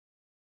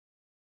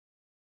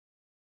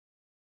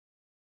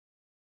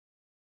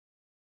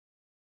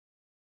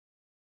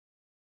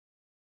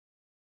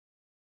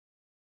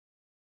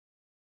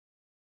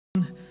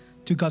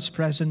to God's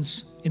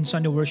presence in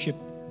Sunday worship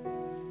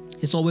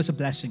is always a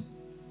blessing.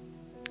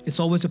 It's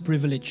always a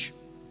privilege.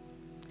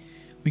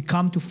 We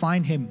come to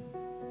find Him,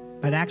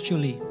 but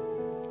actually,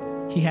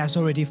 He has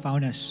already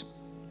found us.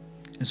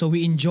 And so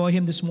we enjoy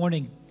Him this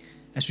morning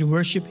as we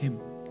worship Him,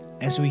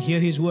 as we hear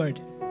His word,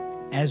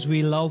 as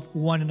we love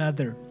one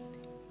another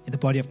in the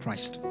body of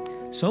Christ.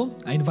 So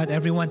I invite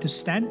everyone to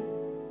stand.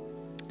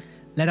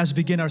 Let us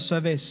begin our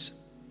service.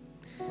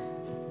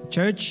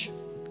 Church,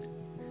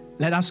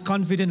 let us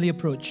confidently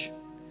approach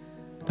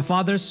the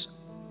Father's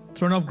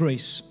throne of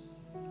grace,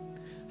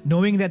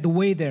 knowing that the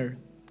way there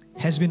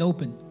has been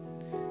opened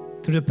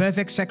through the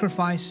perfect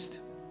sacrifice,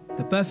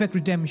 the perfect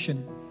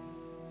redemption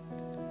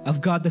of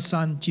God the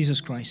Son,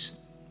 Jesus Christ.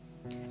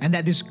 And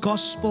that this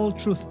gospel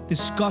truth,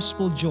 this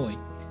gospel joy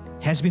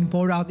has been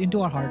poured out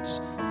into our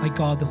hearts by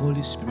God the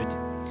Holy Spirit.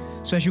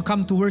 So as you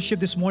come to worship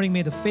this morning,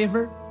 may the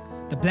favor,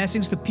 the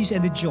blessings, the peace,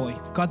 and the joy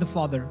of God the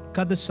Father,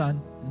 God the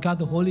Son, and God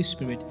the Holy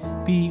Spirit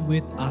be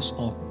with us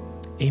all.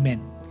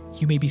 Amen.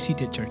 You may be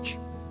seated, church.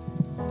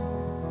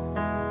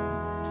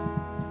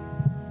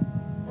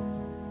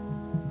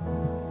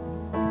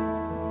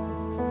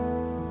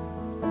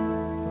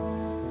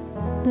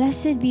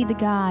 Blessed be the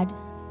God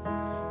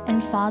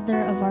and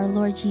Father of our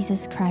Lord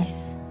Jesus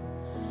Christ,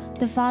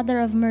 the Father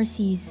of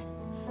mercies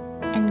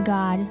and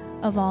God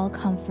of all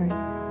comfort,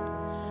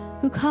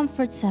 who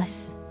comforts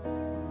us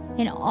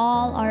in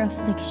all our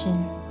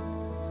affliction,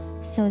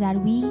 so that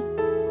we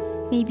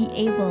may be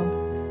able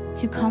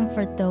to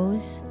comfort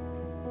those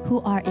who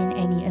are in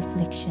any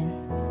affliction,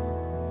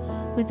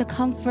 with the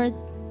comfort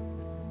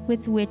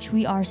with which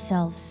we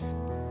ourselves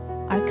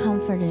are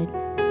comforted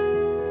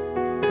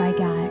by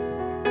God.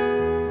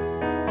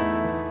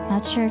 Now,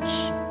 church,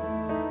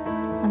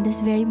 on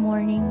this very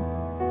morning,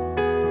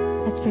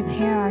 let's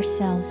prepare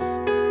ourselves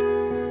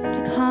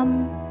to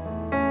come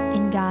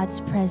in God's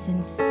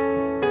presence.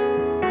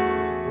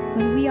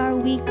 When we are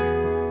weak,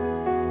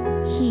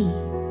 He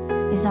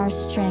is our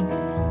strength.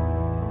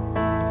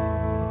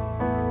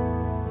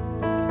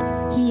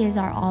 He is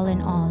our all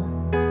in all.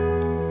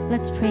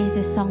 Let's praise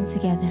this song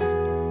together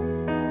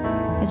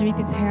as we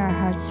prepare our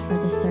hearts for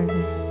the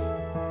service.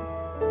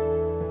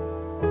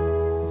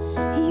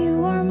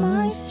 You are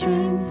my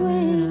strength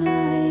when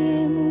I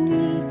am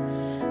weak.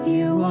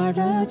 You are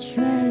the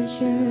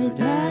treasure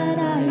that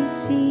I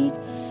seek.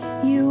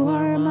 You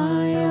are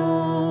my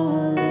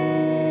all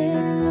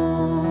in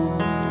all.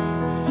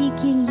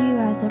 Seeking you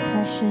as a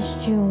precious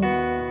jewel.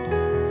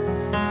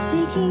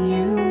 Seeking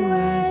you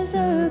as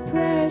a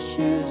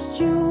precious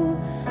jewel.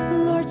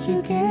 Lord,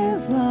 to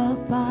give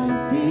up,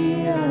 I'd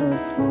be a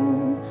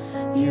fool.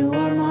 You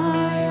are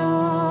my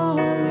all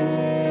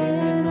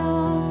in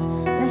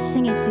all. Let's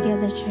sing it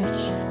together,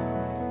 church.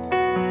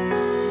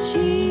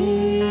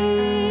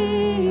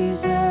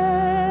 Jesus,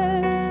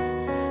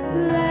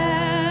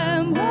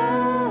 Lamb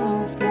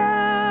of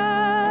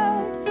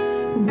God,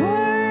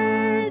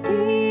 worthy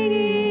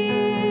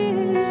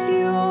is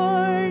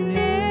your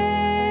name.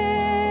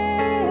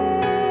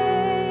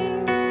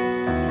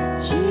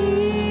 Jesus,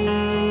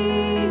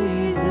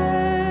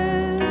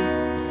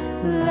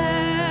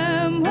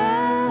 Lamb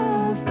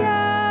of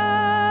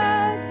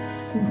God,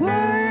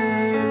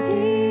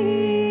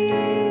 worthy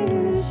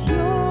is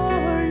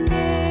your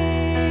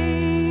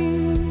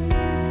name.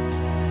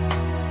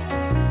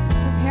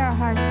 Prepare our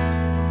hearts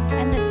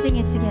and let's sing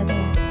it together.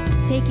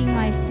 Taking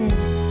my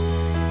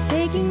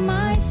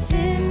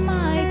sin,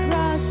 my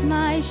cross,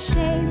 my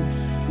shame,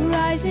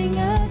 rising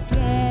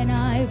again,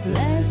 I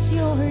bless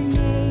your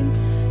name.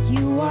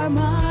 You are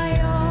my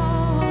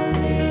all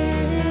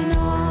in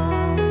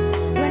all.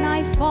 When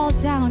I fall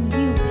down,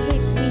 you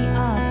pick me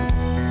up.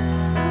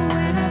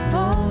 When I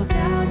fall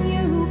down,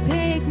 you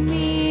pick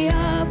me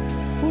up.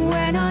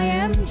 When I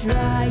am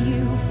dry,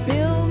 you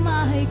fill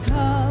my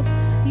cup.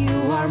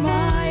 You are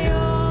my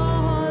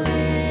all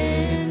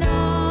in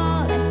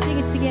all. Let's sing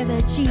it together.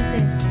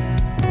 Jesus.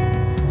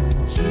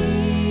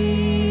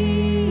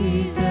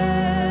 Jesus,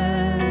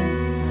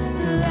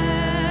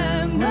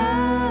 Lamb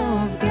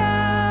of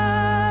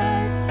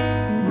God,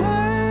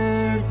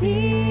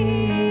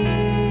 worthy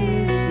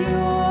is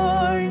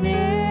your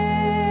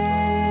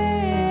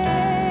name.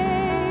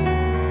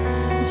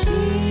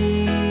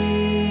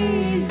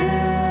 Jesus,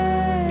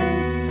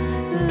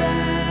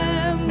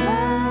 Lamb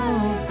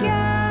of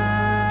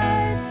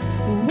God,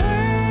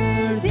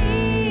 worthy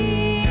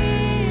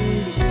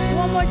is.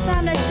 One more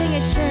time, let's sing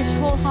it, church,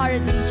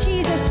 wholeheartedly.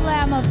 Jesus,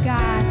 Lamb of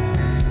God.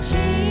 Jesus,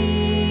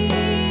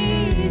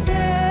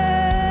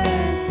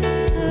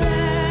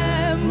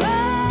 Lamb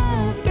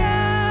of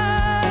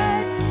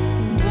God,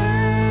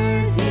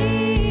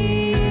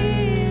 worthy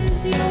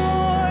is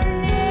your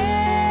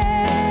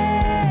name.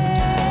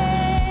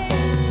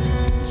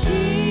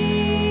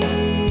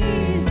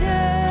 Jesus,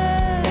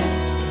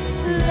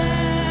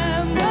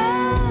 Lamb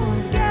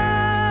of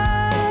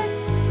God,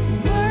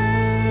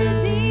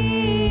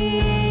 worthy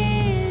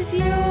is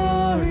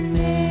your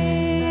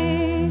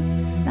name.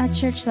 Now,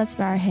 church, let's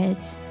bow our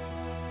heads.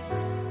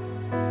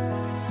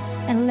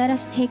 And let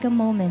us take a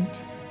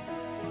moment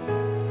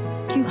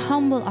to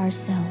humble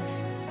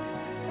ourselves,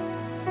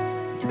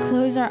 to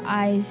close our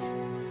eyes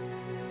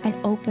and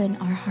open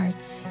our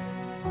hearts.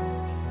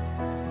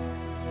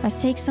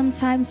 Let's take some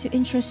time to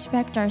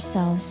introspect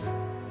ourselves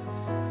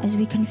as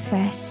we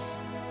confess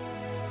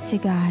to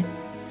God.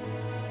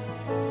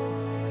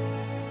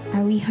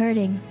 Are we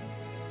hurting?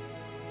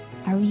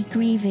 Are we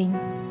grieving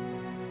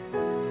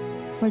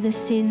for the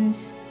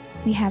sins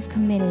we have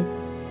committed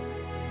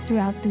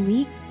throughout the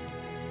week?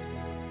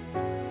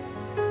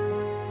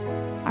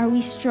 Are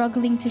we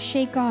struggling to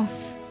shake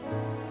off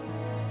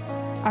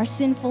our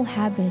sinful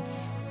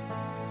habits?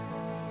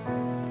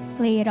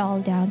 Lay it all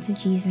down to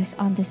Jesus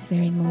on this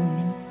very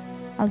moment.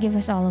 I'll give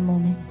us all a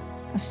moment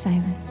of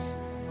silence.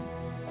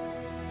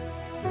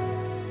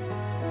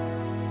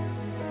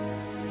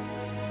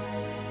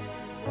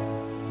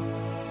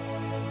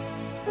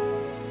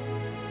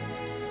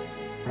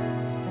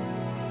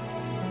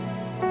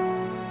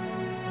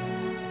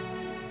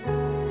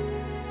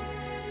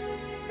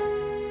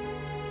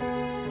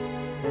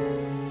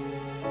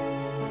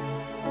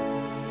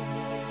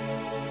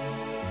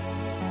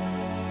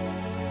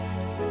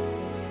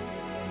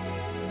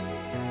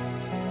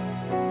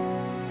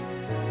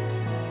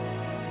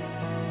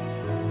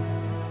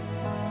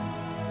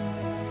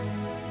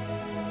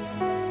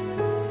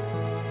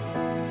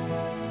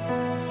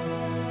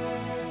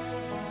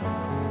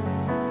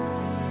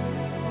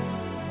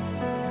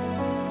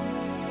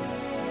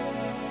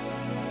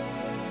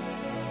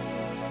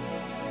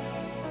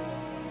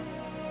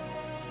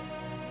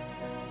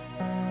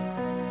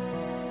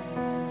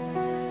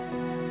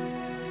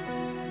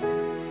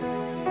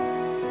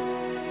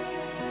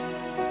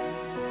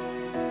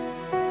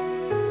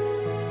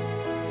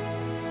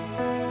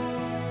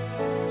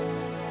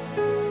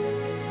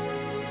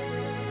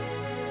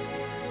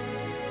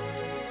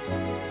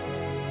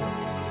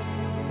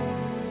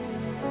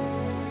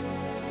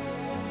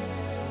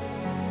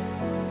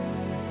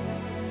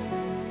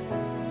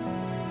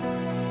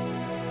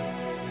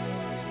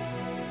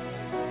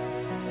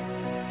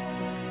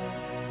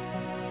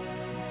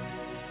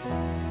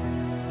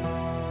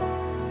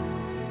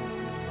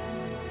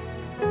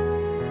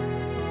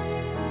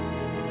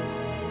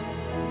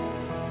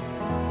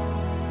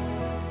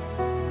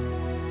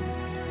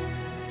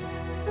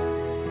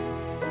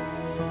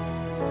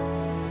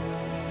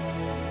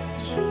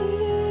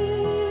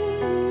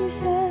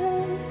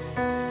 Jesus,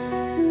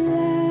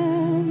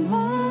 Lamb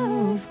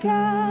of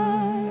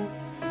God,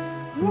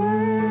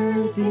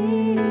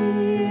 worthy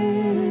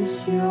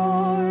is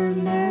your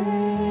name.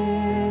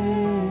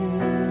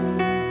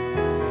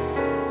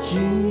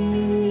 Jesus,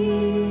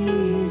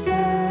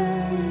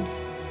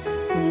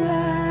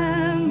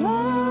 Lamb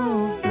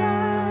of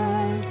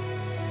God,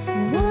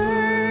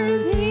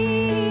 worthy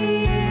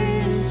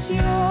is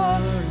your...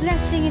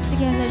 Let's sing it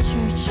together,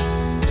 church.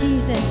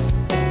 Jesus.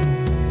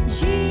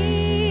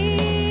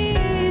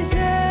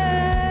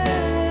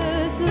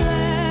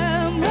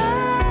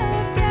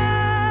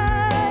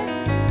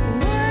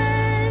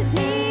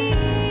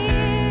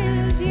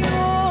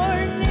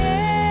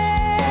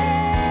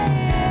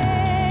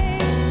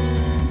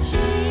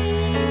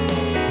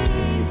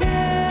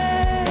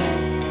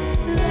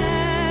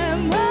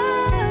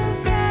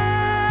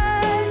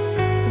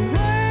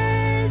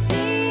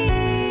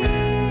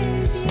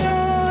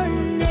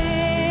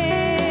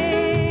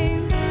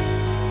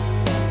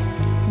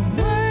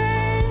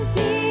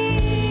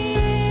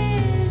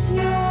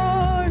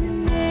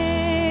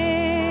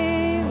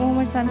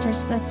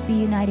 Church, let's be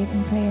united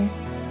in prayer.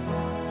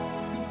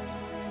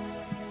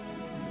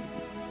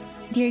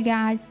 Dear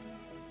God,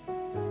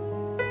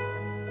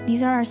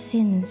 these are our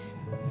sins,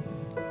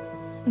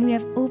 and we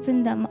have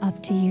opened them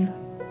up to you.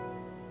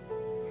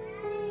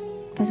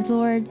 Because,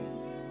 Lord,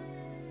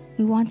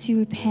 we want to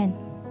repent.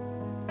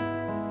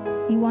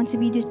 We want to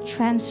be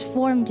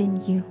transformed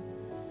in you.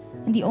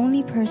 And the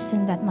only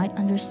person that might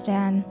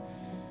understand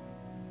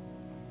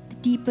the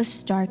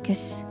deepest,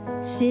 darkest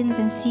sins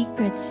and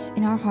secrets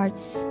in our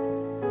hearts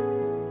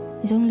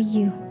is only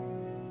you.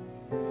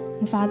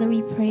 And Father,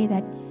 we pray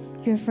that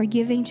you're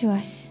forgiving to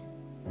us.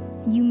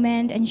 You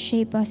mend and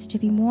shape us to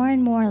be more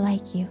and more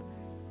like you,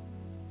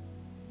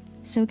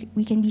 so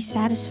we can be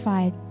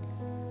satisfied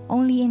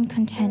only in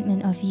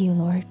contentment of you,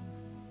 Lord.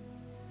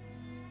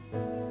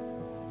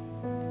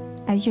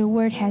 As your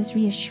word has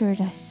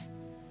reassured us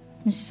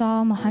from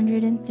Psalm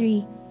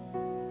 103,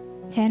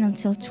 10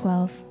 until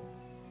 12.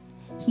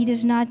 He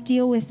does not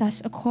deal with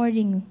us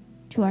according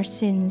to our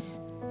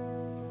sins,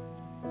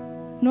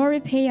 nor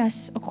repay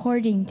us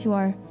according to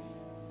our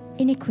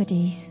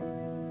iniquities.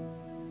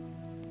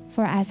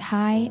 For as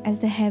high as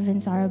the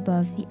heavens are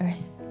above the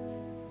earth,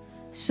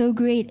 so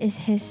great is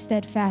his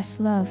steadfast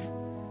love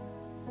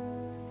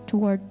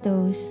toward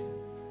those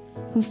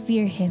who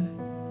fear him.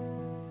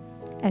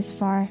 As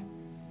far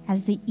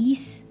as the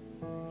east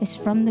is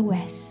from the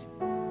west,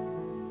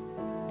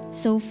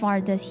 so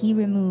far does he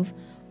remove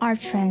our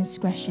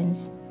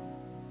transgressions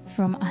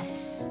from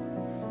us.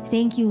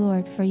 Thank you,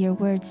 Lord, for your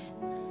words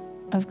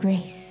of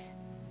grace.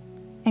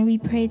 And we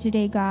pray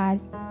today,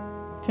 God,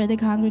 for the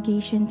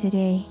congregation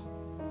today.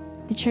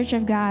 the church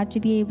of God to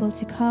be able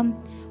to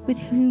come with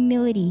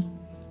humility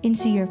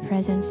into your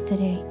presence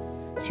today,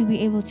 to be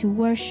able to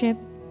worship,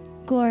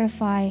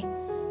 glorify,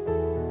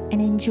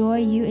 and enjoy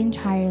you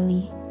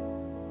entirely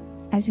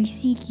as we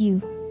seek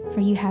you, for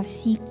you have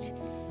seeked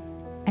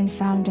and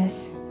found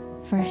us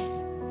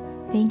first.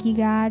 Thank you,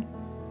 God.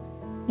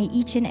 May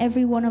each and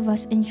every one of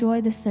us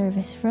enjoy the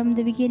service from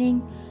the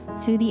beginning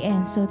to the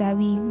end, so that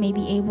we may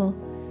be able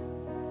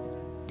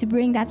to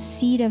bring that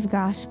seed of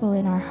gospel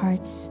in our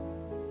hearts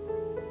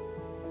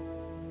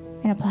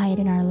and apply it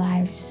in our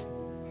lives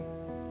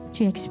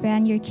to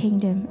expand your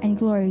kingdom and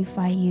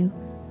glorify you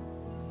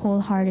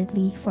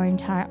wholeheartedly for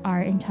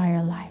our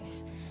entire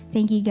lives.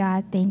 Thank you,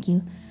 God. Thank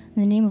you.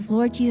 In the name of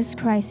Lord Jesus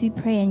Christ, we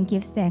pray and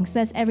give thanks.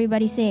 Let's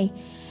everybody say,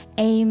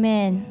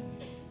 Amen.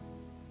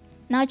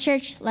 Now,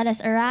 church, let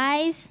us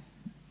arise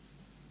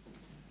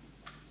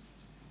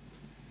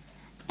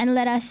and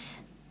let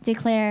us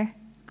declare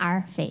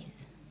our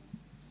faith.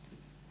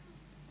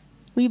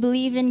 We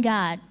believe in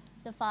God,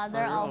 the Father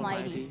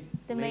Almighty,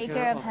 the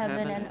maker of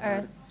heaven and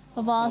earth,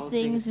 of all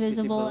things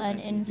visible and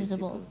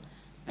invisible,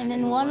 and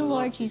in one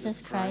Lord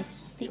Jesus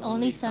Christ, the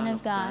only Son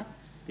of God,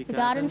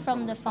 begotten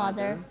from the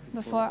Father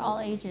before all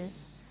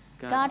ages,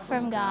 God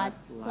from God,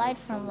 light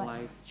from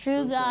light,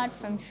 true God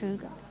from true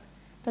God,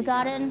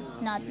 begotten,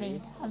 not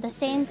made, of the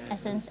same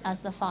essence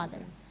as the Father.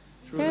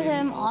 Through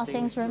him all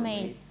things were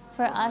made,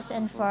 for us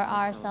and for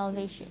our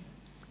salvation.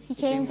 He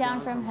came down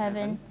from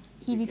heaven,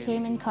 he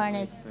became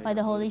incarnate by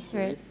the Holy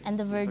Spirit and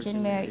the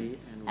Virgin Mary,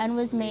 and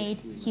was made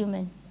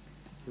human.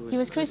 He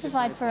was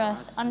crucified for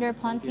us under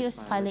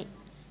Pontius Pilate.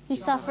 He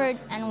suffered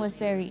and was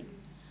buried.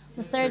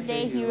 The third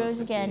day he rose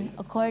again,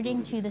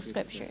 according to the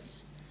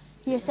Scriptures.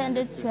 He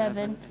ascended to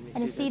heaven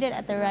and is seated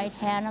at the right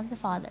hand of the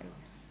Father.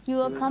 He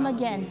will come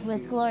again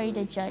with glory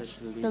to judge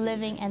the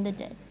living and the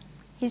dead.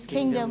 His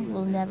kingdom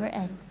will never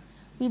end.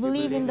 We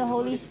believe in the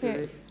Holy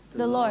Spirit,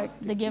 the Lord,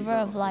 the giver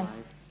of life.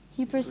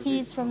 He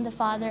proceeds from the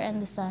Father and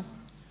the Son,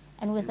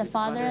 and with the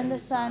Father and the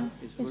Son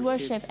is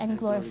worshipped and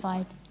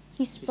glorified.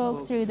 He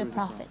spoke through the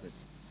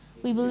prophets.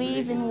 We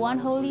believe in one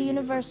holy,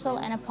 universal,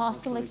 and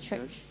apostolic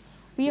church.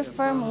 We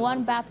affirm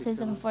one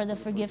baptism for the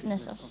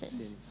forgiveness of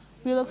sins.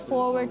 We look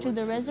forward to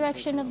the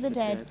resurrection of the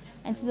dead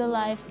and to the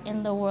life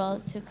in the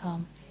world to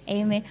come.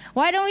 Amen.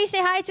 Why don't we say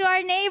hi to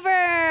our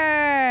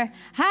neighbor?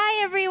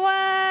 Hi,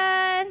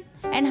 everyone.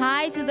 And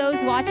hi to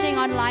those watching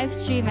on live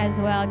stream as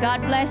well.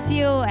 God bless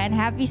you and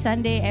happy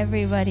Sunday,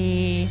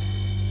 everybody.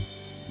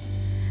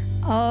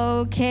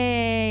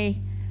 Okay.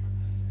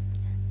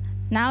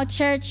 Now,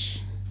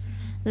 church,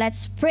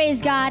 let's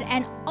praise God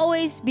and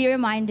always be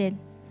reminded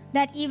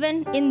that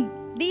even in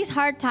these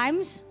hard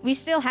times, we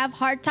still have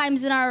hard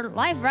times in our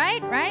life,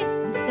 right?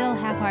 We still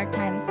have hard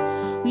times.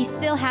 We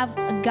still have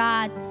a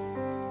God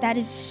that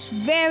is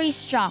very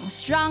strong,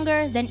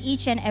 stronger than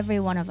each and every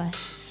one of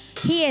us.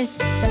 He is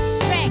the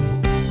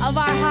strength of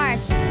our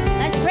hearts.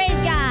 Let's praise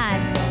God.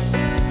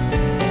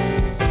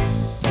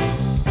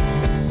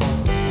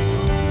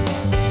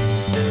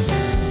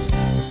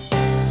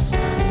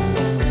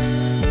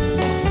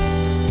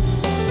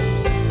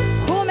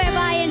 Whom have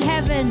I in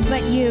heaven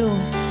but you?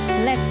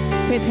 Let's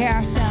prepare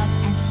ourselves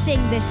and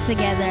sing this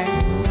together.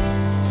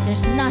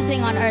 There's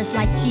nothing on earth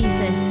like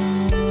Jesus.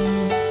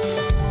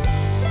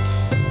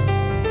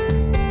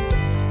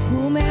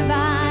 Whom have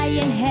I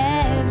in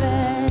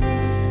heaven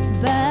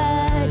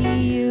but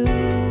you?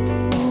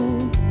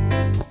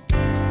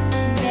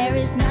 There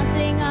is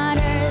nothing on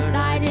earth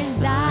I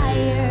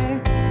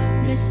desire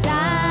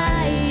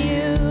beside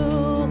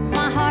you.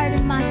 My heart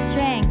and my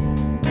strength,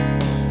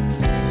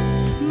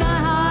 my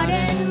heart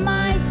and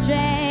my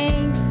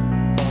strength.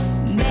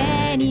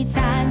 Many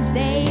times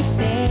they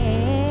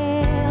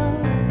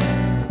fail,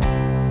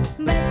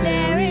 but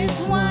there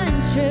is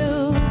one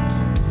truth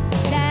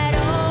that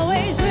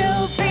always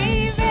will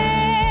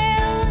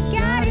prevail.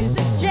 God is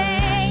the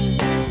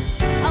strength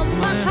of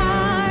my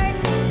heart.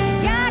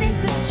 God is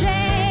the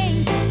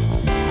strength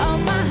of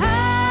my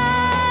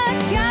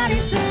heart. God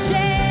is the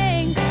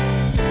strength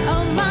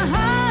of my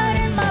heart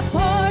and my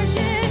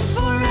portion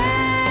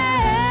forever,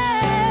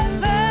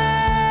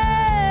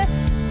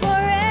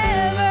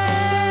 forever.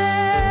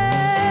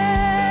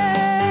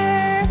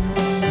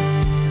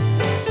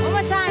 One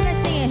more time, let's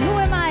sing it. Who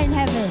am I in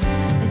heaven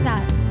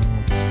without?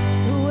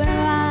 Who am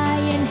I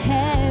in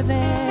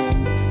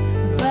heaven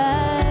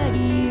but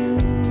you?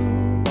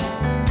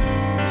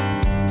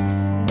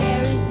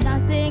 There is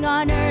nothing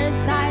on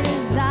earth I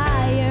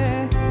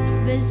desire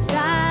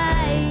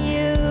beside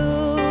you.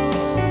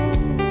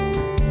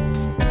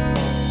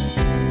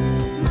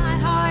 My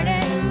heart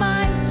and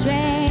my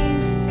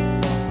strength,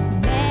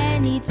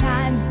 many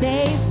times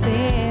they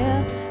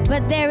fail,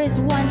 but there is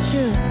one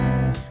truth.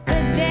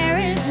 But there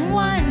is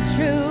one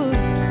truth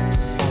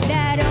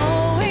that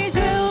always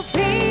will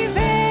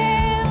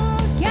prevail.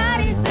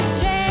 God is the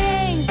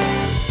strength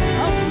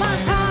of my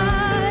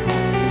heart.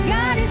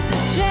 God is the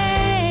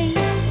strength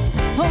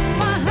of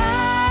my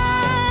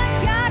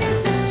heart. God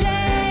is the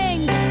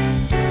strength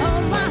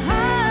of my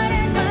heart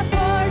and my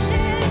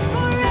portion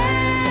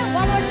forever.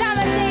 One more time,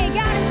 let's say,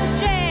 God is the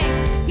strength.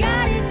 God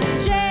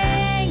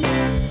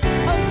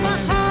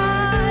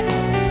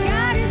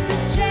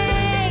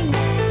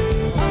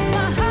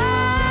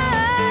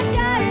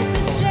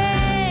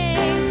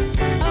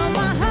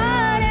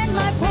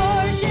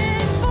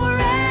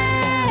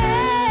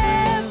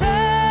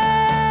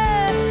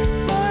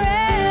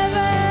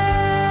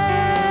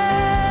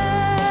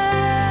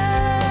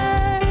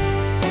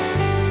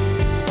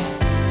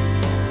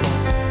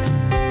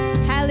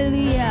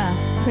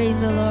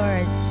the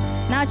Lord.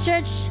 Now,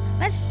 church,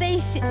 let's stay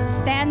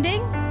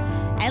standing,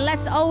 and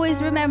let's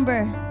always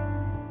remember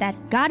that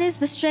God is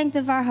the strength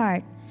of our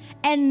heart,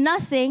 and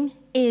nothing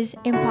is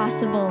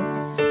impossible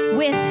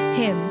with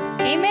Him.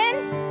 Amen?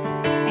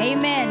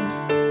 Amen.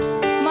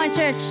 Come on,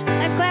 church.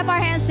 Let's clap our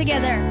hands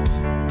together.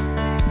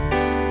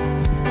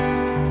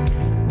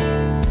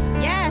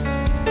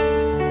 Yes.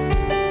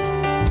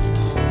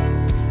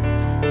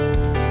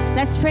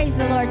 Let's praise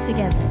the Lord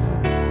together.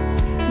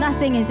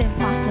 Nothing is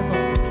impossible.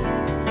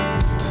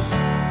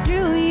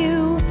 Through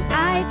you,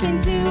 I can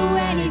do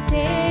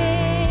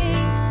anything.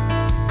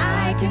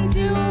 I can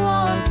do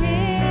all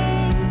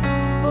things,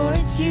 for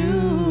it's you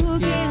who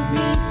gives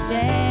me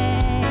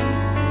strength.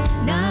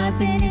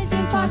 Nothing is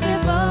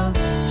impossible.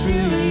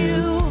 Through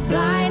you,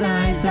 blind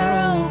eyes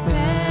are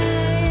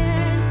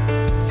open,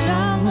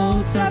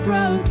 strongholds are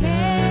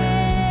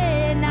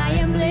broken. I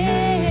am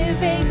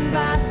living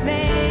by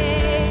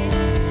faith.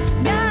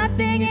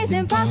 Nothing is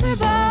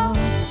impossible.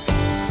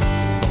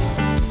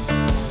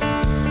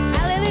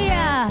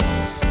 Hallelujah.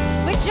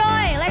 With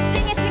joy, let's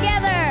sing it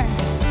together.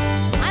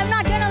 I'm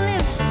not gonna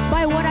live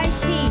by what I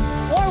see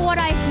or what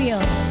I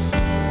feel.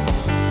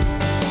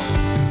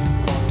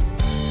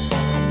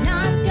 I'm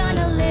not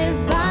gonna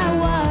live by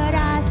what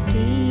I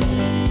see.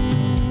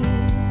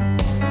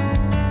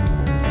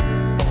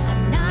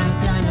 I'm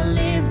not gonna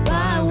live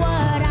by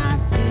what I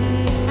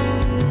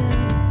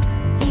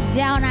feel. Deep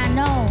down I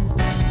know.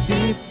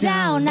 Deep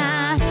down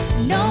I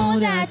know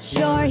that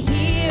you're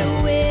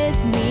here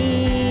with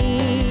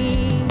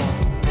me.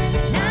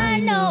 And I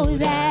know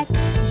that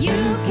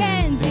you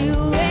can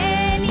do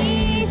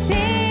anything.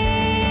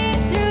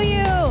 Through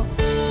you,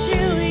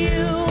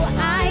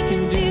 I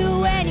can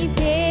do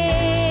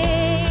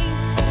anything.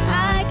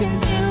 I can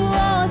do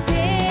all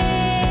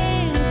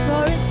things,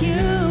 for it's you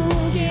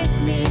who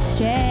gives me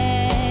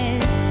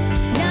strength.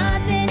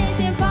 Nothing is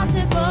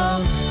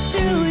impossible.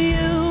 Through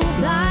you,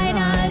 blind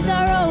eyes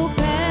are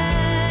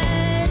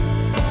open,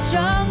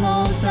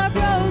 strongholds are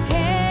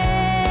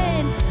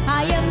broken.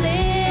 I am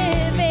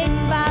living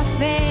by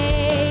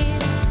faith.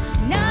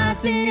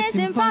 Nothing is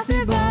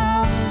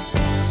impossible.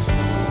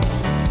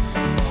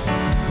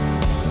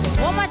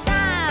 One more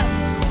time.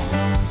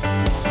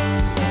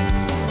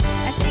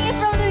 I sing it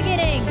from the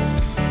beginning.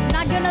 I'm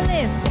not gonna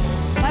live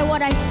by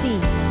what I see.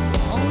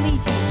 Only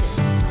Jesus.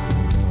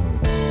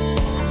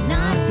 I'm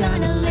not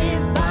gonna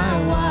live by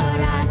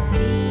what I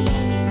see.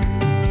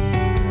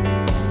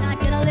 Not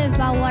gonna live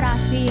by what I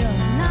feel.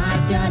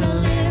 Not gonna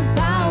live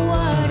by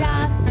what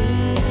I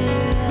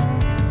feel.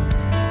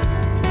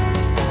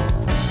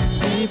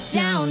 Deep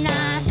down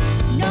I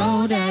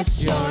know that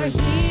you're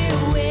here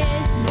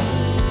with me.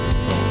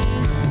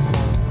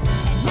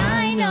 And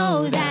I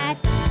know that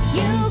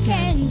you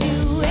can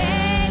do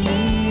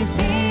anything.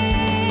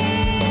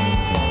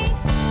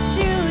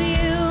 Through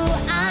you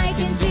I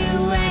can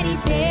do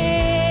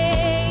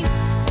anything.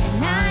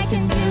 And I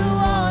can do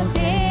all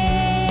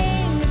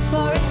things,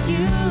 for it's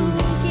you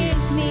who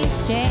gives me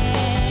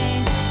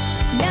strength.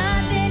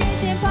 Nothing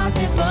is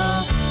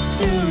impossible.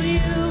 Through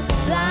you,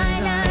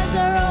 blind eyes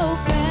are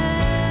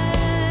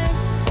open,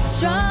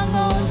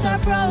 strongholds are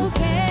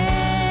broken.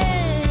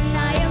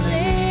 I am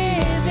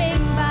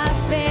living by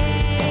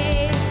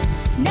faith.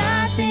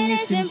 Nothing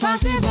is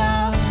impossible.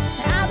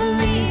 I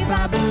believe,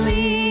 I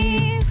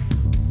believe.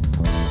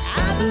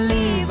 I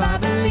believe, I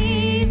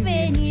believe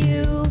in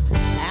you.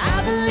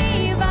 I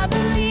believe, I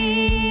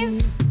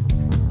believe.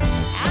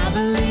 I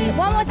believe.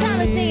 One more time,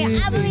 let's sing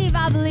it. I believe,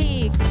 I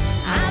believe.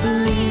 I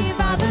believe,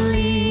 I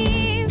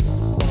believe.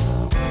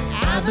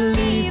 I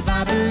believe,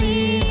 I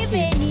believe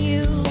in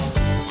you.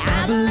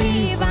 I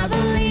believe, I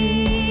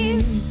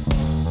believe.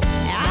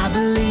 I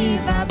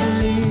believe, I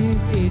believe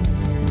in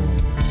you.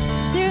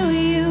 Through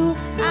you,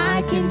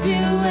 I can do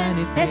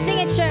anything. Let's sing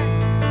it,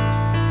 church.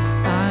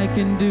 I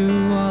can do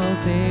all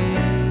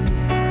things,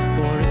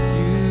 for it's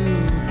you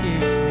who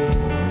gives me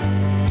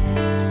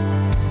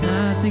strength.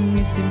 Nothing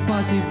is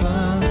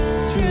impossible.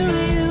 Through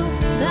you,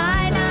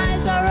 blind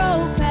eyes are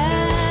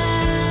open,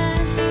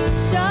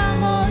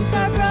 strongholds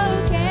are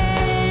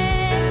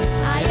broken.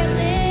 I am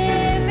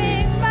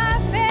living by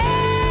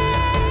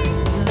faith.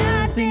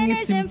 Nothing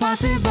is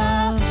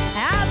impossible. I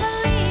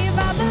believe, I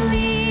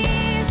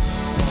believe.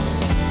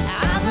 I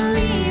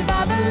believe,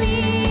 I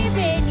believe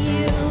in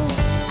you.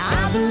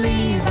 I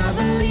believe, I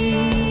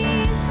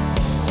believe.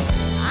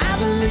 I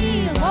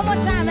believe. One more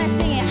time, let's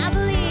sing it. I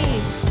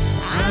believe.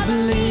 I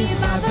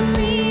believe, I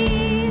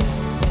believe.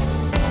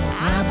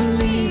 I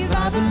believe,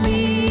 I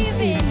believe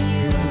in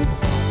you.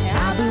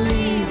 I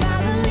believe, I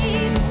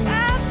believe.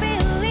 I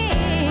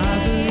believe.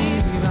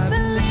 I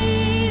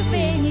believe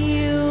in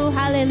you.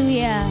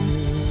 Hallelujah.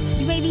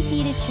 You may be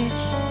seated, church.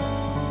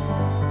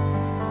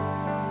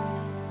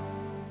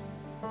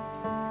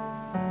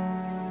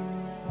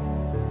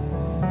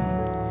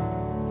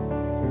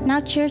 Now,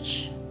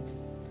 church,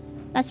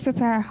 let's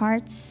prepare our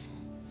hearts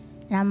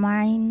and our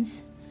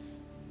minds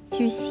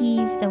to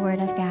receive the Word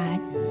of God.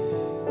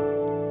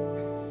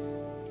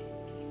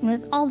 And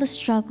with all the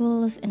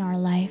struggles in our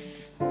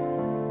life,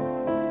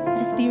 let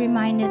us be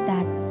reminded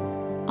that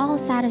all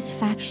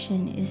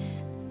satisfaction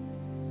is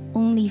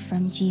only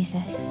from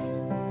Jesus.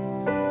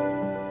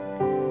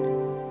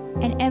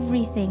 And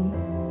everything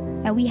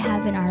that we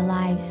have in our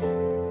lives,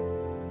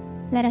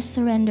 let us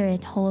surrender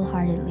it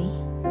wholeheartedly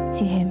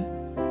to Him.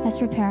 Let's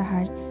prepare our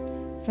hearts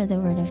for the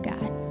Word of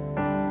God.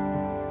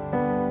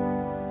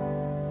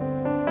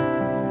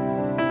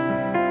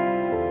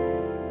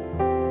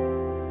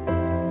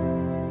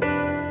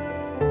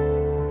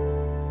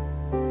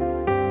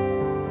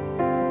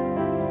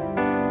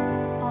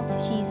 All to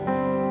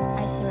Jesus,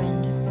 I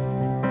surrender.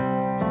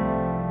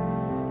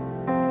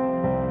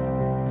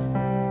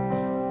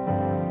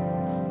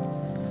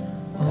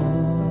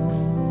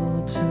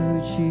 All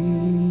to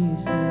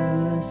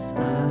Jesus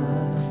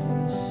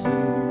I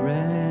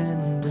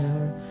surrender.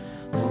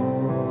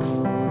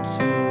 All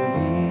to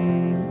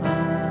Him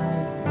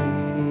I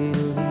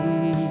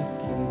freely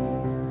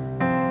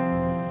give.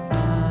 I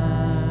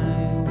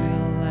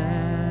will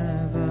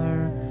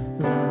ever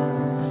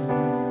love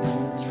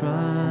and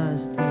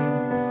trust Him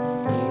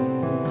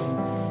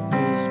in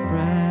His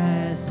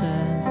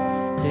presence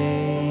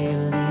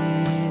daily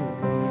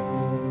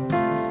live.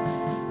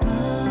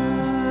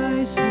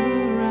 I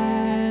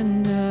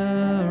surrender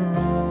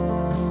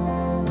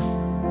all.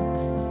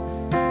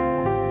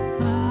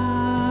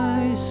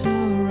 I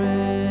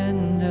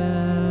surrender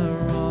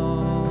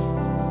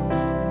all.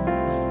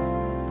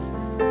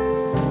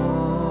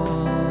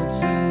 All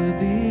to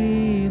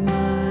Thee,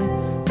 my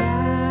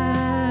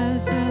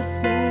blessed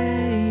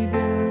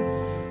Savior.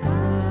 I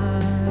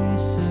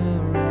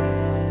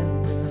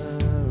surrender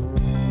all.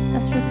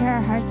 Let's prepare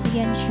our hearts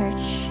again,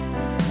 church.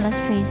 Let's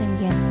praise Him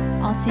again.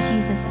 All to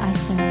Jesus, I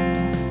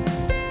surrender.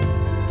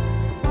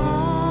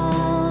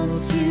 All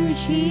to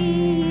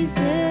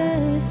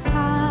Jesus,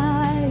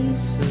 I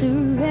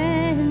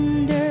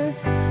surrender.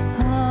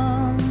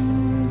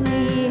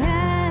 Humbly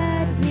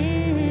at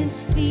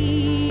His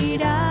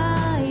feet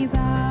I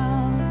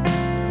bow.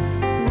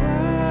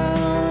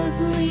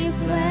 Worldly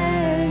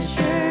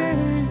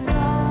pleasures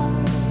all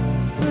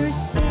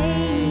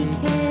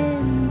forsaken,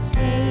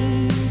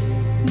 take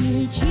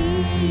me,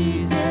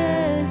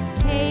 Jesus,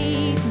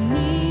 take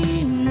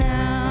me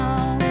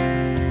now.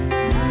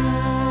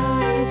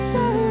 I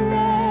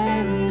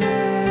surrender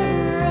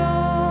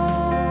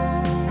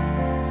all.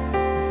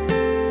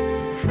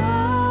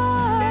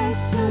 I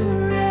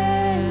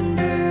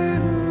surrender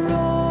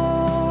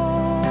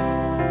all.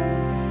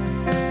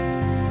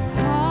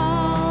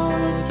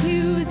 All to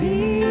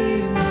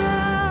Thee,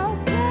 my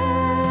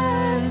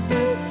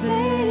blessed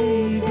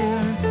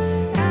Savior,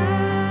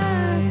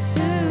 I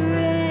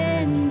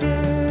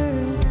surrender.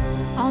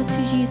 All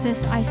to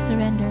Jesus, I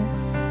surrender.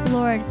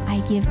 Lord, I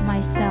give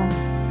myself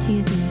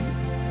to Thee.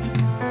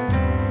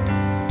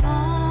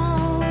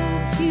 All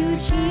to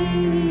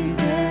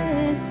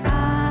Jesus,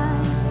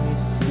 I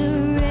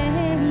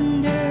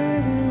surrender,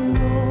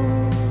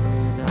 Lord.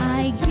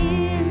 I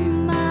give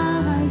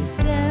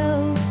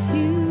myself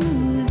to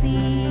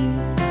Thee.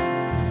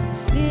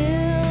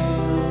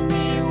 Fill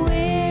me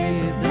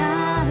with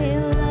Thy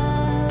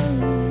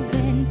love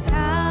and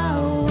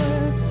power.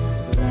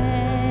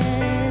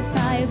 Let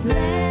Thy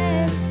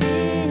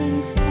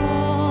blessings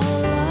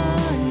fall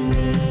on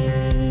me.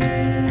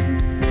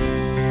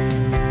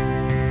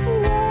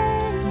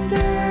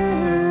 Render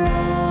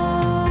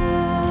all.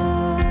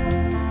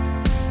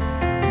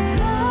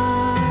 I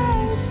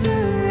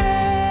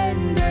surrender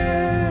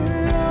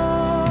all.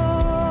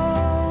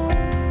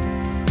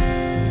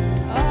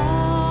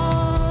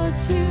 All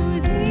to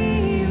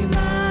Thee,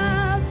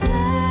 my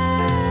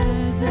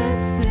blessed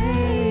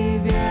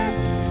Savior.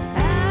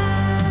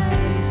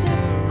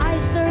 I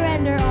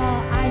surrender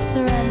all. I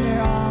surrender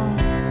all.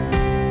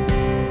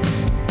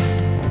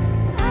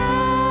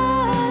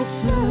 I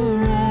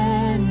surrender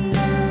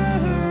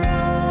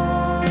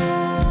all.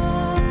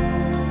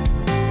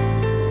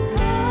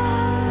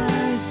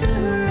 I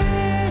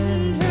surrender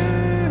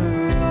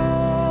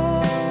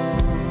all.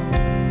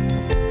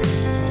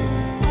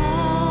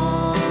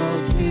 All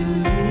to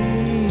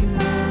Thee,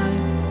 my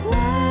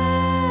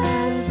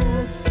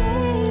blessed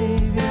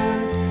Savior.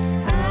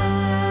 I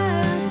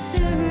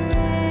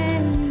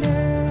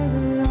surrender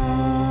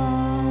all.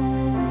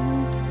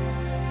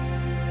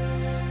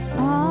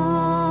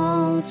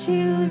 All to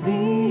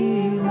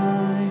Thee,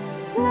 my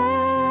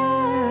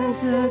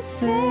blessed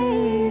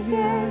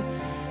Savior.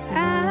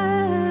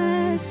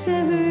 I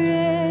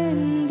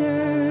surrender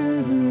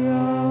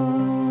all.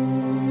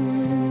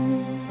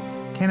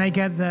 Can I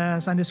get the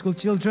Sunday school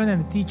children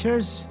and the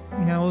teachers,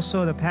 and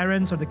also the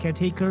parents or the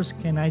caretakers?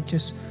 Can I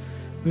just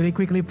really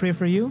quickly pray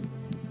for you?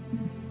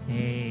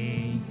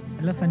 Hey,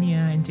 hello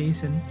Fania and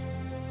Jason.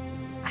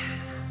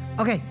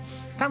 Okay,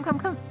 come.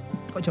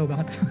 Kok jauh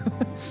banget.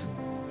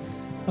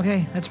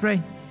 Okay, let's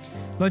pray.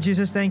 Lord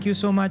Jesus, thank you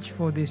so much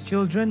for these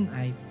children.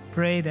 I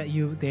pray that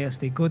as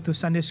they go to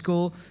Sunday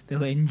school, they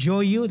will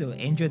enjoy you, they will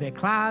enjoy their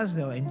class,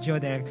 they will enjoy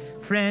their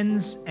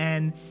friends,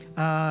 and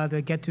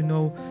they'll get to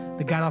know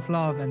the God of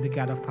love and the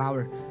God of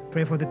power.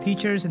 Pray for the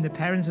teachers and the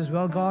parents as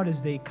well, God,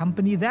 as they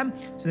accompany them,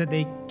 so that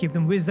they give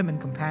them wisdom and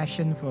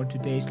compassion for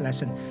today's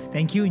lesson.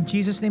 Thank you. In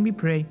Jesus' name we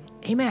pray.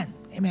 Amen.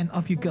 Amen.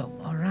 Off you go.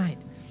 All right.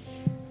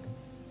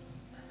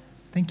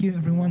 Thank you,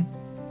 everyone.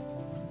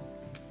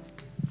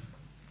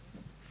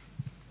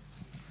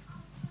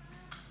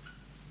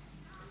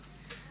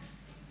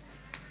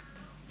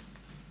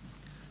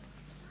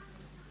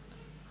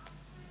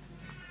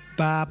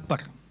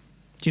 Baper.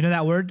 Do you know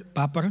that word?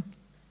 Baper?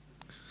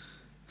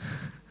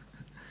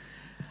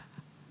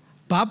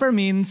 Baper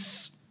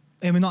means,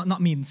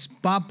 not means.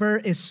 Baper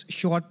is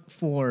short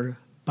for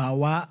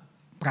bawa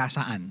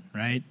perasaan,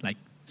 right? Like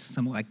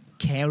something like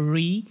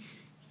carry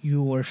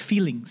your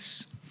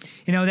feelings.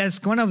 You know, that's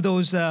one of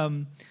those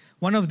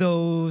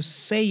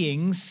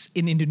sayings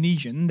in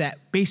Indonesian that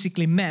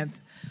basically meant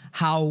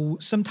how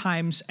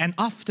sometimes and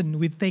often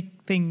we take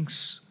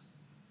things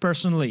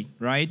personally,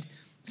 right?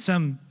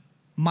 Some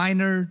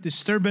minor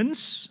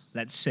disturbance,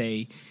 let's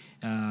say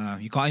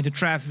you got into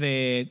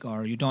traffic,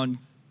 or you don't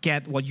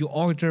get what you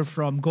order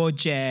from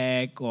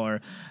Gojek,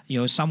 or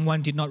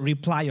someone did not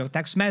reply your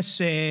text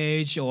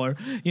message, or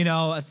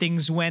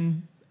things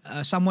when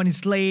someone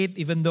is late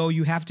even though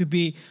you have to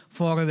be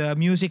for the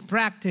music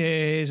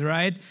practice,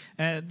 right?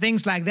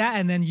 Things like that,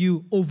 and then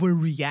you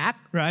overreact,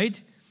 right?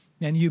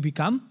 Then you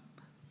become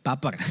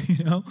baper,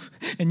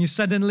 and you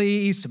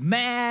suddenly is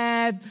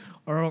mad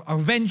or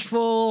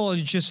vengeful, or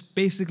just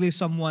basically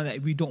someone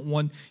that we don't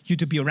want you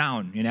to be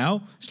around,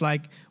 It's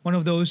like one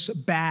of those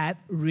bad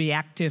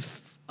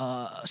reactive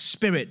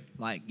spirit,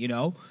 like,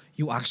 you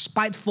are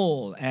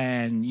spiteful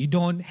and you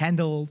don't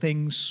handle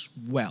things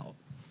well.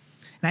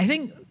 And I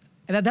think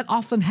that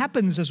often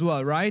happens as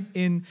well, right?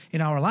 In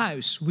our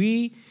lives.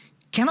 We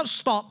cannot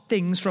stop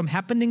things from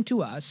happening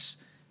to us,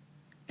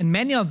 and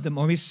many of them,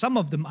 or maybe some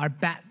of them, are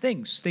bad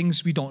things.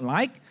 Things we don't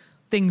like,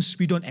 things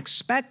we don't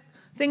expect,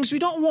 things we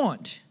don't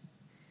want.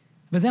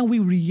 But then we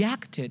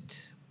reacted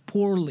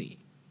poorly.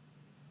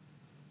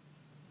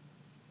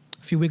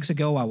 A few weeks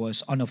ago, I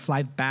was on a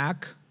flight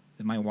back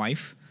with my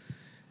wife,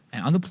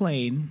 and on the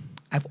plane,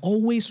 I've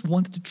always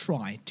wanted to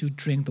try to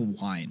drink the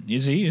wine. You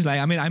see, it's like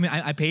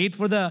I paid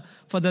for the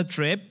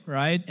trip,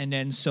 right? And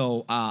then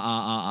so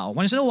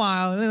once in a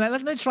while,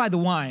 let me try the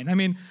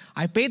wine.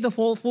 I paid the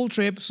full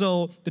trip,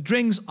 so the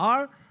drinks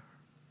are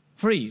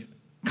free.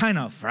 Kind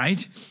of,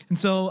 right? And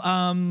so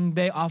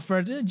they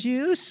offered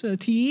juice,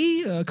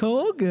 tea,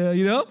 Coke,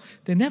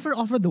 They never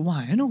offered the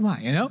wine. I don't know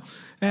why,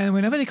 And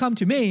whenever they come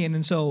to me, and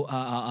then so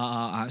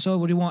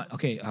what do you want?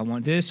 Okay, I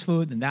want this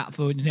food and that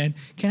food. And then,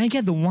 can I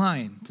get the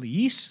wine,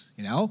 please?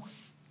 Can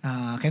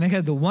I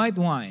get the white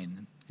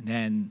wine?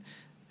 And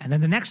then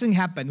the next thing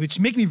happened,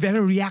 which made me very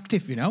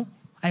reactive,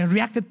 I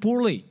reacted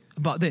poorly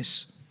about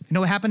this. You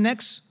know what happened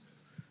next?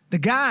 The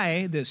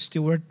guy, the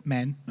steward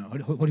man,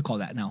 what do you call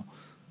that now?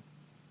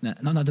 No,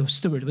 not the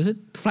steward, was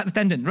it? The flight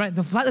attendant, right?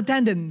 The flight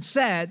attendant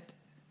said,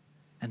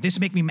 and this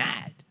made me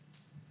mad.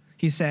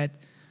 He said,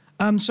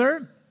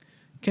 sir,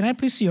 can I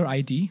please see your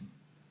ID?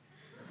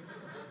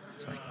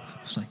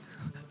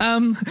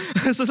 I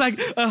was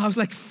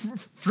like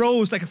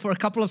froze like for a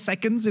couple of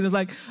seconds. It was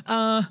like,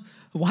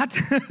 what?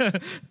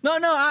 No,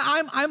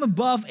 I'm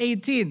above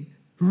 18.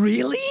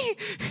 Really?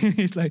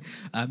 He's like,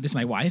 this is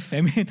my wife.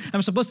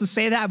 I'm supposed to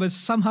say that, but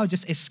somehow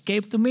just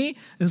escaped to me.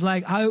 It's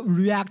like I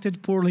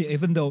reacted poorly,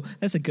 even though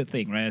that's a good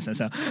thing, right?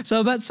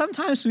 So but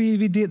sometimes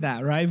we did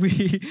that, right?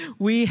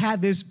 We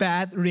had this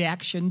bad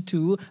reaction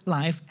to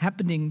life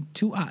happening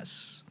to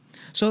us.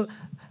 So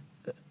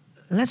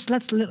let's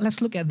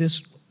look at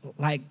this.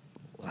 Like,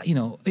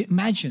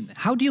 imagine,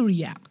 how do you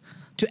react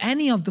to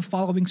any of the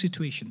following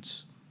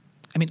situations?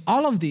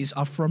 All of these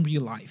are from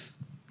real life.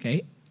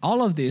 Okay.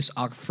 All of these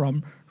are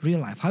from real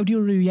life. How do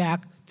you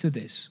react to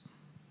this?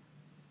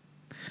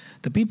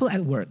 The people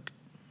at work,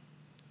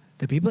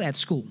 the people at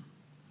school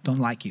don't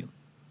like you.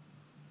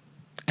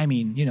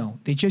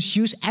 They just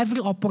use every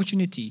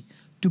opportunity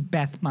to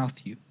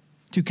badmouth you,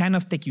 to kind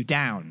of take you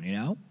down,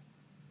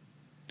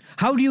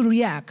 How do you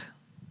react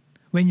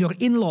when your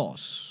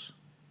in-laws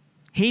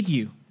hate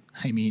you?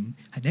 I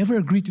never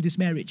agreed to this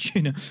marriage,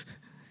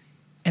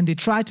 And they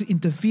try to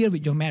interfere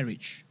with your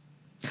marriage.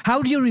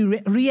 How do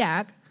you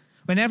react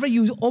whenever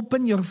you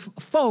open your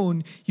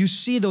phone, you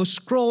see those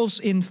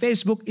scrolls in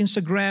Facebook,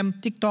 Instagram,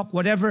 TikTok,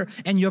 whatever,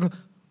 and your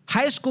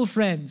high school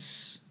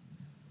friends?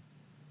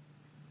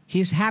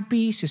 He's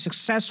happy, he's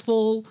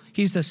successful,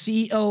 he's the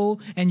CEO,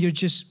 and your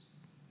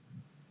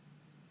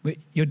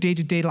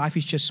day-to-day life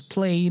is just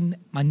plain,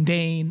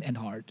 mundane, and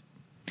hard.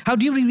 How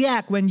do you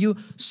react when you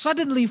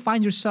suddenly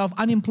find yourself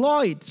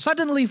unemployed,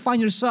 suddenly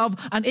find yourself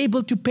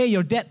unable to pay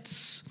your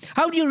debts?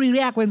 How do you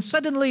react when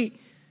suddenly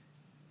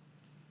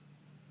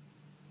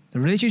the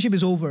relationship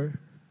is over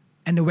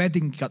and the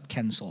wedding got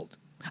canceled?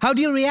 How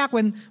do you react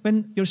when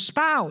your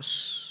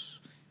spouse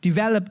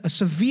developed a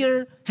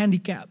severe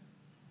handicap?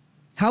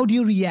 How do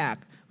you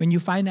react when you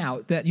find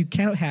out that you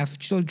cannot have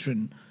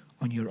children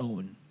on your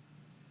own?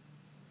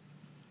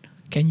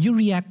 Can you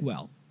react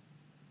well?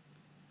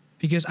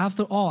 Because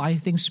after all, I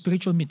think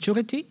spiritual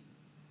maturity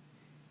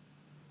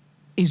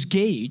is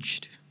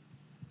gauged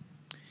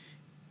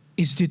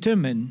is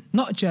determined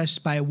not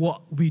just by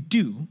what we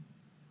do,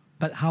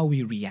 but how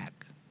we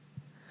react.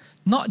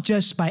 Not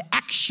just by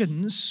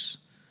actions,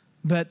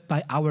 but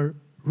by our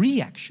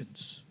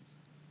reactions.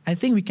 I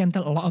think we can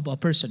tell a lot about a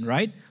person,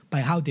 right?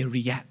 By how they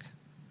react.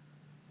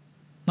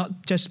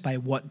 Not just by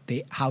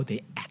how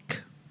they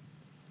act.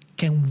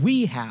 Can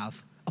we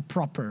have a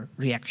proper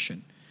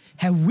reaction?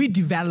 Have we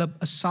developed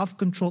a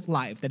self-controlled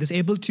life that is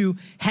able to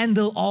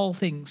handle all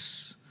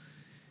things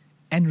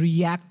and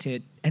react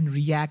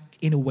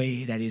in a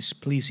way that is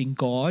pleasing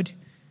God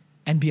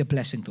and be a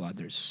blessing to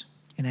others?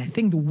 And I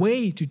think the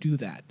way to do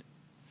that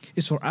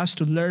is for us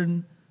to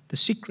learn the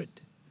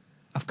secret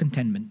of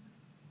contentment,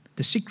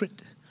 the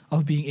secret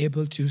of being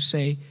able to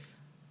say,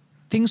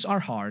 things are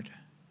hard,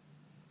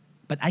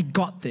 but I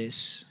got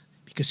this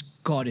because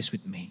God is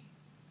with me.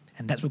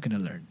 And that's what we're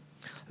going to learn.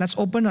 Let's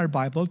open our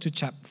Bible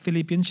to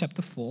Philippians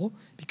chapter 4,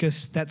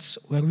 because that's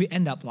where we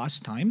end up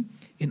last time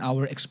in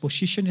our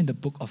exposition in the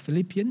book of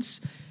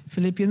Philippians.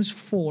 Philippians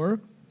 4,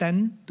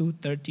 10 to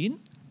 13.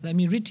 Let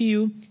me read to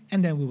you,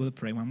 and then we will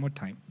pray one more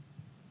time.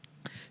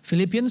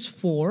 Philippians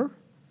 4,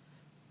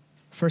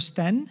 verse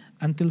 10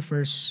 until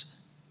verse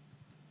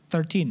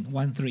 13,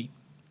 1-3.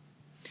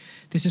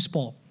 This is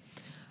Paul.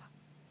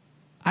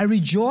 I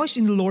rejoice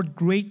in the Lord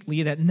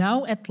greatly that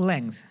now at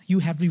length you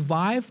have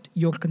revived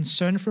your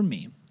concern for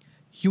me.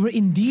 You were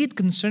indeed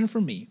concerned for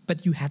me,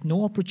 but you had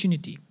no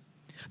opportunity.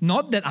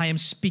 Not that I am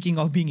speaking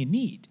of being in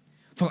need,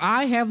 for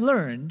I have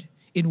learned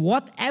in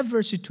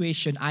whatever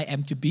situation I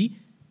am to be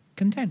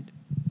content.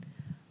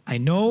 I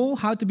know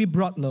how to be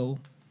brought low.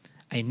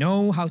 I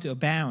know how to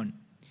abound.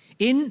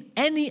 In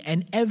any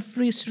and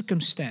every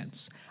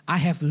circumstance, I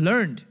have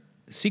learned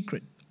the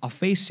secret of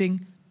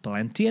facing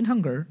plenty and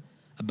hunger,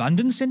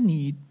 abundance and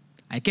need.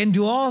 I can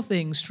do all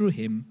things through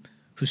Him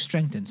who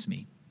strengthens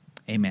me.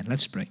 Amen.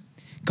 Let's pray.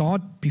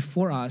 God,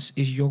 before us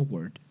is your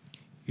word.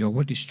 Your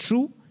word is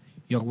true.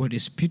 Your word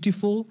is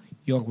beautiful.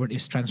 Your word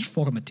is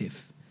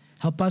transformative.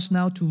 Help us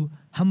now to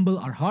humble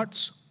our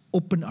hearts,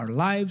 open our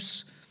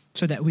lives,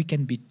 so that we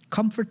can be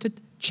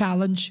comforted,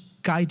 challenged,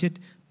 guided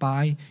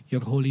by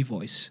your holy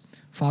voice.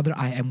 Father,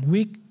 I am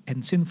weak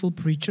and sinful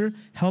preacher.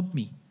 Help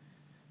me.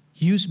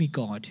 Use me,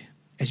 God,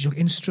 as your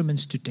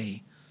instruments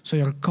today, so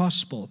your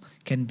gospel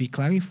can be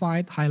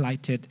clarified,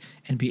 highlighted,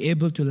 and be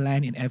able to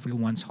land in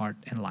everyone's heart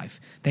and life.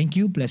 Thank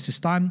you. Bless this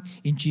time.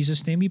 In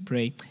Jesus' name we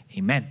pray.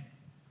 Amen.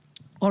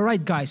 All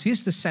right, guys,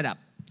 here's the setup.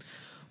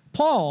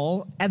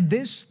 Paul, at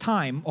this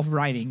time of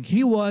writing,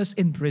 he was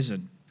in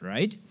prison,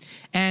 right?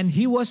 And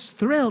he was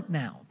thrilled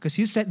now, because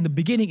he said in the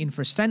beginning in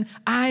verse 10,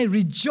 I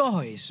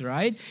rejoice,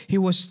 right? He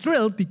was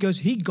thrilled because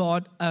he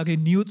got a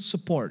renewed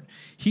support.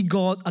 He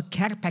got a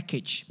care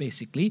package,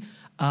 basically.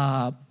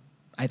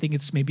 I think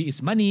maybe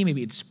it's money,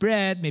 maybe it's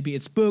bread, maybe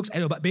it's books, I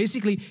don't know, but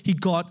basically he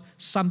got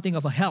something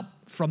of a help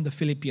from the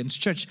Philippians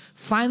church.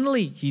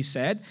 Finally, he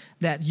said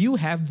that you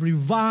have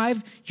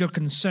revived your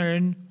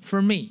concern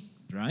for me,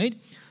 right?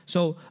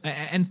 So,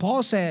 and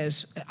Paul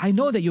says, I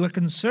know that you are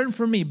concerned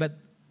for me, but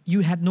you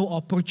had no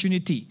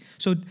opportunity.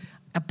 So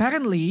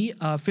apparently,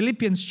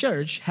 Philippians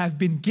church have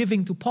been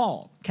giving to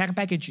Paul care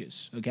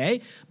packages,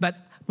 okay? But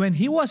when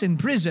he was in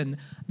prison,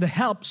 the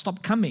help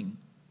stopped coming.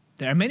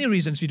 There are many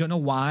reasons. We don't know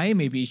why.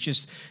 Maybe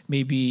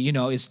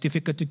it's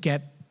difficult to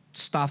get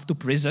stuff to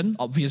prison.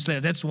 Obviously,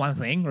 that's one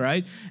thing,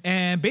 right?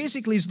 And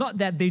basically, it's not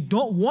that they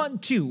don't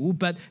want to,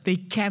 but they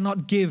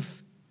cannot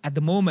give at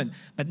the moment.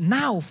 But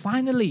now,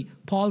 finally,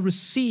 Paul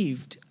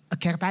received a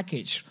care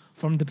package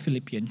from the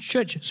Philippian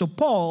church. So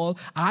Paul,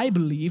 I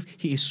believe,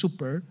 he is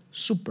super,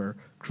 super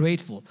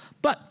grateful.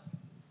 But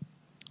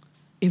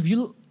if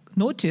you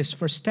notice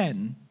verse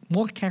 10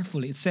 more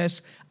carefully, it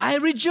says, I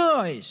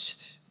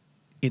rejoiced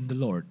in the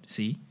Lord.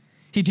 See?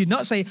 He did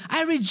not say,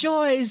 I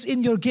rejoice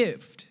in your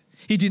gift.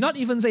 He did not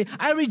even say,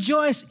 I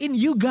rejoice in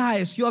you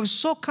guys. You are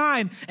so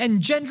kind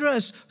and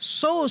generous,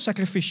 so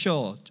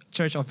sacrificial,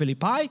 Church of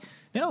Philippi.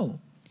 No.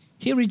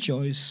 He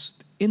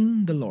rejoiced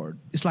in the Lord.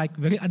 It's like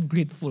very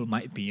ungrateful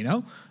might be, you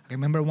know. I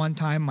remember one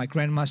time my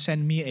grandma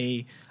sent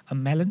me a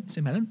melon. Is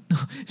it melon? No,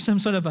 some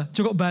sort of a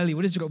jogok bali.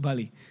 What is jogok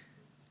bali?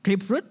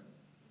 Grapefruit?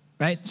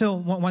 Right? So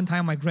one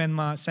time my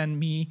grandma sent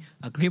me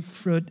a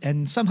grapefruit,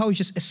 and somehow it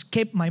just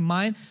escaped my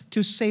mind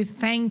to say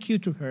thank you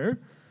to her.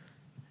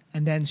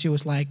 And then she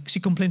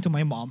complained to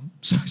my mom.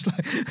 So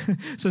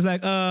it's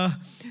like,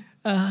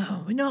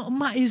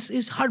 Ma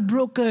is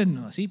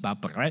heartbroken. Oh, see,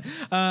 bapak, right?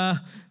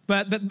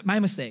 But my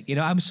mistake.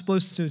 I'm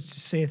supposed to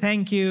say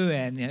thank you.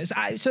 And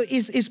so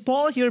is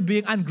Paul here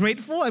being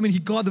ungrateful? I mean, he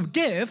got the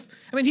gift.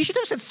 I mean, he should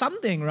have said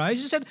something, right? He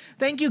should have said,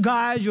 thank you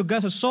guys. You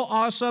guys are so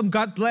awesome.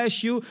 God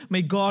bless you.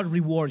 May God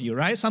reward you,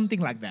 right? Something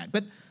like that.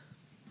 But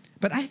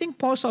I think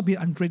Paul's not being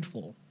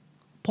ungrateful.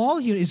 Paul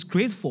here is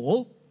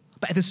grateful,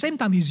 but at the same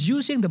time, he's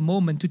using the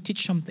moment to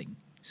teach something.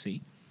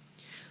 See?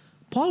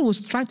 Paul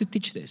was trying to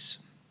teach this.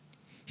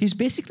 He's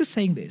basically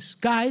saying this.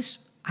 Guys,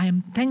 I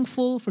am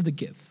thankful for the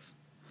gift.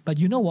 But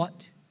you know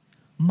what?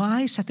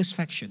 My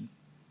satisfaction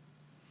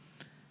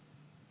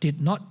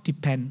did not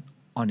depend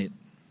on it.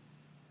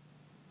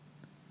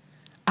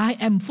 I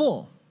am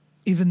full,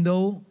 even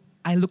though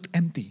I looked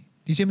empty.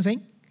 Do you see what I'm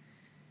saying?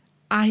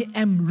 I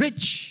am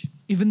rich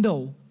even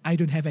though I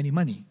don't have any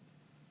money.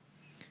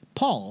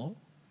 Paul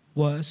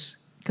was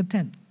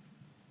content.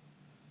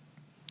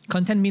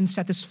 Content means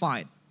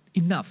satisfied,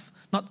 enough.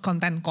 Not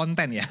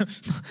content, yeah.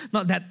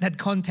 Not that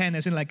content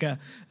as in like a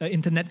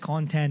internet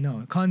content.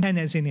 No, content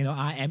as in,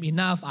 I am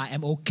enough, I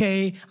am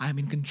okay, I am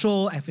in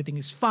control, everything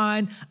is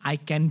fine, I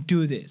can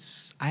do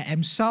this. I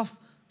am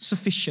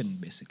self-sufficient,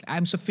 basically. I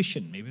am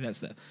sufficient, maybe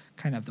that's the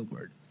kind of the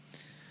word.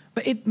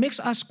 But it makes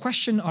us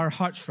question our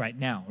hearts right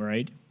now,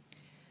 right?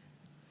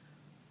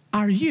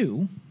 Are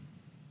you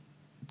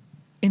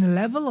in a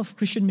level of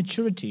Christian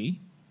maturity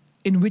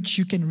in which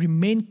you can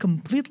remain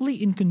completely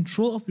in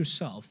control of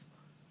yourself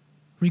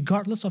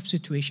regardless of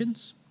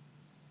situations?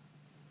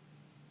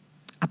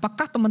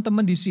 Apakah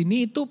teman-teman di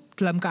sini itu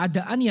dalam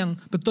keadaan yang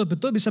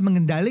betul-betul bisa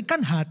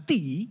mengendalikan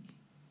hati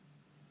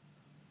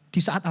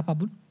di saat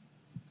apapun?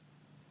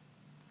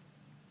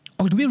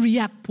 Or do we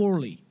react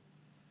poorly?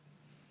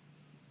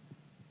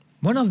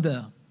 One of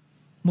the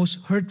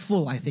most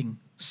hurtful, I think,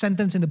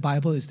 sentence in the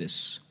Bible is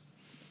this.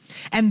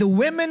 And the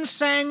women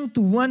sang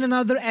to one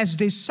another as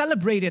they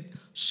celebrated,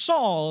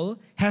 Saul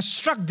has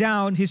struck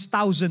down his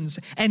thousands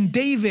and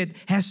David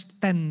has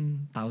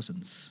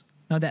 10,000s.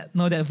 Know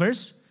that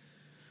verse?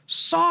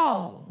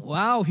 Saul,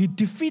 wow, he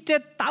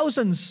defeated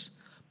thousands.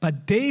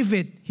 But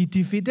David, he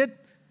defeated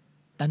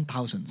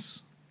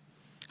 10,000s.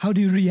 How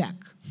do you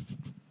react?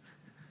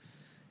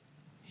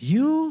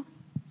 You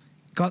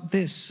got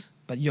this,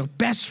 but your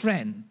best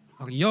friend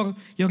or your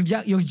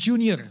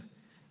junior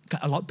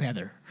got a lot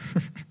better.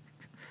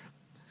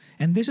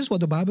 And this is what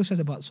the Bible says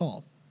about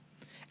Saul.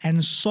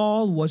 And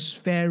Saul was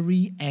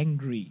very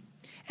angry,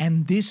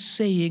 and this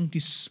saying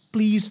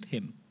displeased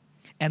him.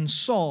 And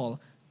Saul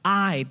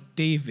eyed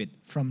David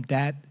from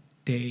that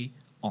day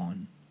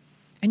on.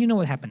 And you know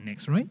what happened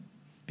next, right?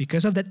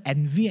 Because of that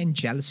envy and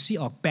jealousy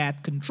or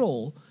bad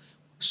control,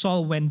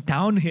 Saul went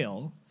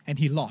downhill and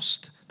he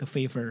lost the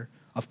favor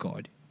of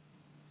God.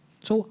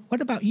 So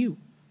what about you?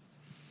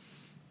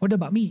 What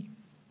about me?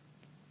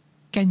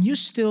 Can you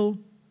still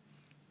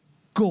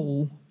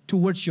go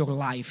towards your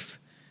life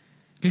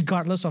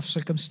regardless of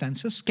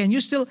circumstances? Can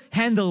you still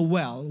handle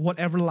well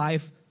whatever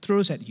life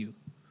throws at you?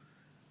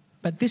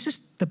 But this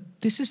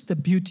is the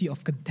beauty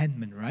of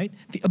contentment, right?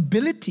 The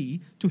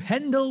ability to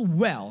handle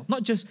well,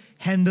 not just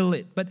handle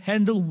it, but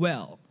handle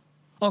well.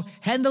 Or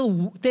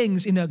handle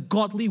things in a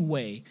godly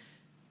way,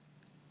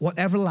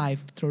 whatever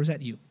life throws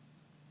at you.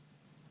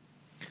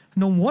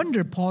 No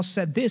wonder Paul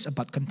said this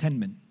about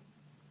contentment.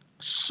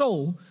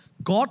 So,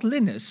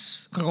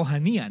 godliness,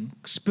 kerohanian,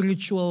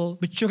 spiritual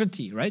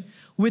maturity, right?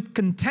 With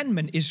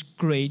contentment is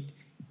great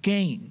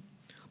gain.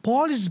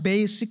 Paul is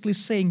basically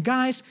saying,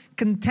 guys,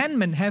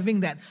 contentment, having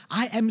that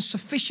I am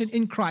sufficient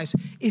in Christ,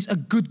 is a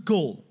good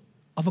goal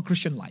of a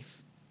Christian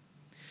life.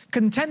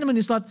 Contentment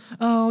is not,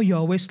 you're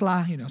always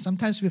lah.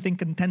 Sometimes we think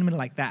contentment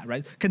like that,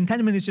 right?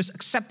 Contentment is just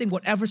accepting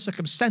whatever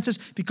circumstances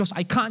because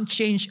I can't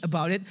change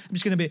about it. I'm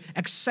just going to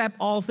accept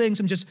all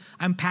things.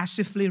 I'm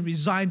passively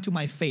resigned to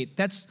my fate.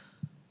 That's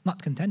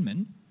not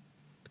contentment.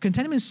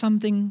 Contentment is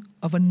something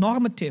of a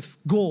normative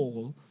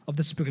goal of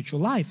the spiritual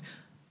life.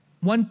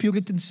 One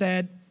Puritan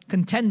said,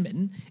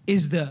 contentment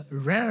is the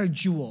rare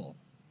jewel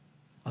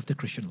of the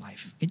Christian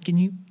life. Can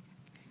you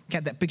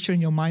get that picture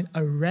in your mind?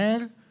 A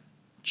rare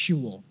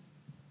jewel.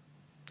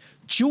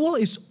 Jewel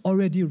is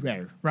already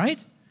rare,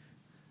 right?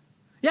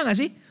 Ya nggak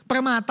sih?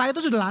 Permata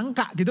itu sudah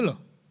langka gitu loh.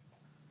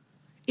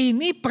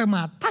 Ini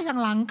permata yang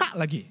langka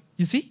lagi.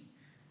 You see?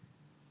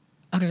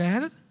 A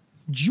rare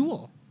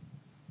jewel.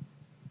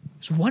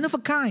 It's one of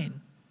a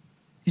kind.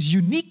 It's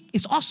unique,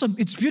 it's awesome,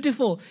 it's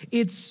beautiful,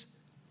 it's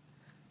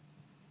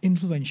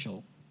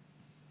influential.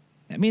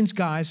 That means,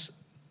 guys,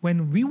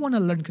 when we want to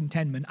learn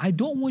contentment, I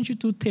don't want you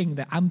to think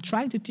that I'm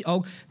trying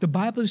to, the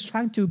Bible is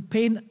trying to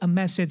paint a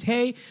message,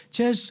 hey,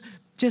 just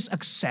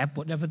accept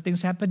whatever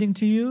thing's happening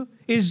to you.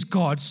 It's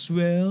God's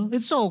will.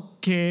 It's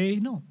okay.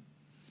 No.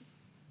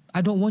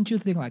 I don't want you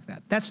to think like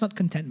that. That's not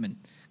contentment.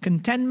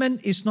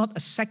 Contentment is not a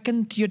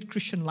second-tiered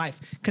Christian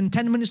life.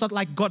 Contentment is not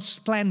like God's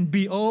plan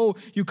B. Oh,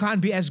 you can't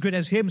be as good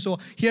as Him, so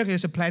here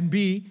is a plan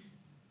B.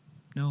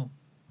 No.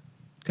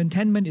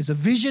 Contentment is a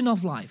vision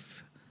of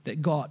life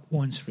that God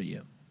wants for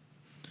you.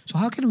 So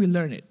how can we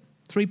learn it?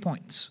 3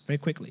 points, very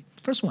quickly.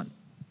 First one,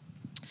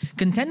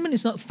 contentment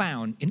is not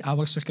found in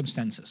our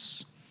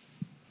circumstances.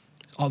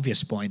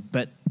 Obvious point,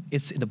 but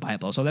it's in the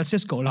Bible. So let's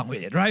just go along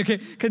with it, right? Okay.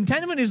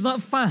 Contentment is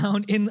not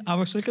found in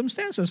our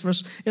circumstances.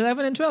 Verse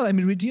 11 and 12, let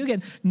me read to you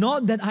again.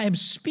 Not that I am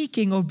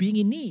speaking of being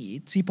in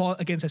need. See, Paul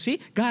again says, see,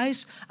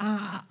 guys,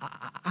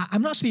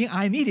 I'm not speaking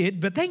I need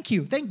it, but thank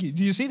you.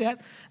 Do you see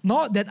that?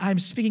 Not that I'm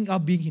speaking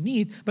of being in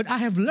need, but I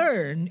have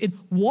learned in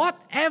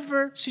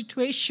whatever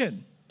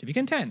situation to be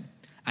content.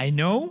 I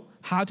know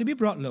how to be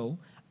brought low.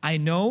 I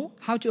know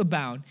how to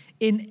abound.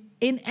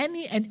 In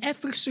any and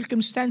every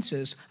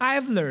circumstances, I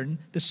have learned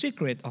the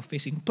secret of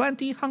facing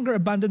plenty, hunger,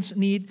 abundance,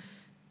 need,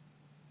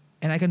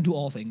 and I can do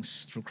all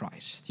things through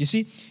Christ. You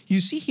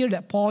see here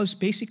that Paul is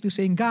basically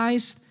saying,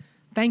 guys,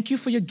 thank you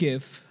for your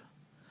gift,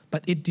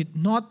 but it did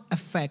not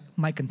affect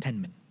my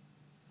contentment,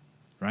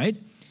 right?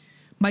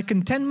 My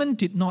contentment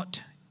did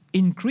not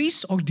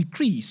increase or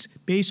decrease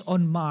based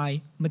on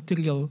my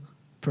material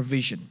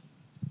provision.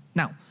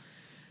 Now,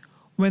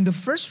 when the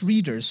first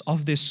readers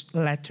of this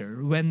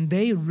letter, when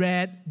they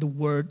read the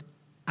word,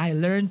 I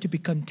learned to be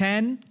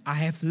content, I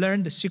have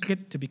learned the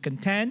secret to be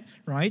content,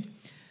 right?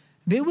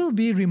 They will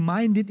be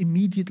reminded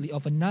immediately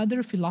of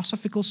another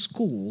philosophical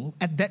school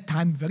at that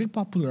time very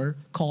popular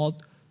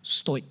called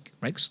Stoic,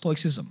 right?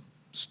 Stoicism.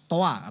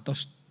 Stoa atau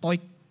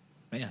Stoic.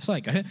 Right? Yeah,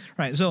 Stoic, right?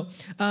 Right. So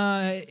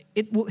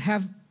it would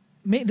have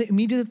made the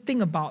immediate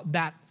thing about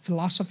that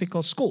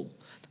philosophical school.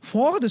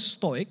 For the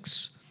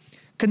Stoics,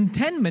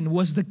 contentment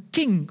was the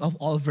king of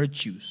all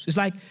virtues. It's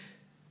like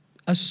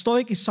a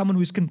Stoic is someone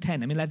who is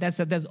content. I mean, like that's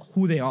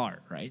who they are,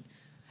 right?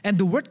 And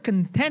the word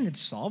content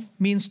itself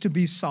means to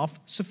be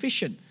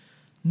self-sufficient,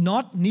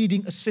 not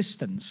needing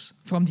assistance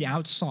from the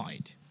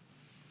outside.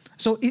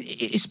 So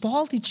is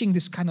Paul teaching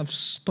this kind of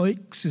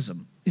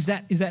Stoicism? Is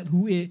that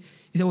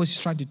what he's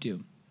trying to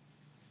do?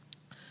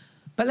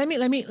 But let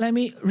me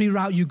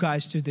reroute you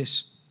guys to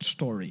this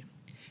story.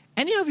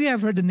 Any of you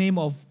have heard the name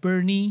of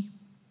Bernie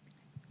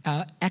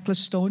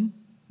Ecclestone?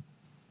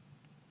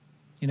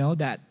 You know,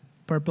 that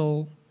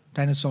purple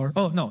dinosaur.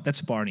 Oh, no,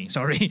 that's Barney.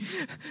 Sorry.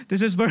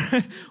 This is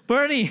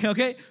Bernie,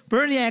 okay?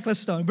 Bernie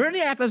Ecclestone.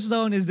 Bernie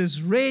Ecclestone is this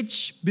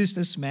rich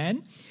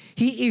businessman.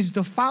 He is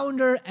the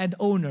founder and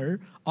owner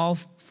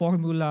of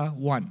Formula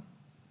One.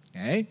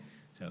 Okay?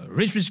 So,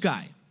 rich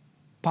guy.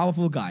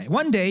 Powerful guy.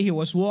 One day, he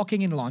was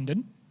walking in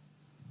London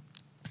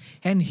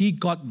and he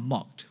got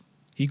mugged.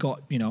 He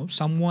got,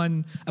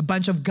 a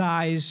bunch of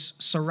guys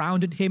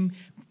surrounded him,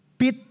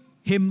 beat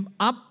him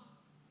up,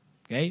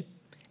 okay?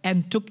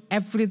 And took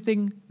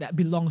everything that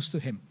belongs to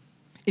him,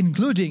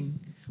 including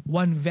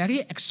one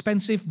very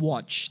expensive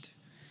watch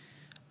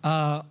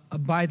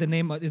by the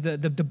name of,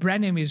 the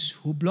brand name is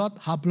Hublot.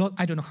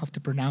 I don't know how to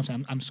pronounce it.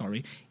 I'm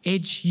sorry.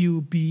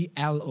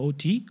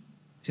 Hublot.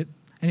 Is it,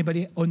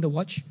 anybody own the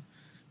watch?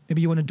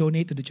 Maybe you want to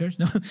donate to the church?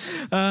 No.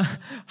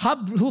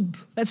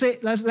 Let's say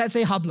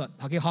Hublot.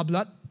 Okay,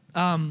 Hublot.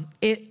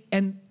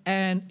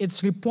 And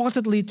it's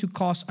reportedly to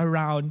cost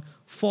around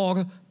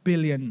 4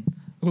 billion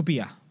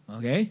rupiah.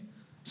 Okay.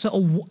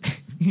 So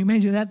you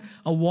imagine that?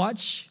 A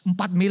watch,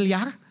 4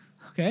 miliar,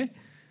 okay?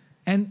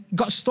 And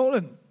got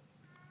stolen.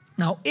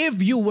 Now,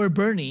 if you were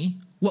Bernie,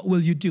 what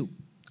will you do?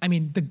 I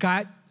mean, the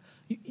guy,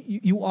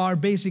 you are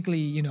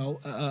basically,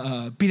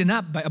 beaten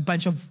up by a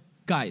bunch of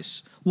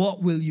guys.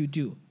 What will you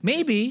do?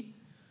 Maybe,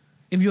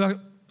 if you are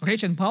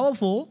rich and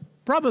powerful,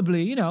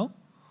 probably,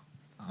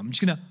 I'm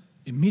just going to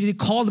immediately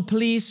call the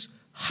police,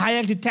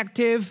 hire a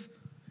detective.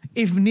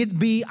 If need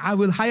be, I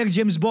will hire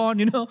James Bond,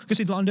 because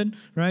in London,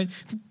 right?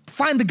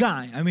 Find the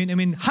guy. I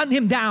mean, hunt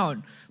him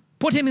down,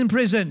 put him in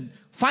prison,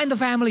 find the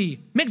family,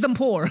 make them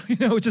poor.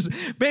 Just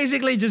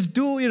basically just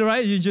do it,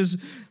 right? You just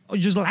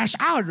lash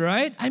out,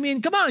 right? I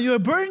mean, come on, you're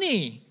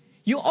Bernie.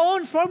 You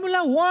own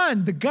Formula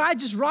One. The guy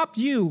just robbed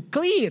you,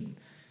 clean.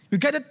 You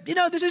get it.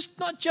 This is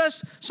not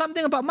just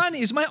something about money.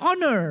 It's my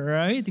honor,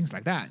 right? Things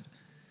like that.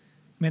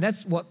 I mean,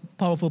 that's what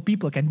powerful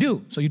people can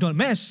do. So you don't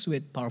mess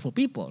with powerful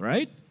people,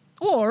 right?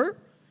 Or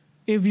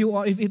if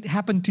it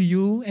happened to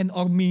you and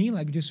or me,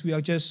 we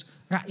are just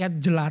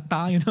rakyat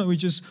jelata, we're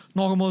just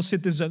normal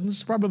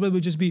citizens, probably we'll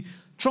just be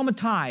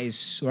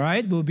traumatized,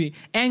 right? We'll be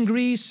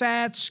angry,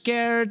 sad,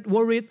 scared,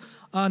 worried.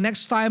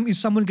 Next time, is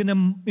someone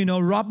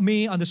gonna, rob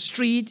me on the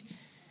street?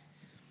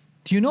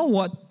 Do you know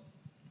what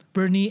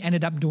Bernie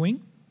ended up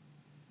doing?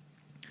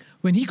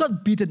 When he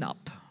got beaten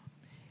up,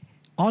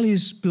 all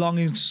his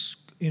belongings,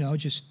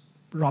 just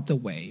robbed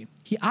away.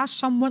 He asked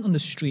someone on the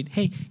street,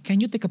 hey,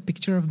 can you take a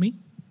picture of me?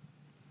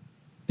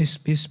 His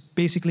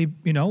basically,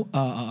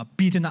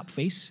 beaten up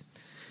face.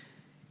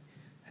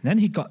 And then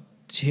he got,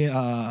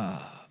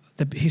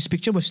 his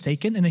picture was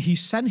taken and then he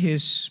sent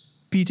his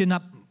beaten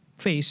up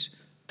face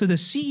to the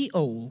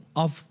CEO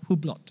of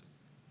Hublot,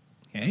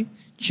 okay,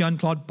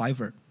 Jean-Claude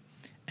Biver,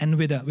 and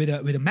with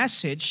a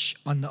message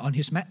on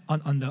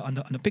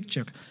the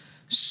picture,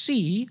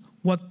 see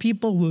what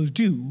people will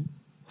do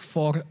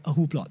for a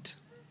Hublot.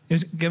 You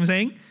get what I'm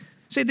saying?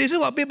 Say, this is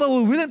what people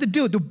were willing to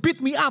do to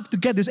beat me up to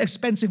get this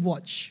expensive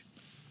watch.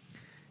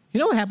 You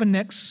know what happened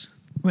next?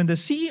 When the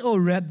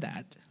CEO read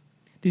that,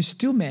 these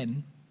two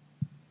men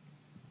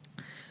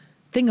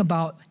think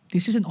about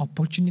this is an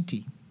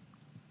opportunity.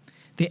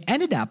 They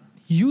ended up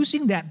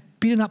using that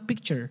beaten up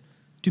picture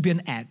to be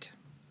an ad.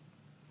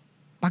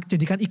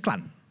 Jadikan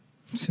iklan.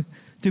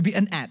 To be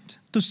an ad.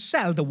 To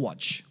sell the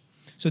watch.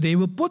 So they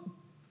will put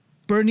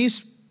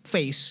Bernie's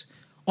face,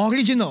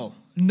 original,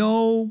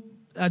 no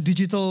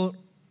digital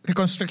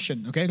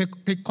reconstruction, okay?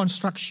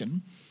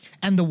 Reconstruction.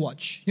 And the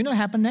watch. You know what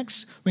happened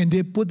next? When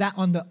they put that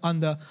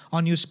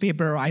on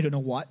newspaper or I don't know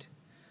what,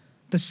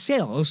 the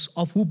sales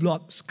of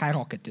Hublot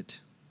skyrocketed.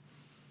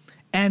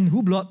 And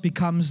Hublot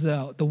becomes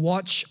the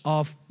watch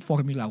of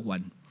Formula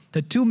One.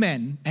 The two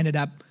men ended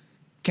up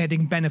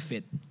getting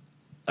benefit,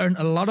 earned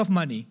a lot of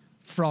money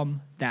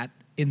from that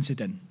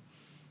incident.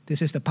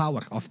 This is the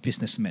power of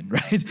businessmen,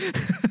 right?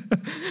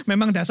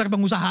 Memang dasar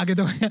pengusaha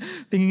gitu kan.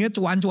 Tingginya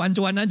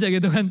cuan aja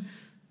gitu kan.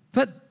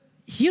 But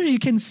here you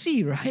can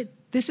see, right?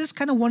 This is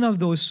kind of one of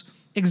those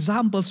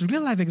examples,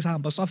 real life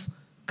examples of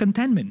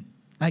contentment.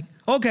 Like,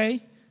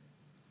 okay,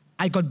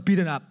 I got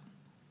beaten up.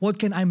 What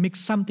can I make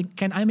something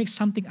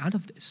out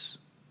of this?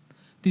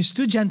 These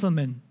two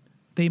gentlemen,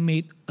 they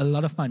made a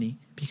lot of money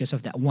because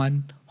of that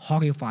one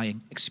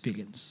horrifying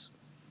experience.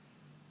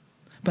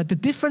 But the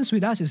difference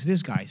with us is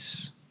this,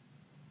 guys.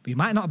 We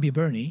might not be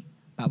Bernie,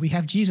 but we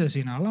have Jesus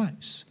in our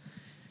lives.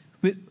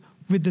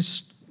 With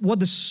this, what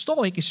the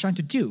Stoic is trying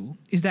to do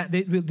is that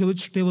they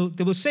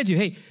will say to you,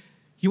 hey,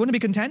 you want to be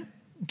content?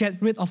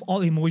 Get rid of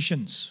all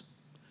emotions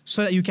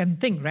so that you can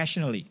think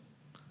rationally.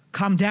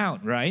 Calm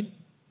down, right?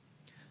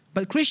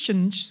 But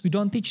Christians, we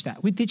don't teach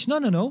that. We teach,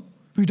 no.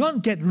 We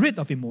don't get rid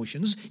of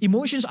emotions.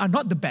 Emotions are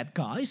not the bad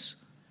guys.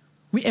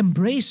 We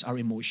embrace our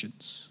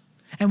emotions.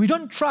 And we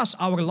don't trust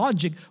our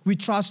logic. We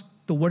trust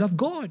the Word of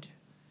God.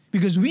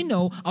 Because we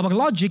know our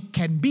logic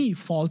can be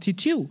faulty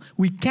too.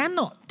 We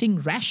cannot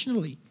think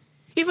rationally.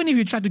 Even if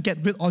you try to get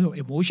rid of all your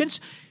emotions,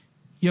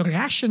 your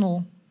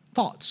rational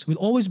thoughts will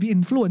always be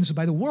influenced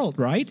by the world,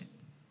 right?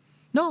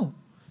 No.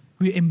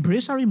 We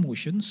embrace our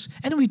emotions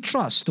and we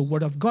trust the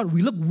Word of God.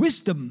 We look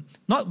wisdom,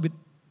 not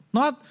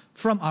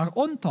from our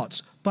own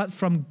thoughts, but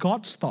from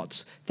God's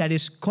thoughts that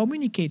is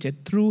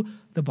communicated through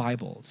the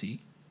Bible,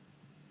 see?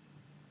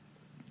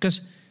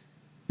 Because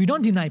we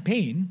don't deny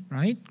pain,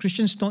 right?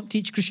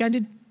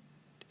 Christianity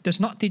does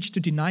not teach to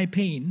deny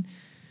pain.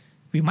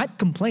 We might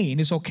complain.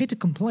 It's okay to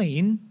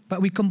complain,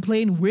 but we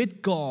complain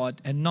with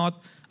God and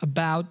not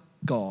about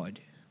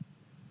God.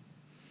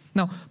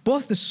 Now,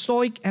 both the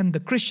Stoic and the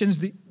Christians,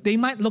 they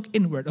might look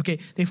inward. Okay,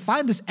 they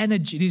find this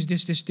energy,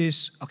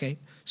 this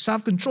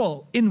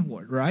self-control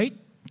inward, right?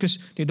 Because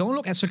they don't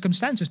look at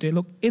circumstances, they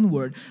look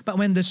inward. But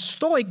when the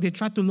Stoic, they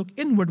try to look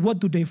inward, what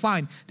do they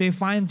find? They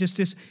find just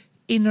this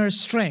inner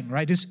strength,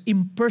 right? This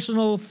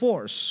impersonal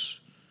force.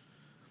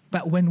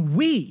 But when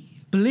we,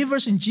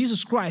 believers in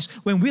Jesus Christ,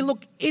 when we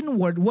look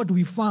inward, what do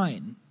we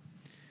find?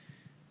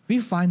 We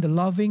find the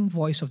loving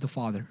voice of the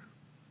Father.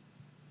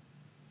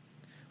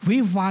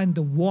 We find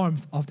the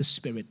warmth of the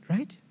Spirit,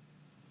 right?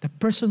 The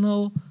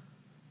personal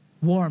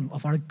warmth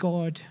of our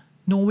God,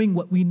 knowing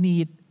what we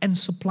need and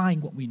supplying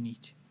what we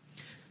need.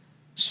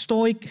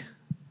 Stoic,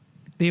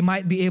 they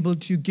might be able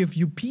to give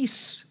you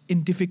peace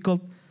in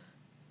difficult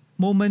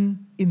moment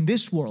in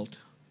this world,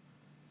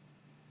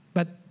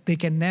 but they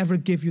can never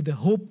give you the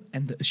hope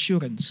and the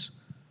assurance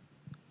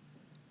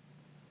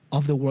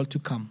of the world to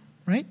come,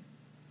 right?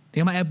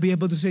 They might be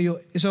able to say,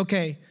 it's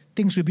okay,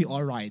 things will be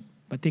all right,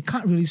 but they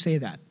can't really say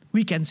that.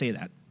 We can say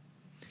that.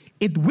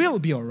 It will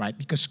be all right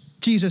because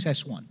Jesus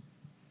has won.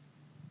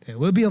 There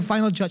will be a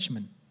final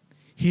judgment.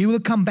 He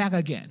will come back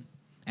again.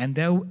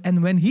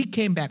 And when He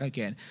came back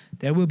again,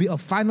 there will be a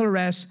final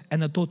rest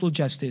and a total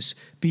justice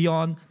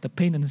beyond the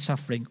pain and the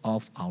suffering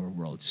of our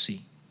world.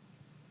 See?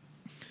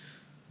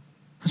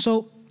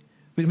 So,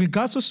 with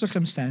regards to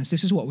circumstance,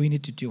 this is what we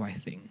need to do, I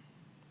think,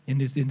 in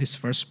this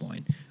first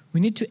point. We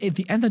need to, at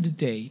the end of the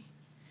day,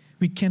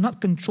 we cannot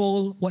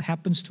control what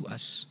happens to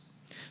us.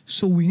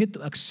 So we need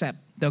to accept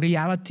the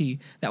reality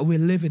that we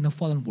live in a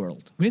fallen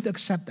world. We need to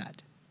accept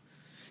that.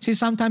 See,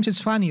 sometimes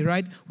it's funny,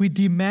 right? We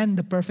demand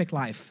the perfect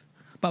life,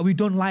 but we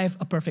don't live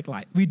a perfect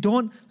life. We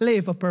don't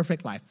live a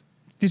perfect life.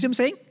 Do you see what I'm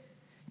saying?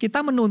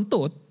 Kita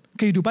menuntut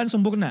kehidupan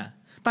sempurna,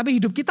 tapi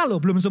hidup kita loh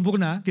belum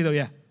sempurna, gitu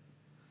ya.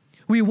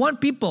 We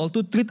want people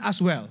to treat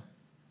us well,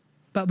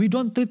 but we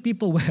don't treat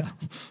people well.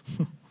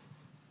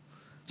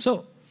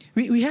 So,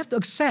 we have to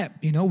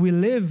accept, we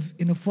live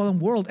in a fallen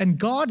world and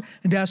God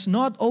does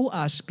not owe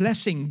us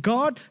blessing.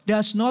 God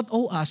does not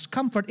owe us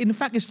comfort. In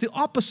fact, it's the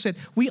opposite.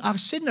 We are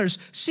sinners.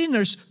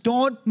 Sinners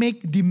don't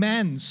make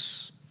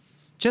demands.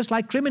 Just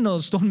like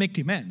criminals don't make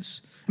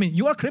demands. I mean,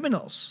 you are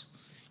criminals.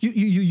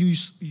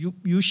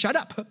 You shut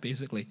up,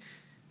 basically,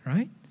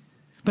 right?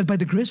 But by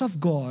the grace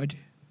of God,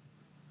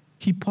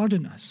 He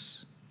pardoned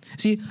us.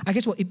 See, I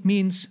guess what it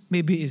means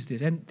maybe is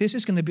this, and this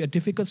is going to be a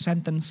difficult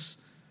sentence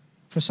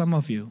for some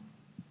of you.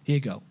 Here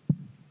you go.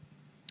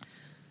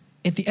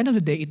 At the end of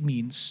the day, it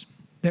means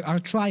there are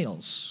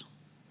trials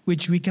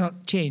which we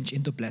cannot change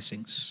into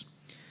blessings.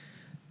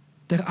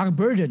 There are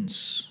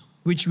burdens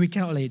which we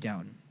cannot lay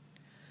down.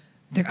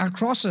 There are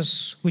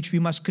crosses which we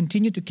must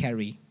continue to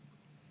carry.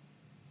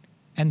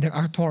 And there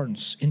are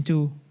thorns in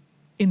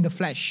the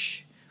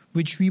flesh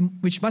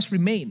which must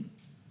remain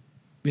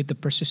with the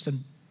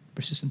persistent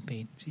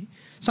pain. See?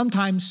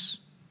 Sometimes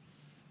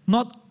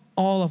not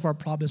all of our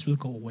problems will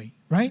go away,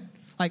 right?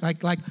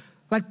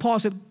 Like Paul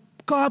said,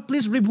 God,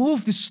 please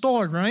remove this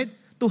thorn, right?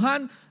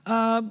 Tuhan,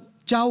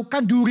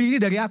 jauhkan duri ini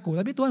dari aku.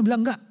 Tapi Tuhan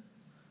bilang, enggak.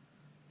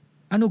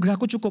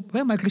 Anugerahku cukup.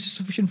 Well, my grace is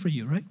sufficient for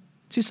you, right?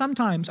 See,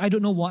 sometimes, I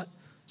don't know what,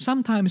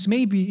 sometimes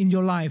maybe in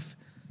your life,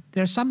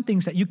 there are some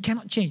things that you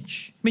cannot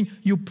change. I mean,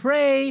 you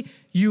pray,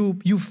 you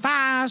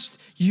fast,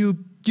 you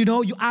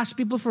ask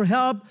people for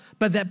help,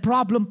 but that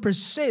problem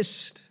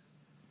persists.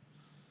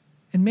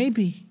 And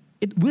maybe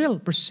It will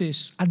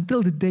persist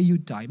until the day you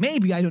die.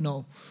 Maybe, I don't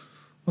know.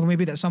 Or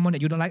maybe that's someone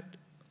that you don't like.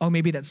 Or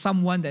maybe that's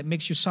someone that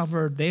makes you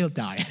suffer, they'll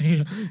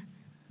die.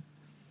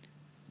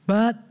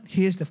 But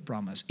here's the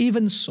promise.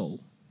 Even so,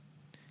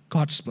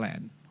 God's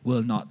plan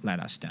will not let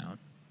us down.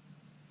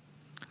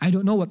 I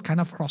don't know what kind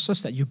of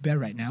crosses that you bear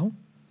right now.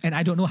 And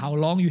I don't know how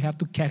long you have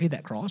to carry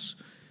that cross.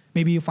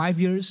 Maybe 5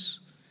 years,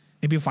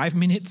 maybe 5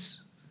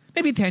 minutes,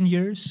 maybe 10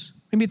 years,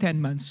 maybe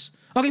 10 months.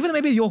 Or even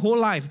maybe your whole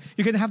life,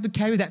 you're going to have to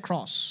carry that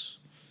cross.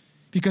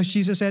 Because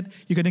Jesus said,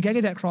 you're going to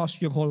carry that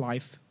cross your whole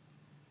life.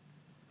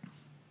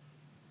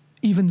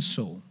 Even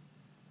so,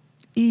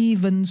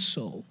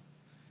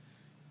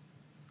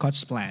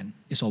 God's plan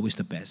is always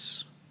the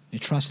best. You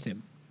trust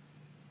Him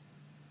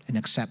and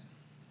accept.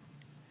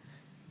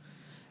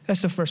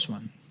 That's the first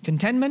one.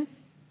 Contentment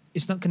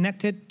is not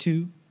connected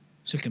to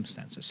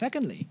circumstances.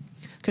 Secondly,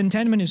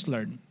 contentment is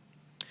learned.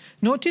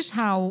 Notice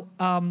how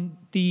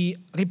the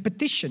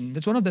repetition,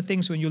 that's one of the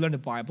things when you learn the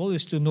Bible,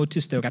 is to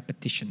notice the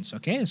repetitions,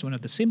 okay? It's one of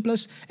the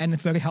simplest and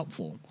very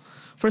helpful.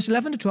 Verse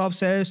 11 to 12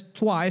 says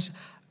twice,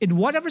 in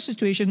whatever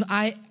situation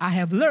I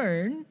have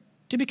learned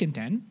to be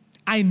content.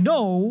 I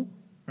know,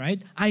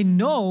 right? I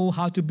know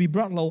how to be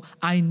brought low.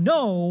 I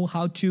know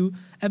how to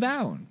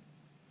abound.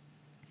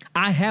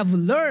 I have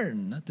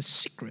learned the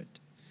secret.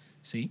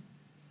 See?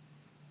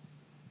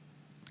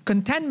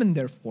 Contentment,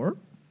 therefore,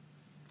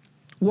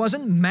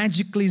 wasn't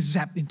magically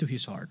zapped into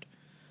his heart.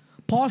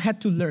 Paul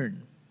had to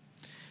learn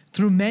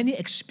through many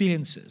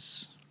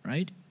experiences,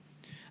 right?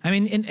 I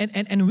mean,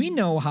 and we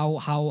know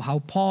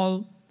how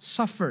Paul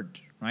suffered,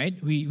 right?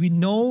 We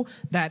know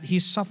that he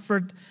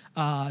suffered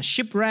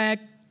shipwreck,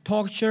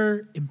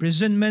 torture,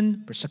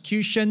 imprisonment,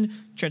 persecution,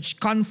 church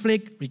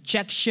conflict,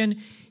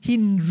 rejection. He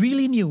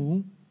really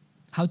knew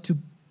how to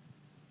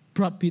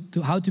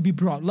be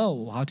brought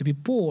low, how to be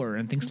poor,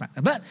 and things like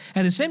that. But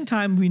at the same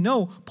time, we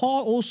know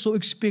Paul also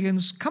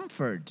experienced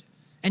comfort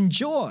and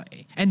joy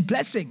and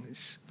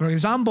blessings. For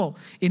example,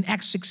 in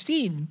Acts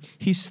 16,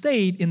 he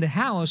stayed in the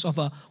house of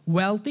a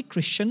wealthy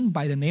Christian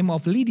by the name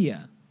of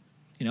Lydia.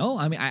 You know,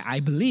 I mean, I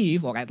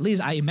believe, or at least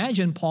I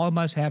imagine Paul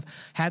must have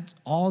had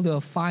all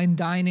the fine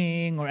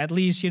dining, or at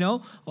least, you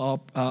know,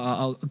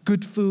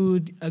 good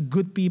food,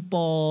 good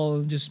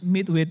people, just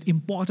meet with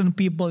important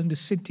people in the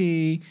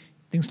city,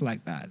 things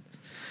like that.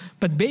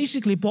 But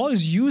basically, Paul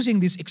is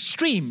using these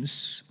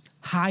extremes,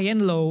 high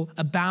and low,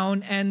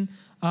 abound and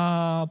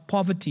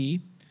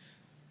poverty,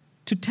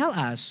 to tell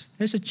us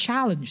there's a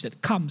challenge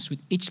that comes with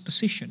each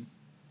position.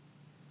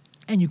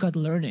 And you got to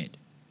learn it.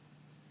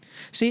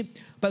 See,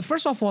 but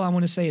first of all, I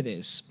want to say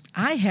this.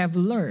 I have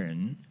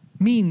learned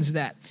means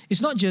that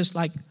it's not just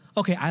like,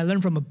 okay, I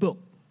learned from a book,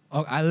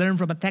 or I learned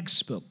from a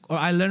textbook, or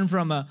I learned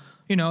from a,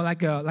 you know,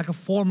 like a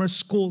former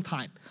school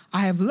type.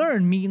 I have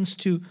learned means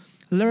to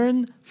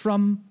learn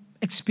from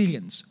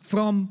experience,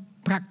 from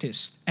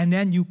practice, and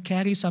then you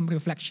carry some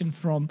reflection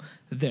from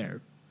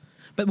there.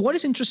 But what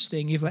is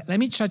interesting, let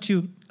me try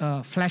to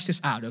flesh this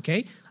out,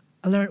 okay?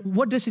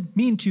 What does it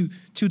mean to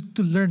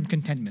learn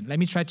contentment? Let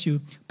me try to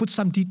put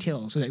some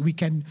details so that we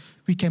can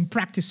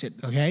practice it,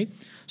 okay?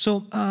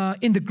 So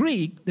in the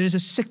Greek, there is a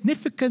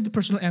significant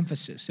personal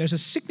emphasis. There's a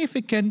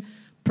significant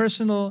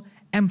personal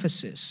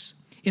emphasis.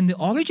 In the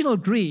original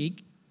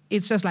Greek,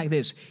 it says like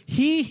this: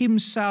 he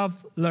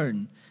himself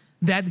learned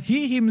that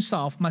he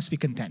himself must be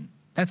content.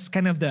 That's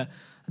kind of the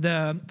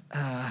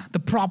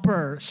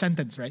proper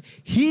sentence, right?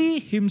 He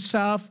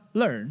himself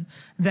learned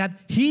that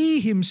he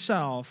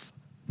himself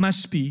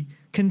must be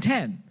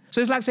content. So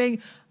it's like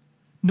saying,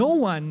 no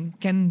one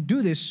can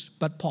do this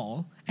but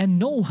Paul, and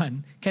no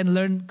one can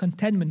learn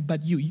contentment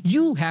but you.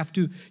 You have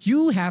to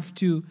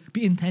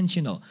be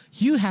intentional.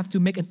 You have to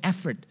make an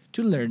effort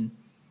to learn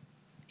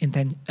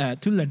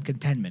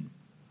contentment.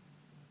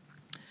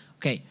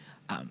 Okay,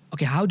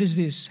 how does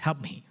this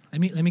help me?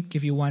 Let me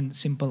give you one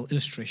simple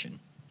illustration.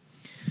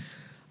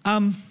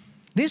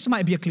 This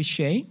might be a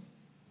cliche.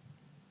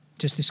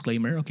 Just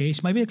disclaimer, okay?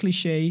 It might be a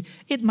cliche.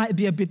 It might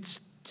be a bit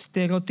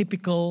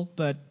stereotypical,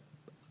 but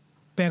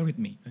bear with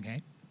me,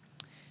 okay?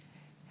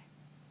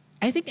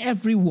 I think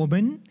every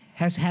woman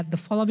has had the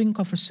following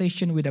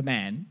conversation with a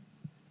man,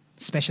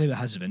 especially a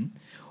husband,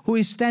 who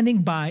is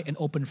standing by an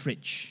open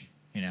fridge,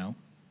 you know,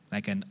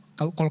 like an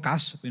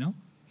kulkas, you know.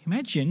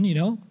 Imagine, you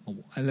know,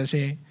 let's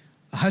say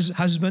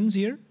husbands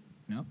here,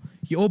 you know.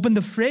 You open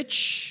the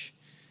fridge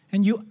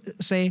and you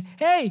say,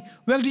 hey,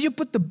 where did you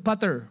put the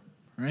butter,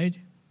 right?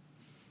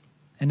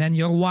 And then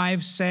your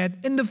wife said,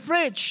 in the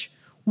fridge.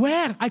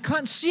 Where? I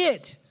can't see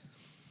it.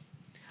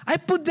 I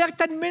put there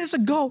 10 minutes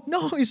ago.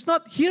 No, it's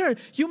not here.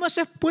 You must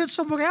have put it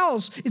somewhere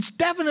else. It's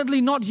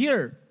definitely not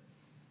here.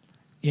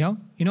 You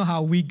know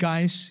how we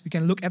guys, we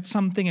can look at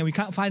something and we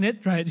can't find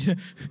it, right?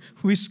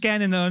 We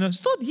scan and no,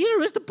 it's not here.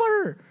 Where's the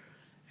butter?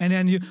 And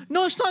then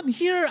no, it's not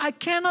here. I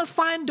cannot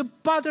find the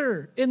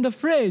butter in the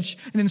fridge.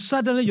 And then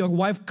suddenly your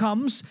wife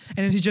comes and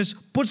then she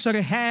just puts her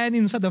hand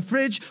inside the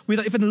fridge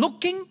without even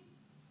looking.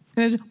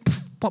 And then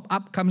pop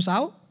up comes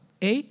out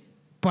a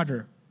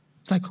butter.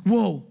 It's like,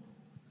 whoa,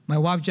 my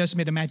wife just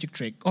made a magic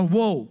trick. Or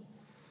whoa,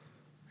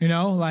 you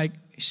know, like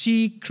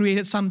she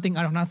created something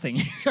out of nothing.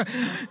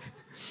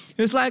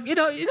 It's like,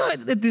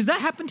 does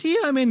that happen to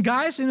you? I mean,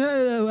 guys,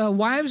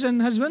 wives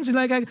and husbands,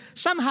 like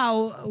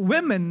somehow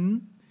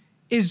women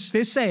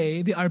they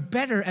say they are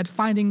better at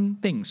finding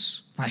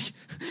things. Like,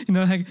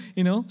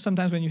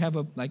 sometimes when you have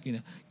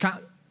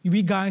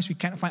we guys, we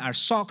can't find our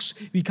socks,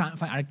 we can't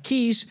find our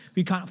keys,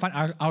 we can't find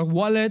our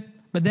wallet.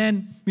 But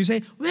then we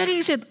say, where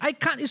is it? I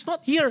can't, it's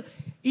not here.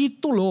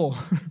 Itu loh.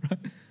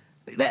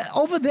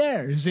 Over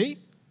there, you see?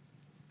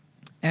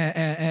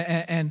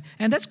 And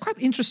that's quite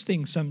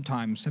interesting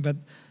sometimes.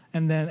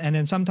 And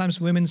then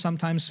sometimes women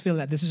sometimes feel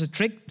that this is a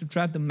trick to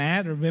drive them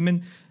mad, or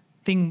women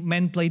think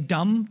men play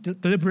dumb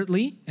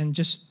deliberately and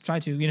just try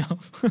to,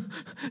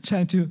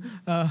 try to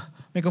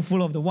make a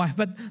fool of the wife.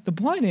 But the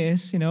point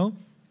is,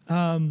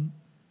 and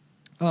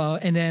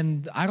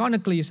then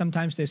ironically,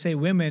 sometimes they say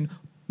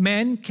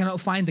men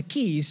cannot find the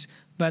keys,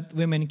 but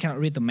women cannot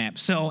read the map.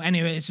 So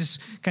anyway, it's just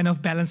kind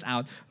of balanced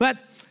out. But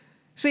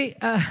see,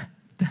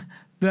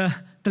 the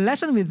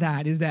lesson with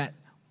that is that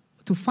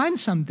to find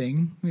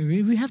something,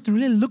 we have to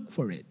really look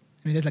for it.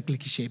 I mean, that's like a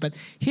cliche. But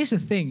here's the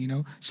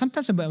thing,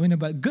 sometimes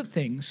about good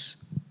things,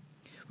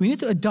 we need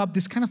to adopt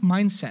this kind of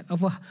mindset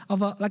of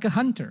like a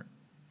hunter.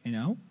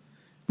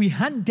 We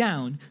hunt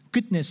down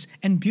goodness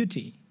and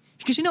beauty.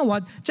 Because you know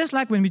what? Just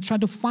like when we try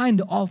to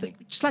find all things,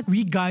 just like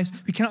we guys,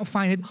 we cannot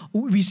find it.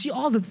 We see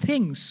all the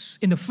things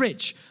in the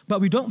fridge,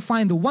 but we don't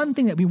find the one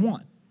thing that we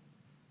want.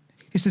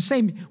 It's the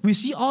same. We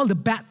see all the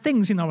bad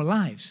things in our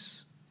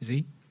lives. You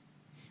see?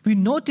 We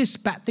notice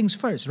bad things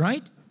first,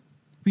 right?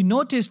 We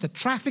notice the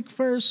traffic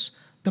first,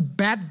 the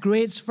bad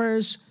grades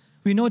first.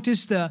 We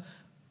notice the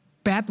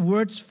bad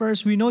words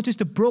first. We notice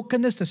the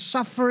brokenness, the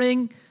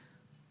suffering,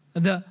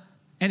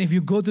 and if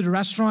you go to the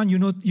restaurant, you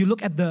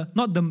look at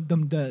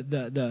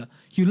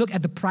you look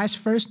at the price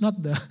first,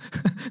 not the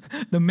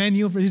the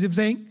menu first. You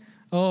saying,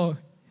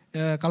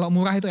 kalau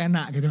murah itu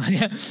enak gitu.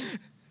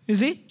 You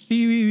see,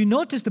 we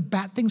notice the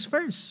bad things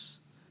first.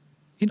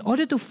 In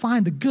order to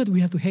find the good, we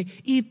have to, hey,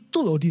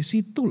 itu loh, di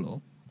situ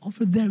loh.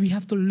 Over there, we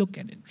have to look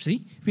at it.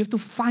 See, we have to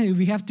find it.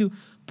 We have to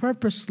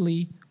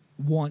purposely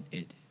want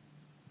it.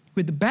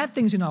 With the bad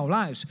things in our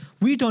lives,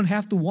 we don't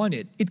have to want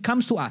it. It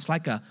comes to us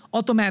like a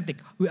automatic.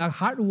 We are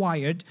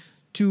hardwired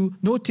to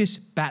notice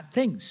bad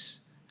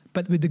things.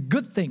 But with the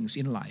good things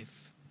in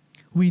life,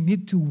 we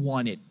need to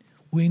want it.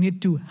 We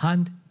need to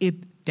hunt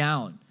it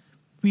down.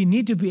 We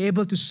need to be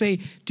able to say,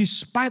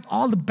 despite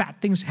all the bad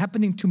things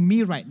happening to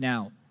me right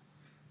now,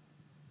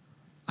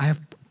 I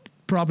have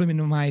problem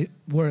in my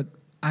work.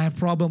 I have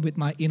problem with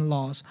my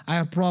in-laws. I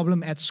have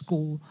problem at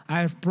school. I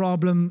have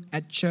problem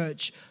at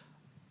church.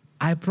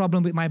 I have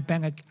problem with my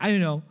bank account. I don't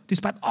know.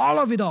 Despite all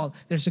of it all,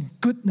 there's a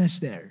goodness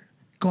there.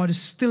 God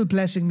is still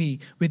blessing me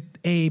with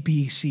A,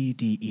 B, C,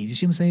 D, E. You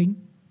see what I'm saying?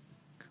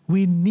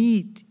 We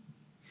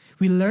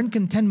learn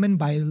contentment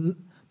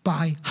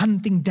by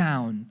hunting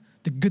down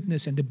the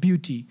goodness and the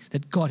beauty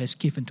that God has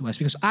given to us.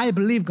 Because I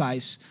believe,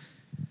 guys,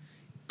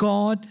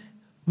 God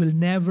will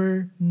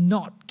never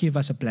not give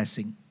us a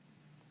blessing.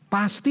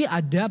 Pasti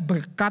ada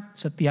berkat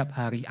setiap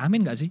hari.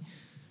 Amin gak sih?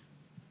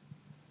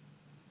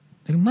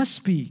 There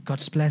must be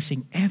God's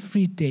blessing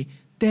every day.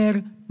 There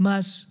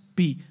must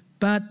be.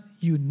 But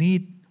you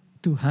need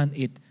to hunt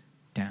it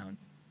down.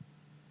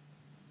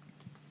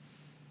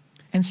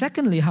 And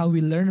secondly, how we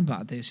learn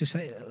about this is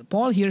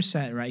Paul here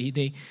said, right?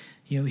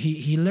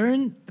 He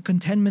learned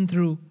contentment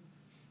through,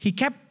 he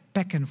kept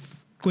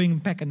going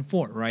back and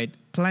forth, right?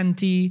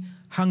 Plenty,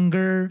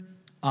 hunger,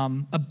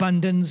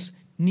 abundance,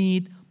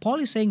 need.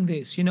 Paul is saying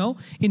this,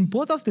 in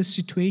both of the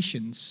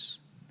situations,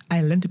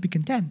 I learned to be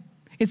content.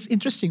 It's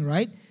interesting,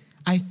 right?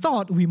 I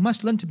thought we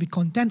must learn to be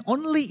content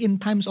only in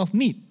times of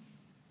need,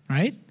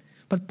 right?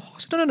 But Paul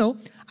said, no.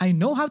 I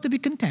know how to be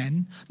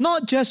content,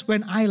 not just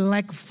when I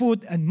lack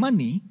food and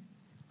money.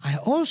 I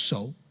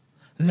also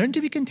learn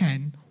to be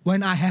content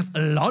when I have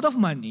a lot of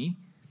money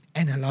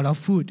and a lot of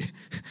food,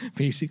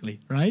 basically,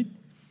 right?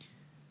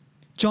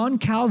 John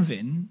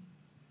Calvin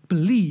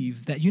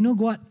believed that,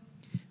 what?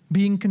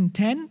 Being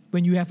content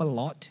when you have a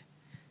lot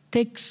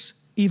takes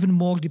even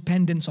more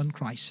dependence on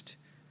Christ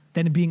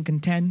than being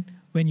content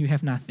when you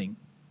have nothing.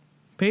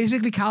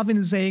 Basically, Calvin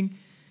is saying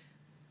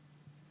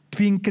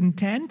being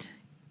content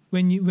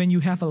when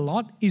you have a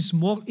lot is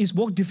more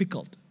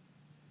difficult.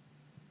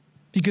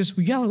 Because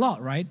we have a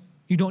lot, right?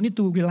 You don't need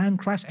to rely on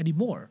Christ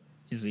anymore,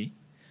 you see.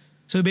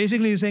 So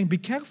basically he's saying, be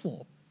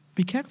careful.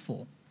 Be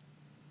careful.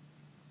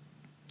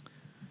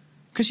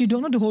 Because you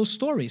don't know the whole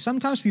story.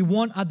 Sometimes we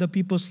want other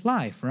people's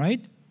life,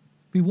 right?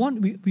 We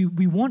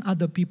want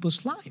other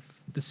people's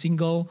life. The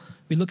single,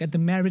 we look at the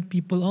married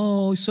people.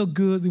 Oh, it's so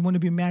good. We want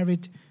to be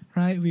married,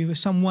 right? We have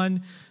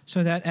someone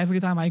so that every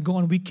time I go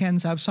on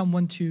weekends, I have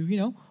someone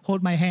to,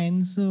 hold my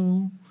hands.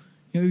 So,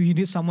 you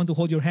need someone to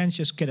hold your hands,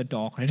 just get a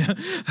dog, right?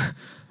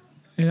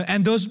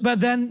 But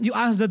then you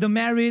ask the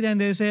married and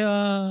they say,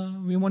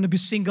 we want to be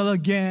single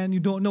again. You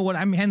don't know what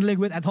I'm handling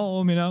with at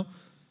home,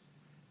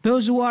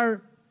 Those who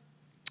are,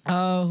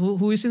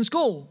 who is in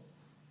school.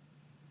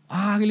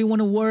 I really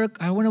want to work.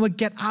 I want to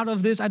get out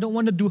of this. I don't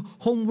want to do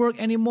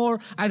homework anymore.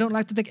 I don't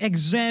like to take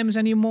exams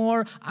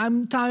anymore.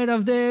 I'm tired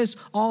of this,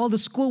 all the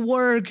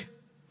schoolwork.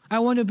 I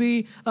want to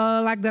be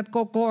like that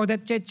Coco or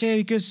that Cheche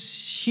because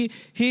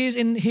he's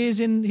in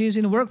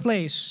the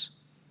workplace.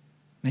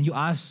 And you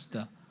ask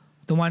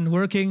the one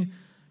working,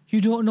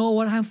 you don't know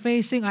what I'm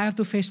facing. I have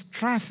to face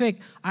traffic.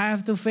 I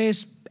have to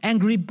face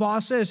angry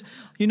bosses.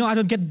 I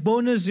don't get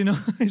bonus,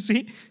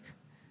 See,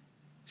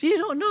 you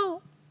don't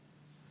know.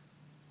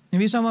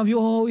 Maybe some of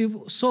you,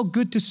 it's so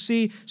good to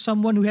see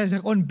someone who has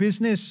their own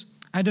business.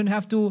 I don't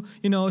have to,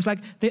 it's like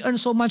they earn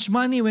so much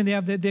money when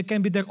they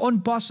can be their own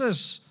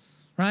bosses,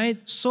 right?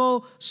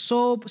 So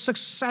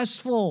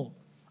successful.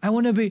 I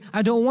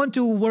don't want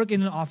to work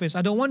in an office.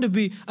 I don't want to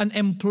be an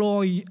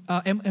employee.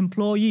 I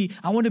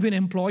want to be an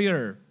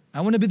employer.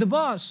 I want to be the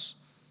boss.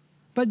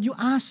 But you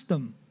ask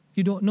them,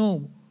 you don't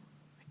know.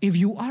 If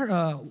you are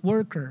a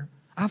worker,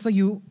 after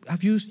you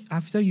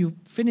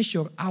finish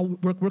your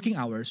working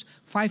hours,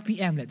 5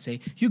 p.m. let's say,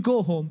 you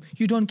go home,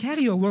 you don't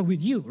carry your work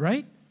with you,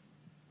 right?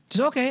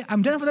 Just okay,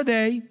 I'm done for the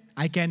day.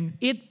 I can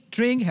eat,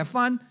 drink, have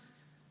fun.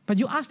 But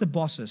you ask the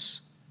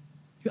bosses,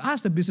 you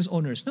ask the business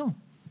owners, no.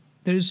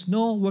 There is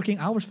no working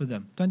hours for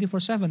them,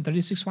 24/7,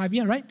 36/5,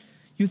 yeah, right?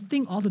 You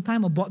think all the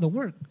time about the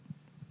work.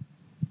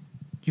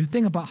 You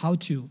think about how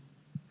to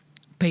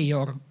pay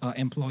your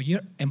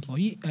employers,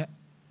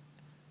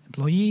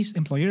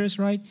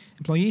 right?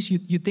 Employees,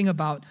 you think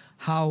about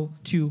how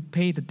to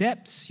pay the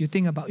debts. You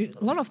think about a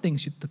lot of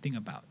things to think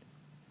about.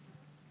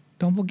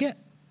 Don't forget.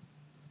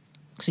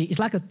 See, it's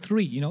like a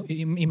tree,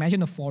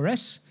 Imagine a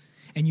forest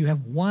and you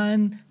have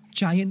one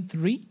giant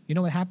tree. You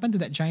know what happened to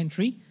that giant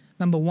tree?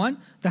 Number one,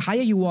 the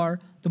higher you are,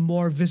 the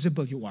more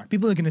visible you are.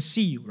 People are going to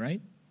see you,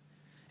 right?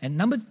 And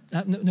number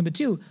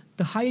two,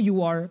 the higher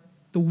you are,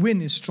 the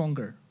wind is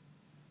stronger.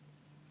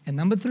 And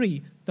number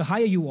three, the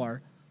higher you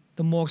are,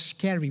 the more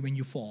scary when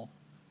you fall.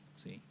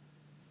 See?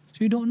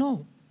 So you don't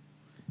know.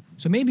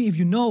 So maybe if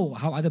you know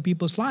how other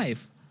people's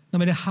life, no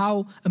matter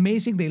how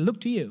amazing they look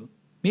to you,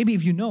 maybe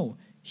if you know,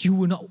 you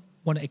will not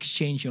want to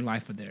exchange your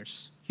life for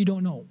theirs. You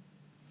don't know.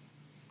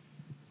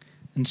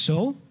 And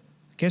so,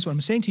 I guess what I'm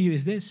saying to you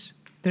is this.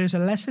 There is a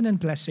lesson and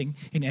blessing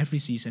in every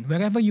season,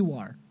 wherever you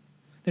are.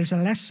 There's a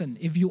lesson.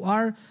 If you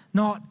are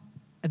not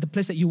at the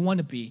place that you want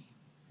to be,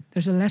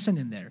 there's a lesson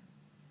in there.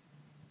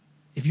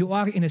 If you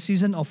are in a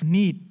season of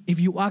need, if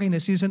you are in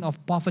a season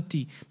of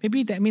poverty,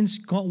 maybe that means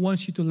God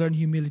wants you to learn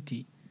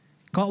humility.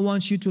 God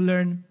wants you to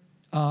learn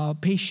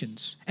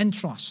patience and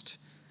trust.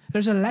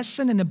 There's a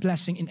lesson and a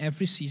blessing in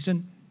every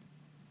season.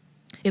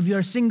 If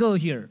you're single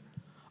here,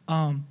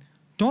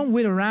 don't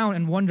wait around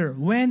and wonder,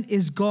 when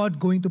is God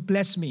going to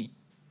bless me?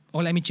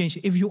 Or let me change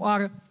it. If you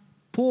are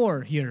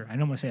poor here, I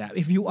don't want to say that.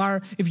 If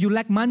you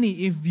lack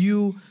money, if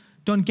you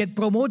don't get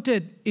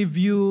promoted, if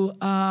you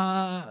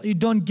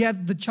don't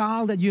get the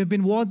child that you have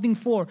been wanting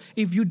for,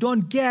 if you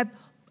don't get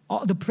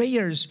all the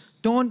prayers,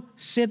 don't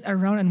sit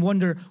around and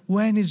wonder,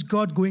 when is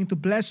God going to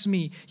bless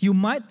me? You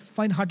might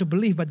find it hard to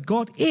believe, but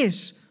God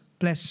is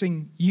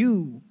blessing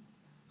you.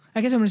 I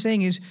guess what I'm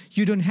saying is,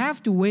 you don't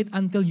have to wait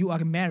until you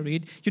are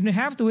married. You don't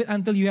have to wait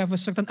until you have a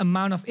certain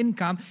amount of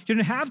income. You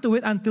don't have to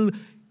wait until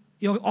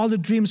all the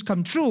dreams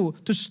come true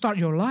to start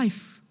your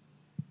life.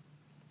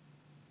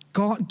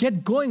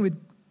 Get going with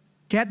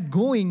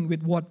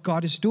what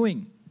God is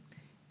doing.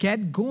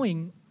 Get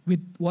going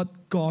with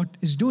what God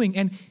is doing.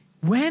 And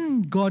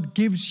when God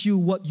gives you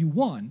what you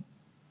want,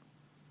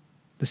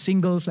 the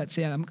singles, let's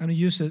say, I'm going to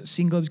use a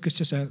single because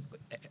it's just an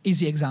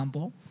easy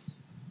example.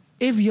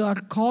 If you are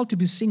called to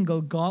be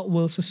single, God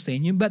will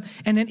sustain you.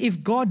 And then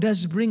if God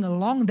does bring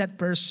along that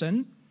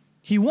person,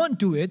 He won't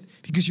do it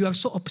because you are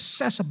so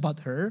obsessed about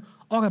her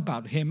or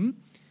about him,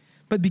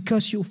 but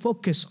because you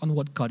focus on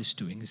what God is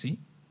doing, you see?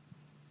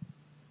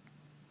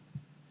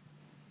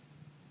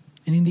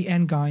 And in the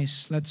end,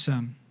 guys, let's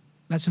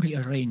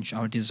rearrange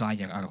our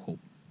desire, our hope.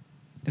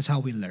 That's how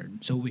we learn.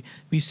 So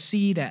we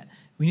see that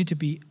we need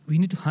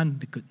to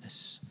hunt the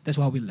goodness. That's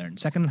how we learn.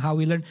 Second, how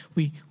we learn,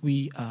 we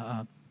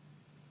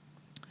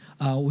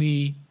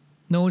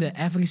know that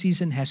every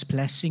season has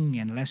blessing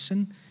and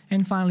lesson.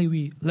 And finally,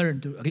 we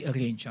learn to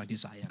rearrange our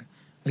desire,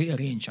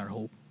 rearrange our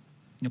hope.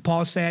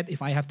 Paul said,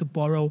 if I have to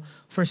borrow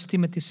 1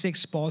 Timothy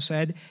 6, Paul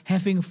said,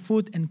 having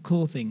food and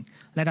clothing,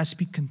 let us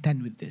be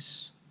content with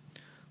this.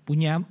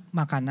 Punya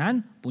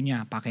makanan,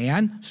 punya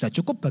pakaian, sudah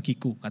cukup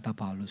bagiku, kata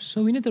Paulus.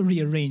 So we need to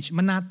rearrange,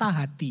 menata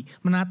hati,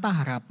 menata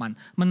harapan,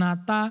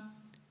 menata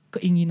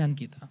keinginan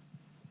kita.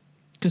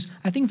 Because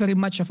I think very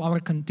much of our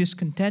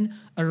discontent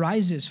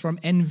arises from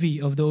envy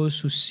of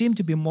those who seem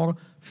to be more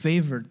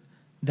favored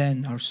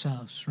than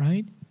ourselves,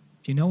 right?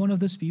 Do you know one of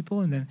those people?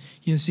 And then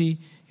you see,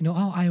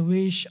 oh, I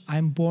wish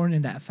I'm born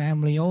in that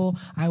family. Oh,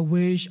 I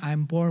wish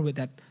I'm born with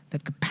that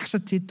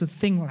capacity to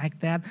think like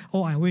that.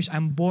 Oh, I wish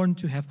I'm born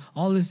to have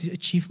all of these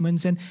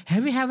achievements. And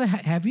have you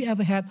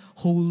ever had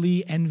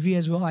holy envy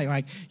as well?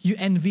 Like you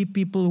envy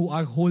people who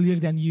are holier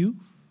than you?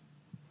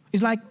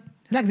 It's like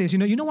this.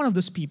 You know one of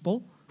those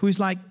people who is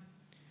like,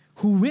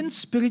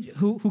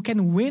 who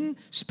can win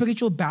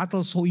spiritual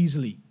battles so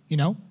easily.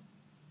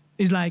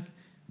 It's like,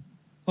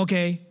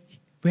 okay,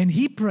 when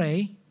he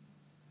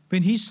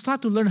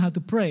start to learn how to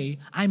pray,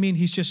 I mean,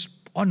 he's just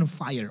on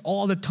fire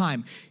all the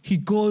time. He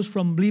goes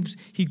from leaps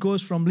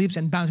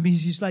and bounds.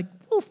 He's like,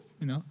 woof,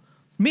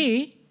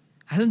 Me,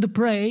 I learned to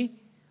pray.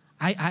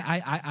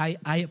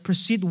 I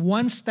proceed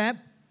one step,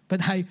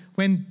 but I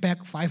went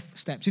back 5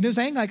 steps. You know what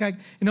I'm saying?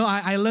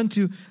 I learned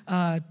to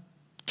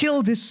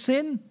kill this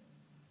sin.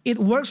 It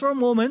works for a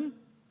moment,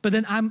 but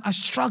then I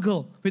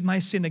struggle with my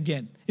sin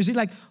again. You see,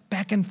 like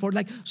back and forth.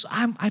 So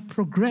I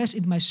progress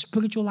in my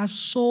spiritual life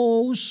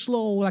so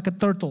slow, like a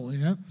turtle,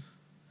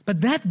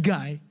 But that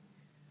guy,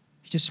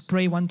 he just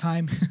pray one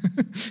time,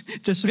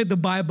 just read the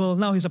Bible.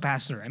 Now he's a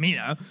pastor. I mean,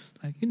 have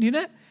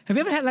you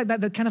ever had like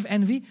that kind of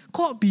envy?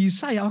 Kok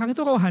bisa ya orang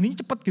itu rohani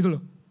cepat gitu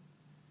loh.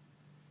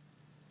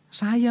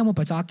 Saya mau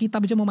baca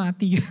Alkitab aja mau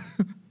mati.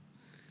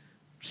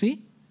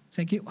 See?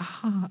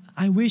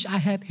 I wish I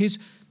had his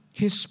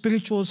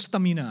spiritual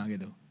stamina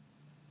gitu.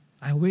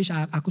 I wish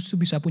aku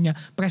bisa punya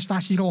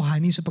prestasi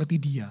rohani seperti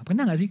dia.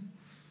 Pernah gak sih?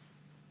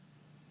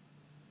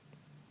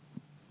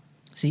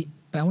 See,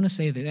 but I want to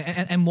say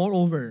that, and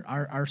moreover,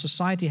 our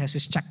society has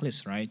this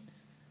checklist, right?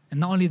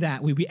 And not only that,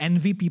 we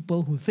envy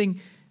people who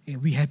think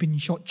we have been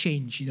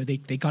shortchanged.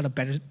 They got a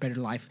better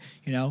life.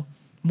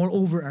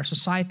 Moreover, our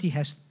society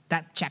has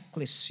that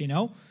checklist.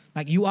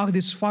 Like you are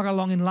this far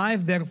along in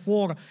life,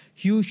 therefore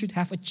you should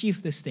have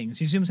achieved these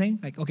things. You see what I'm saying?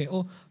 Like, okay,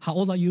 how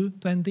old are you?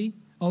 20?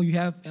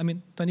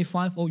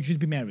 25? Oh, you should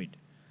be married.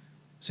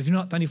 So if you're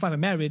not 25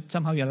 and married,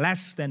 somehow you're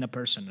less than a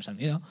person or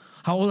something,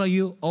 How old are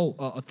you?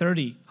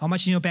 30. How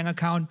much in your bank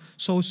account?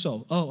 So.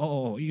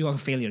 Oh, you are a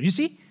failure. You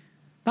see?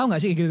 Tahu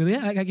nggak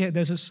sih?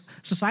 There's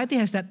society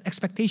has that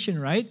expectation,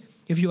 right?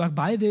 If you are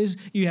by this,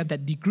 you have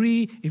that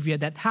degree. If you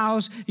have that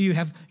house, you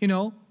have,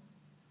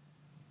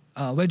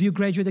 where do you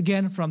graduate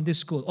again? From this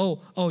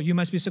school. Oh, you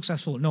must be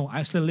successful. No,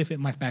 I still live with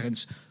my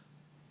parents.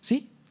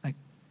 See?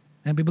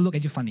 And people look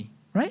at you funny,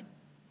 right?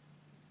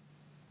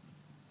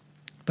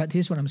 But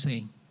here's what I'm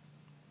saying.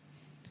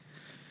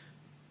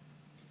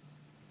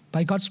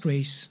 By God's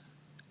grace,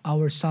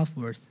 our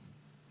self-worth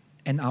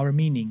and our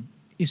meaning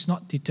is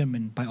not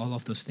determined by all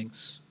of those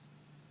things.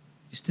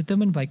 It's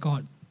determined by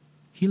God.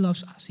 He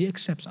loves us. He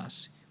accepts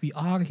us. We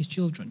are His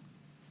children.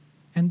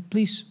 And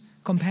please,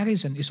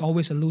 comparison is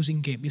always a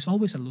losing game. It's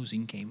always a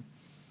losing game.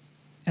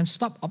 And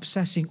stop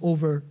obsessing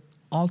over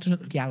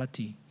alternate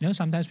reality.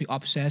 Sometimes we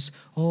obsess,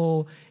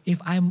 if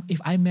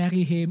I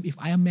marry him, if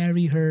I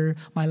marry her,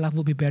 my life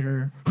will be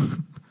better.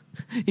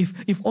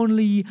 If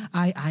only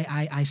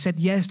I said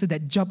yes to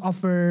that job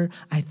offer,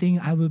 I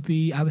think I will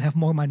have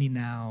more money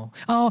now.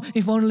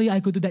 If only I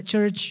go to that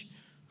church.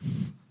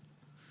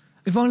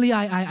 If only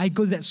I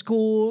go to that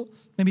school,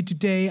 maybe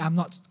today I'm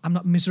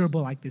not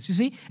miserable like this. You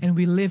see? And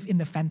we live in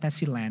the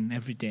fantasy land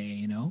every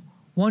day,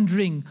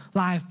 wondering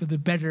life will be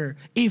better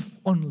if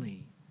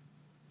only.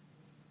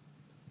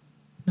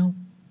 No.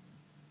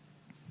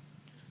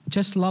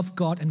 Just love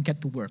God and get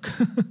to work.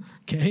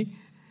 Okay?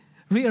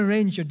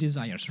 Rearrange your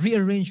desires.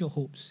 Rearrange your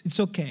hopes. It's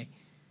okay.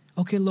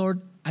 Okay,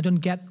 Lord, I don't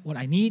get what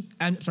I need.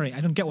 I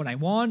don't get what I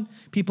want.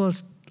 People,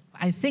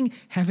 I think,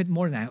 have it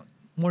more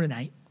than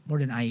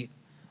I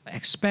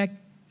expect.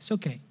 It's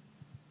okay.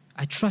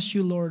 I trust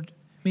you, Lord.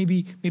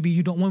 Maybe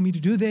you don't want me to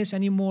do this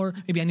anymore.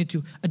 Maybe I need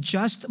to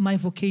adjust my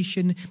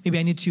vocation. Maybe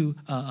I need to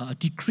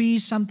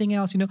decrease something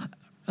else.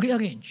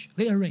 Rearrange.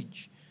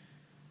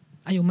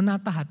 Ayaw,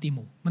 menata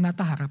hatimu,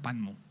 menata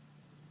harapanmu,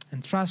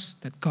 and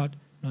trust that God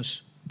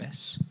knows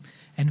best.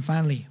 And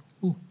finally,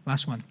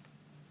 last one.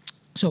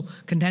 So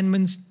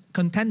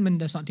contentment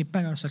does not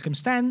depend on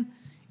circumstance.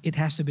 It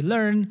has to be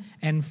learned.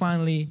 And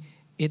finally,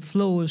 it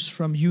flows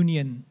from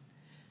union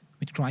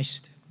with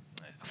Christ.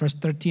 Verse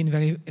 13,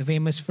 very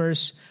famous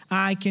verse.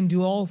 I can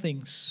do all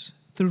things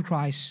through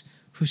Christ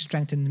who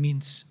strengthens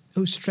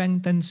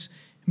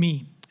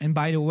me. And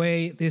by the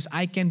way, this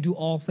I can do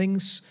all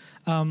things.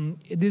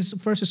 This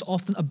verse is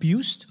often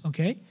abused.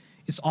 Okay,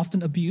 it's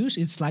often abused.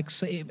 It's like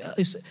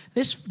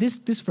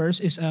this verse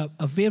is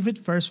a favorite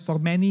verse for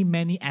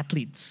many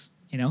athletes.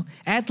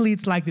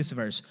 Athletes like this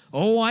verse.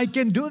 I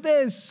can do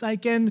this. I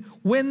can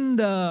win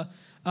the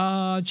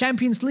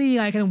Champions League.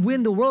 I can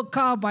win the World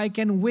Cup. I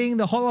can win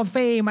the Hall of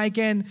Fame. I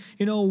can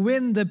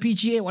win the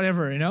PGA,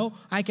 whatever.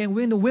 I can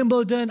win the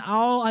Wimbledon.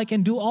 I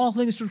can do all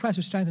things through Christ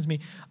who strengthens me.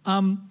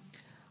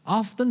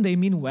 Often they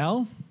mean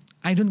well.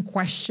 I don't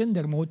question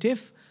their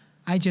motive.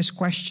 I just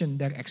question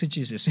their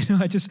exegesis.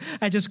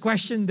 I just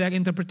question their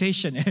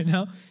interpretation.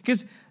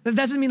 Because that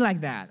doesn't mean like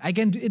that.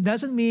 It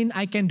doesn't mean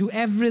I can do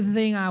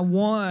everything I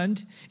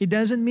want. It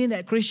doesn't mean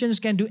that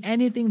Christians can do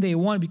anything they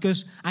want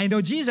because I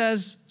know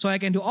Jesus, so I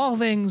can do all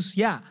things.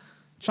 Yeah,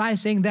 try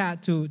saying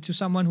that to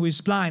someone who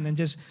is blind and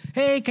just,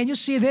 hey, can you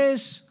see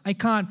this? I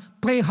can't.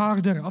 Pray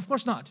harder. Of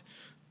course not,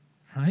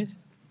 right?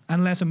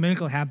 Unless a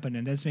miracle happened,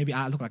 and that's maybe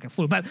I look like a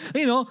fool. But,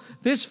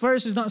 this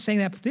verse is not saying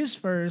that. This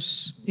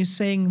verse is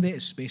saying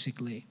this,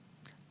 basically.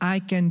 I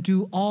can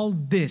do all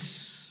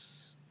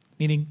this.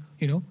 Meaning,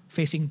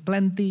 facing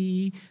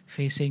plenty,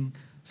 facing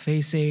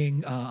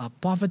facing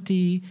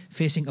poverty,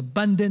 facing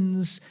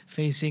abundance,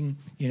 facing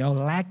a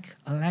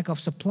lack of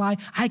supply.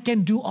 I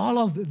can do all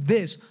of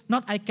this,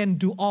 not I can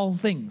do all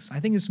things. I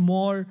think it's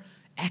more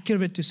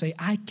accurate to say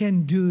I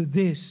can do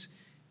this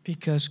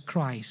because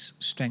Christ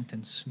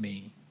strengthens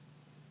me.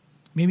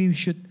 Maybe we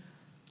should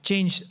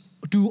change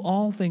do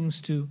all things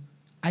to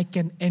I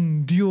can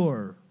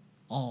endure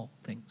all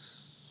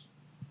things.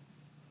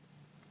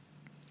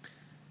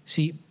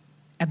 See,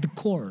 at the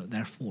core,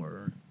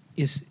 therefore,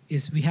 is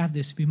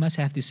we must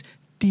have this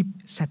deep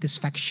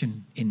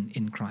satisfaction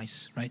in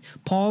Christ, right?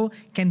 Paul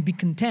can be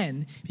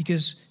content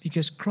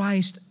because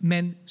Christ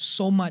meant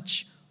so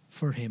much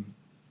for him.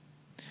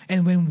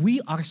 And when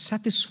we are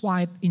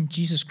satisfied in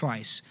Jesus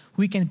Christ,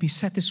 we can be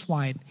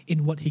satisfied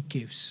in what he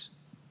gives.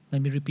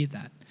 Let me repeat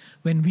that.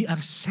 When we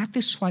are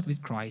satisfied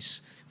with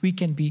Christ, we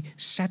can be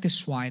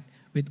satisfied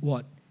with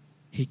what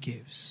he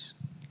gives.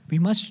 We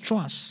must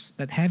trust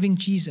that having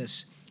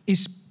Jesus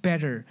is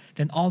better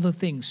than all the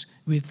things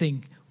we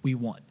think we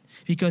want.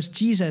 Because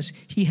Jesus,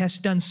 he has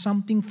done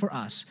something for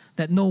us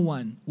that no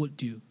one would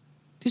do.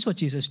 This is what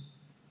Jesus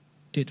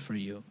did for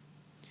you.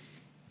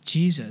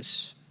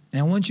 Jesus, and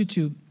I want you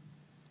to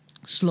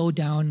slow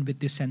down with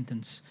this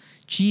sentence.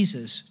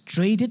 Jesus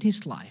traded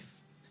his life.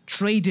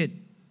 Traded,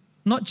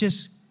 not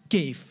just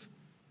gave.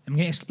 I'm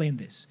going to explain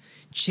this.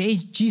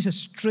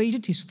 Jesus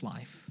traded his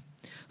life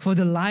for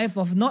the life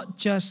of not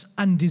just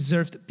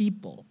undeserved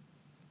people.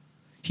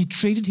 He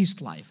traded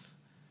his life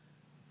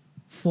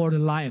for the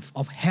life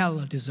of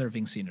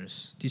hell-deserving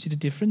sinners. Do you see the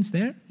difference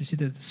there? You see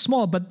the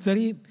small but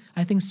very,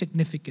 I think,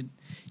 significant.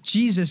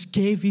 Jesus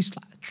gave his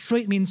life.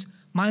 Trade means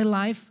my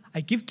life,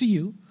 I give to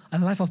you, a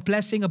life of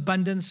blessing,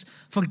 abundance,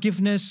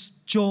 forgiveness,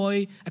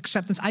 joy,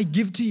 acceptance. I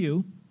give to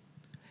you,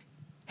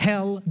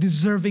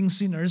 hell-deserving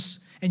sinners,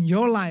 and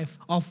your life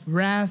of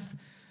wrath,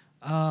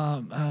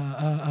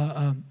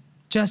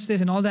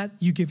 justice, and all that,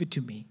 you give it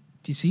to me.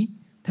 Do you see?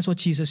 That's what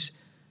Jesus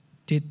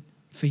did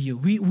for you.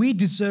 We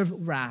deserve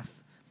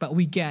wrath, but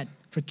we get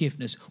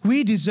forgiveness.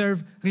 We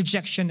deserve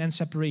rejection and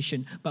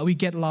separation, but we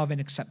get love and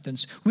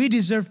acceptance. We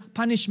deserve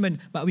punishment,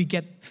 but we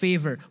get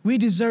favor. We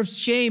deserve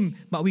shame,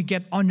 but we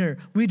get honor.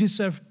 We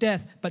deserve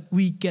death, but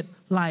we get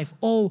life.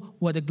 Oh,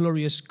 what a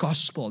glorious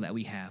gospel that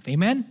we have.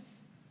 Amen?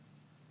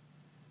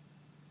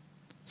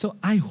 So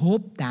I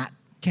hope that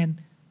can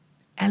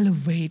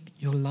elevate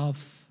your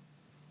love.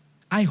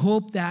 I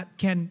hope that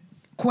can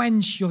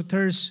quench your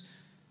thirst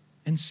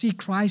and see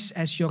Christ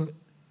as your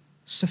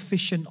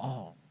sufficient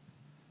all.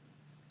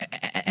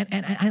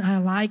 And I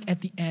like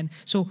at the end.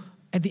 So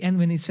at the end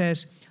when it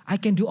says, I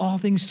can do all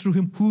things through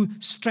him who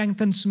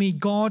strengthens me.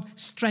 God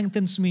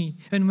strengthens me.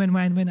 And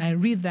when I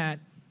read that,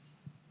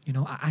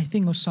 I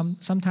think of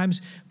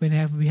sometimes when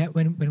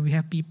we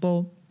have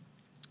people,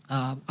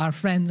 our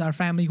friends, our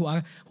family who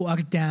are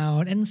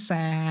down and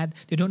sad,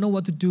 they don't know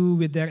what to do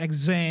with their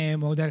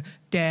exam or their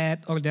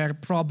debt or their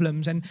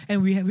problems, and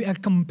we are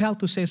compelled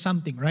to say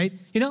something, right?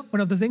 One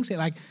of the things,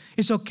 like,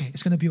 it's okay,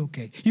 it's gonna be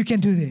okay. You can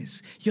do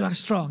this. You are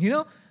strong.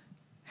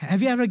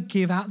 Have you ever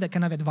gave out that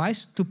kind of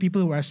advice to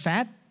people who are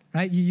sad,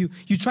 right? You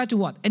try to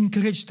what?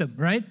 Encourage them,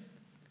 right?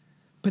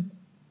 But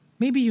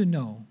maybe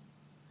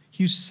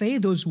you say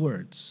those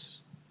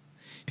words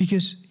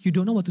because you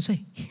don't know what to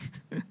say.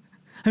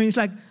 I mean, it's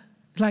like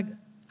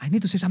I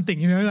need to say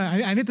something,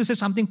 I need to say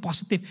something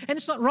positive, and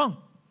it's not wrong.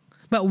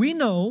 But we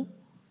know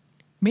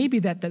maybe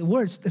that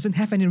words doesn't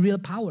have any real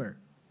power,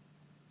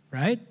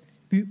 right?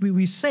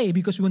 We say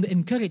because we want to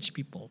encourage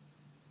people.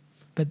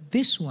 But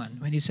this one,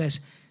 when it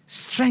says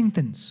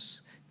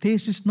strengthens,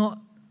 this is not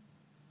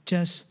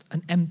just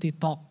an empty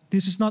talk.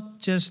 This is not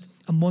just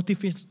a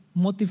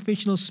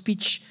motivational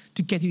speech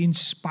to get you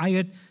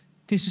inspired.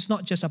 This is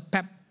not just a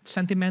pep,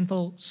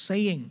 sentimental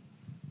saying.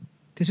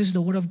 This is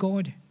the word of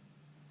God.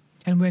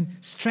 And when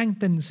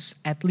strengthens,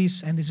 at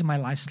least, and this is my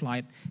last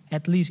slide,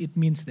 at least it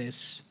means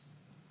this.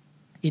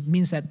 It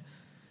means that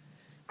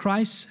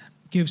Christ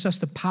gives us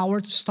the power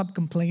to stop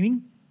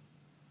complaining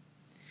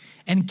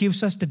and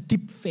gives us the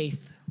deep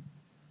faith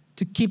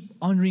to keep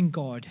honoring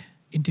God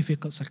in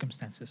difficult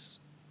circumstances.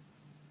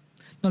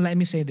 Now let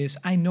me say this.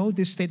 I know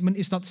this statement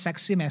is not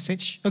sexy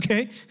message,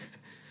 okay?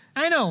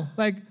 I know,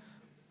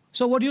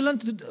 so what do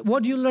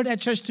you learn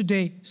at church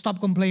today? Stop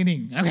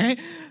complaining, okay?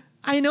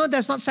 I know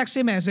that's not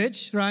sexy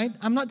message, right?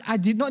 I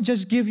did not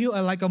just give you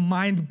a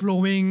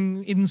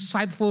mind-blowing,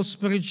 insightful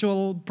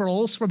spiritual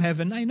pearls from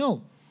heaven. I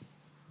know.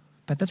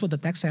 But that's what the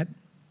text said.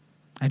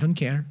 I don't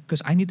care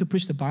because I need to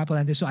preach the Bible,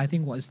 and this, I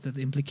think, was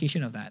the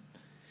implication of that.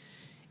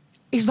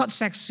 It's not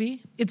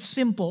sexy. It's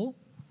simple.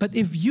 But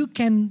if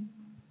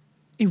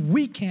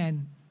we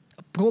can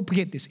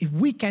appropriate this, if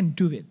we can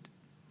do it,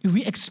 if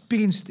we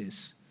experience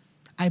this,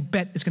 I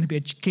bet it's going to be a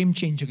game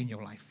changer in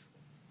your life.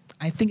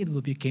 I think it will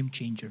be a game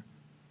changer.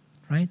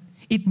 Right?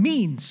 It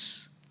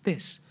means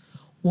this.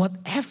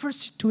 Whatever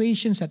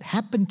situations that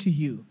happen to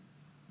you,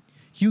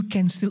 you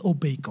can still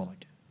obey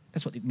God.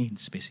 That's what it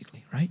means,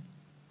 basically, right?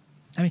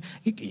 I mean,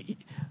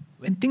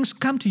 when things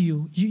come to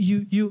you,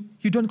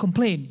 you don't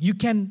complain. You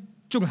can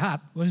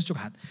curhat. What is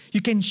curhat?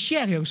 You can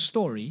share your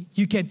story.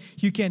 You can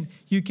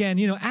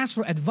ask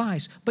for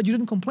advice, but you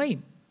don't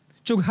complain.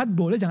 Curhat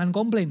boleh, jangan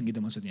komplain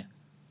gitu maksudnya.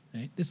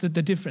 Right? That's the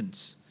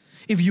difference.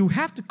 If you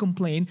have to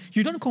complain,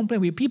 you don't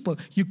complain with people.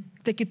 You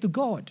take it to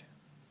God.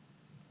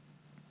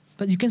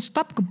 But you can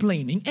stop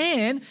complaining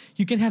and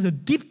you can have the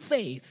deep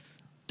faith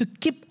to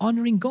keep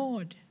honoring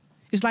God.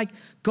 It's like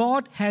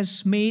God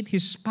has made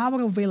His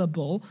power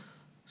available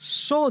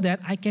so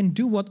that I can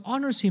do what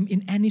honors Him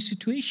in any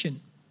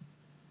situation.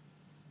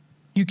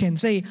 You can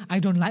say, I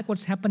don't like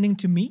what's happening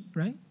to me,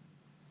 right?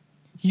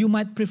 You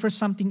might prefer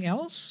something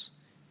else.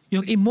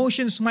 Your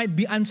emotions might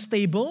be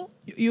unstable.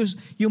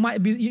 You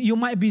might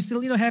be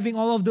still, having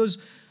all of those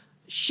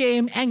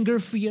shame, anger,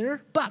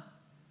 fear. But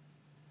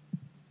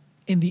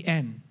in the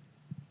end,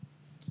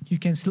 you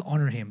can still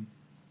honor Him.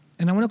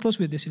 And I want to close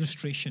with this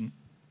illustration.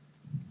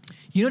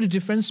 You know the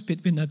difference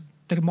between a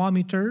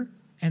thermometer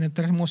and a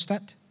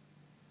thermostat?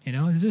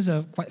 This is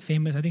a quite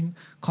famous, I think,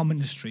 common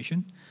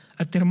illustration.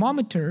 A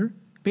thermometer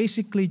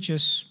basically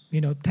just,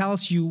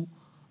 tells you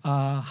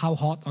how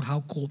hot or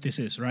how cold this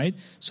is, right?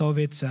 So if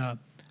it's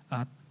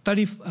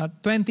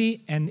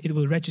 20 and it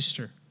will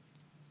register.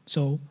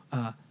 So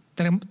a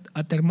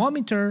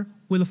thermometer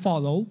will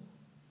follow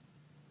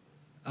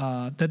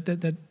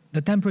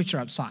the temperature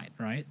outside,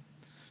 right?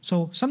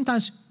 So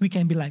sometimes we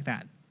can be like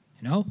that,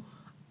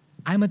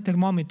 I'm a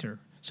thermometer.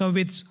 So if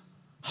it's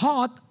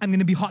hot, I'm going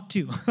to be hot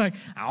too. Like,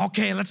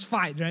 okay, let's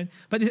fight, right?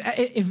 But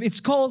if it's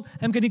cold,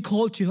 I'm going to be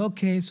cold too.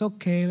 Okay, it's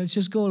okay. Let's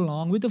just go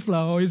along with the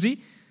flow. You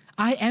see,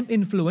 I am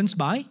influenced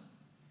by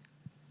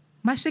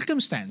my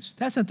circumstance.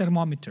 That's a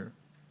thermometer.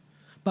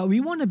 But we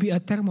want to be a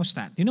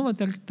thermostat. You know what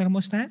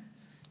thermostat?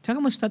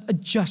 Thermostat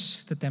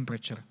adjusts the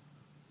temperature.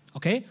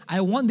 Okay? I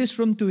want this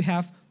room to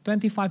have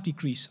 25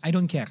 degrees. I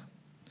don't care.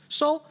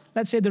 So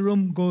let's say the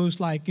room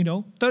goes like,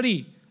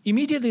 30.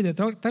 Immediately the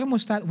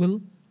thermostat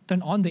will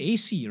turn on the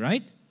AC,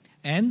 right?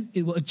 And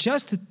it will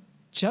adjust the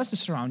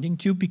surrounding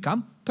to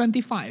become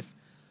 25.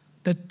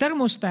 The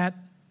thermostat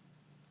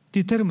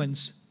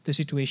determines the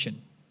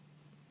situation.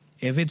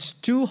 If it's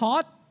too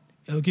hot,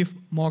 it will give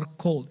more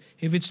cold.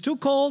 If it's too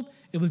cold,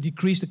 it will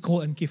decrease the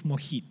cold and give more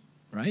heat,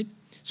 right?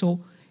 So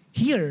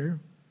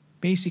here,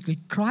 basically,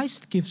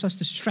 Christ gives us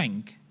the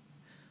strength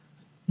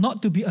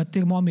not to be a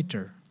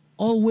thermometer,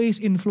 always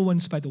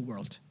influenced by the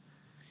world.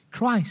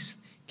 Christ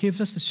gives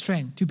us the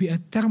strength to be a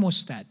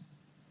thermostat,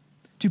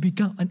 to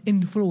become an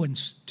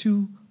influence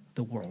to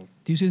the world.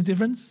 Do you see the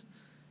difference?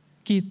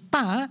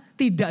 Kita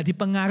tidak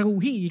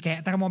dipengaruhi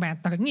kayak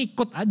termometer,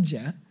 ngikut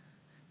aja.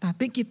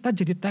 Tapi kita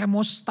jadi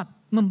termostat,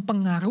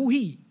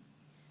 mempengaruhi.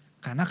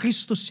 Karena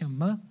Kristus yang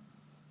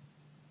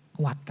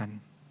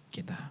menguatkan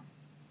kita.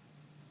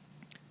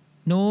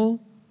 No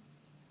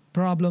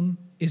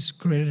problem is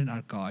greater than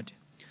our God.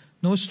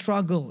 No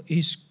struggle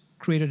is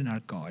greater than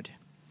our God.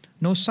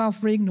 No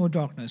suffering, no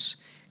darkness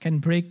can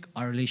break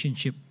our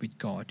relationship with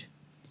God.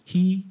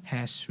 He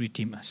has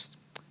redeemed us.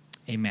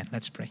 Amen.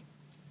 Let's pray.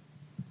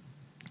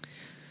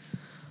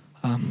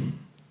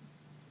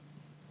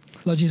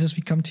 Lord Jesus,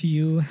 we come to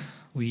you.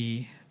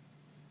 We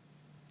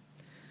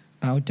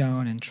bow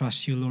down and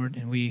trust you, Lord,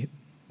 and we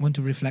want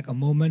to reflect a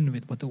moment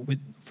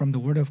from the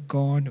Word of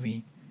God.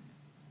 We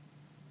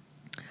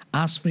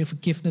ask for your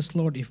forgiveness,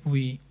 Lord, if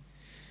we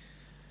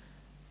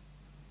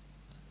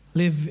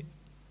live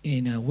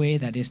in a way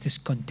that is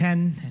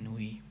discontent and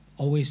we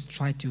always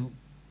try to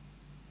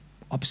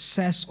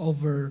obsess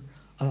over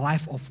a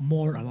life of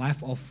more, a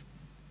life of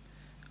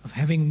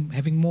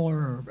having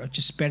more or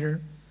just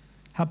better.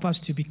 Help us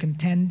to be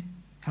content.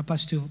 Help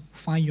us to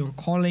find your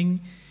calling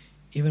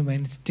even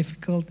when it's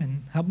difficult.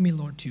 And help me,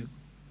 Lord, to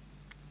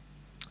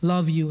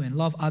love you and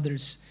love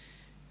others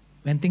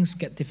when things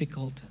get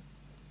difficult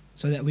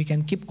so that we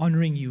can keep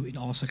honoring you in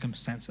all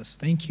circumstances.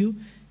 Thank you.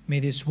 May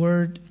this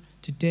word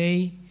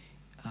today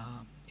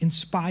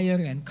inspire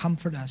and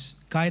comfort us,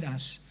 guide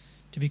us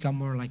to become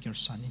more like your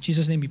Son. In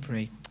Jesus' name we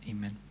pray.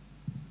 Amen.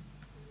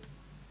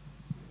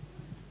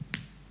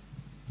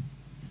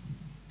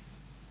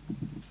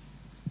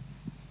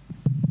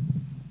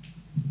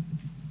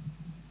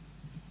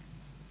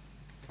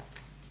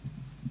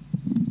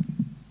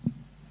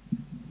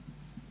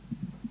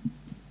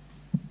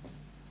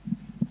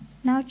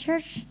 Now,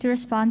 church, to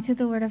respond to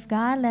the Word of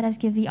God, let us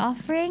give the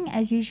offering.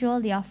 As usual,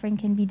 the offering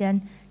can be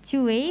done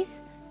two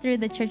ways, through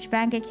the church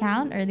bank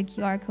account or the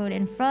QR code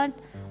in front,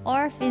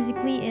 or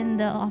physically in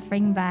the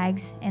offering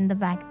bags in the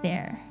back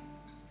there.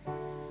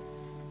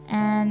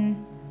 And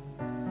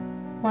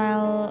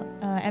while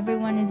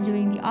everyone is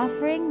doing the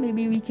offering,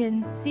 maybe we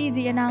can see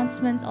the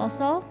announcements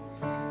also.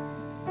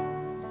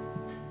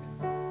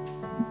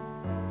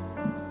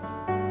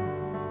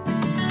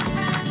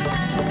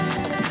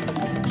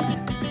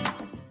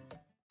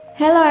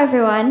 Hello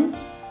everyone.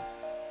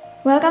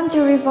 Welcome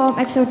to Reform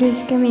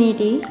Exodus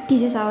Community. This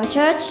is our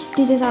church.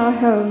 This is our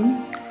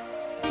home.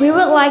 We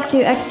would like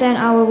to extend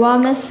our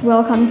warmest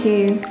welcome to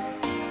you,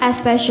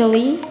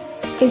 especially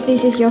if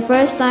this is your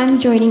first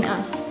time joining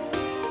us.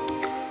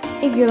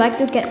 If you'd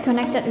like to get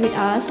connected with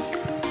us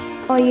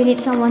or you need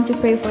someone to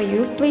pray for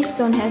you, please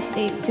don't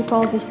hesitate to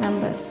call these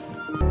numbers.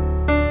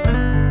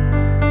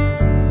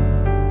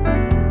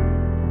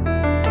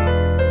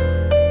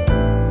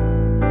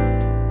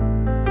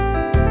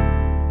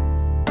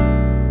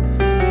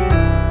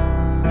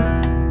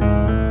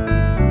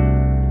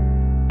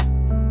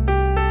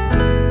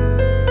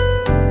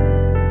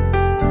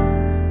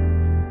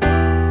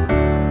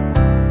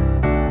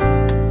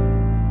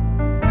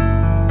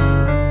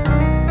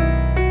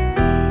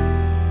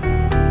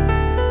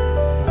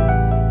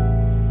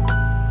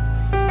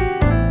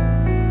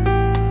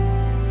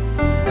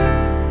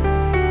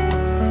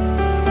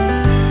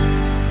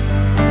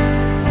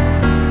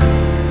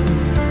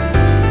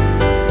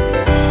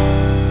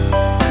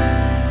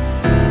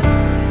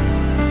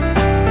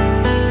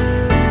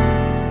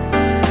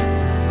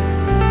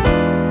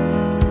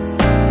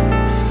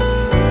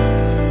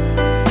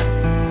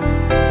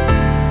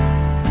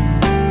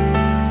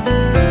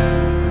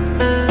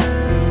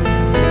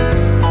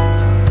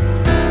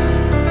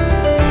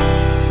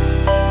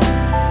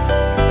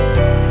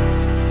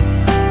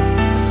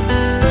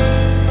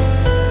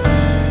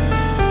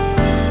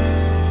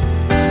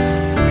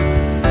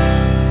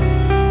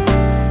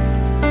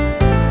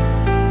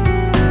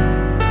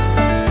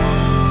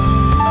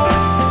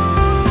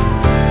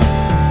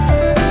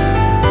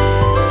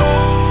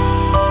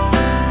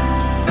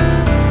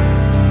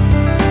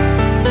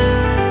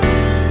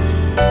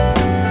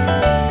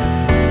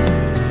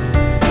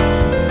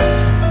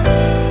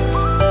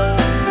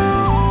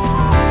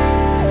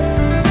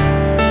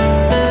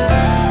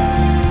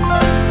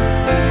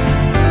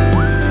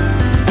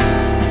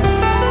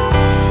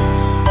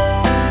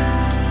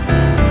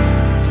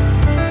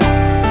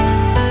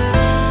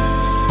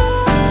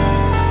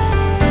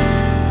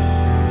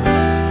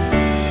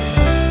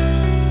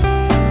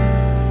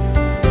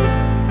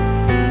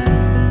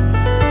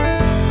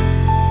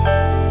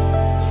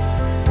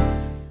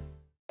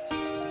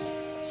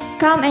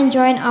 Come and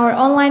join our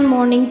online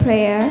morning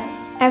prayer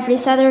every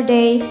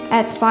Saturday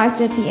at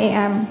 5:30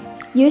 a.m.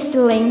 Use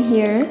the link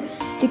here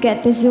to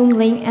get the Zoom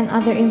link and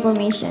other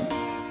information.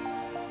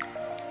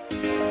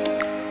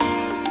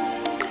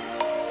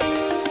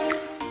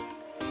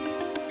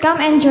 Come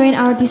and join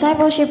our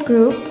discipleship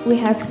group. We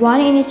have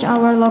one in each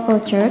our local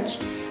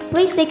church.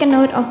 Please take a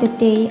note of the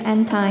day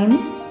and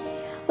time.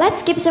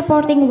 Let's keep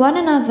supporting one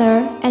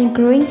another and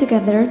growing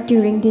together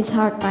during this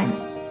hard time.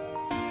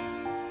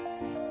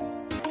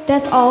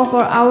 That's all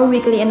for our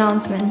weekly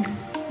announcement.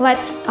 Let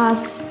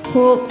us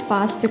hold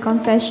fast the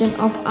confession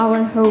of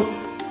our hope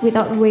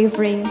without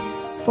wavering,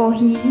 for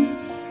He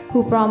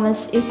who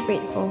promised is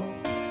faithful.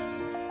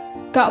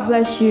 God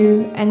bless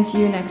you and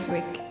see you next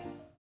week.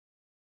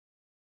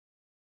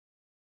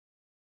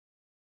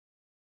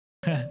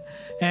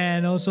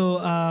 And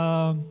also,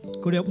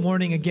 good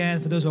morning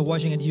again for those who are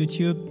watching at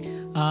YouTube.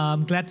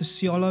 Glad to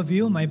see all of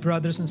you, my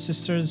brothers and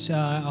sisters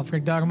of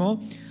iREC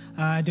Darmo.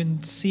 I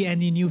didn't see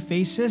any new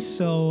faces,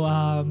 so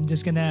I'm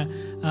just gonna,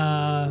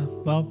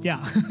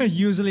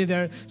 usually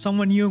there's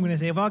someone new, I'm gonna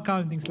say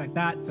welcome, things like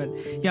that. But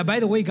yeah,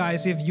 by the way,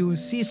 guys, if you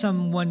see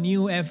someone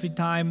new every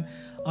time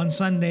on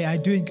Sunday, I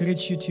do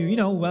encourage you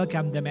to,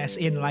 welcome them, as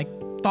in like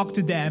talk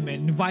to them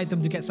and invite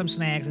them to get some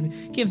snacks and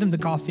give them the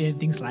coffee and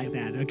things like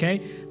that,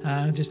 okay?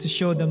 Just to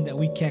show them that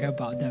we care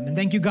about them. And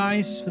thank you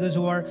guys for those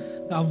who are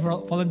our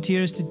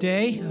volunteers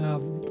today,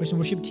 person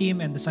worship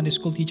team and the Sunday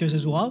school teachers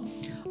as well.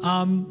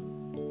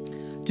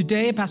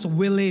 Today, Pastor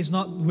Willie is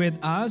not with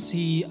us.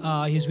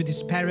 He's with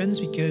his parents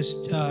because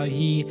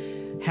he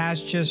has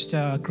just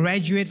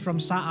graduated from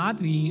Saat.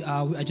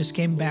 I just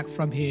came back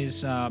from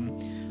his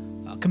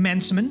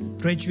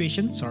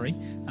graduation.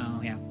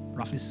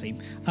 Roughly the same.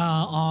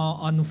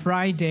 On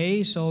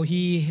Friday, so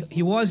he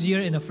was here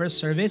in the first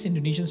service,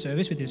 Indonesian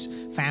service, with his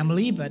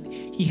family, but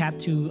he had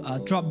to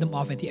drop them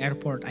off at the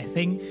airport, I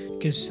think,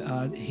 because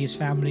his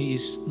family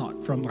is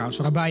not from around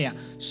Surabaya.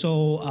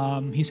 So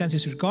he sends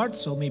his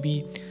regards. So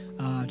maybe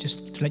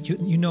just to let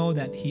you know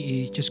that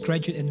he is just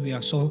graduated, and we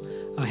are so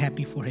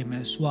happy for him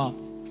as well.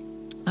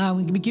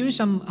 We'll give you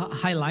some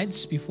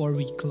highlights before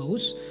we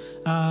close.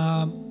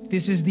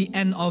 This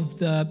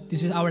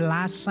is our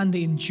last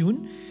Sunday in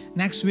June.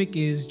 Next week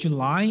is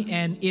July,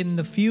 and in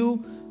a few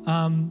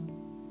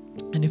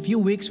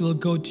weeks we'll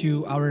go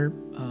to our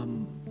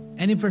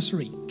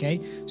anniversary. Okay,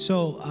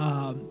 so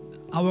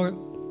our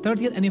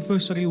 30th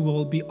anniversary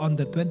will be on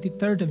the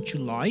 23rd of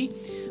July.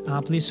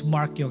 Please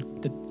mark your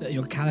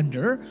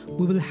calendar.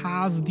 We will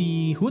have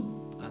the HUT,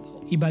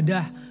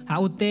 ibadah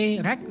HUT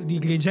REC di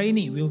gereja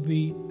ini we'll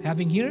be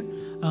having here.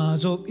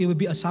 So it will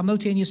be a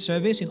simultaneous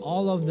service in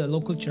all of the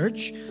local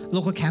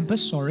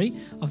campus,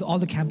 of all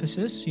the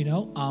campuses,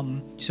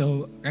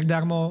 So iREC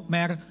Darmo,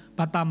 Mer,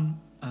 Batam,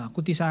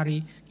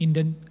 Kutisari,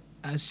 Inden,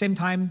 same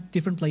time,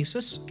 different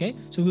places, okay?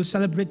 So we'll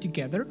celebrate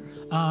together.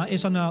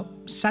 It's on a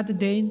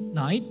Saturday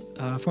night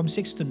from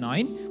 6 to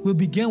 9. We'll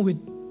begin with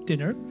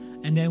dinner,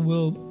 and then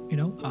we'll,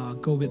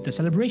 go with the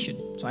celebration.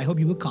 So I hope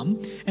you will come.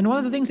 And one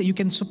of the things that you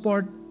can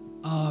support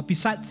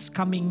besides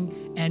coming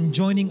and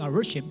joining our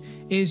worship,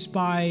 is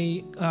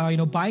by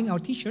buying our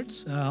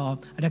t-shirts.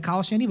 Ada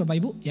kaosnya nih Bapak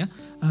Ibu ya,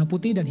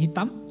 putih dan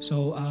hitam.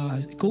 So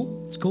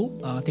cool, it's cool.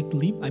 Take the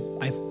leap.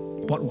 I've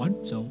bought one.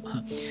 So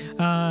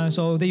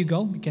there you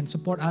go. You can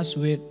support us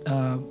with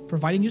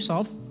providing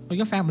yourself, or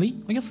your family,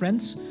 or your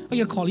friends, or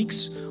your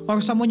colleagues,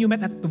 or someone you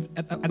met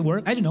at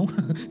work. I don't know,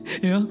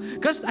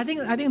 because I think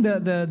what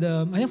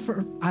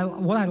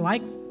I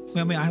like.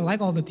 I mean, I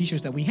like all the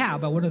t-shirts that we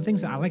have, but one of the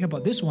things that I like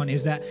about this one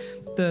is that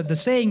the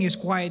saying is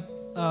quite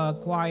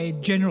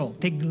general.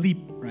 Take the leap,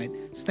 right?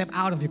 Step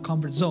out of your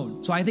comfort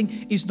zone. So I think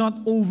it's not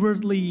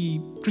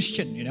overtly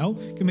Christian,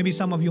 Maybe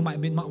some of you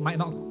might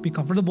not be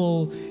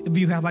comfortable if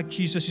you have like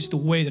Jesus is the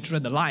way, the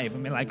truth, and the life. I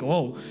mean, like,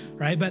 whoa,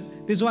 right? But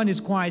this one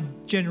is quite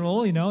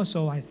general,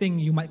 So I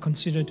think you might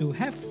consider to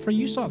have for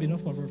yourself,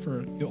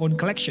 for your own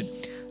collection.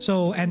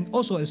 So, and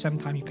also at the same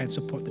time, you can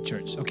support the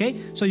church, okay?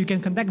 So you can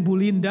contact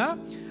Bulinda.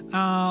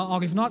 Or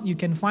if not, you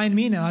can find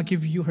me and I'll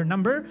give you her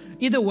number.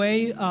 Either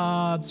way,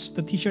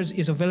 the t-shirt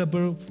is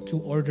available to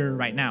order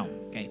right now.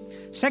 Okay.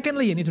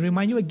 Secondly, I need to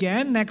remind you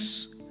again,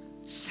 next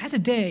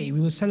Saturday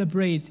we will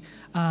celebrate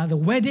the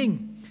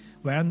wedding.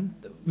 Well,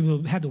 we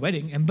will have the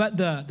wedding, but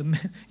the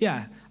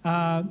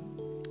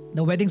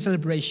wedding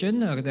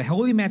celebration, the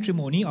holy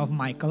matrimony of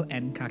Michael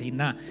and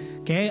Karina.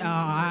 Okay.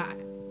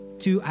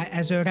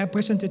 As a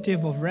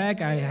representative of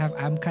REC,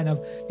 I'm kind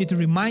of need to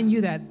remind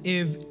you that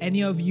if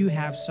any of you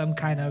have some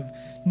kind of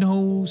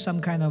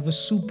a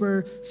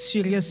super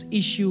serious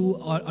issue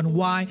on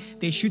why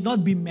they should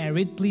not be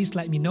married, please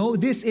let me know.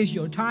 This is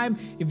your time.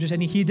 If there's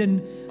any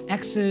hidden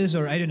exes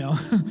or I don't know,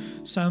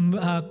 some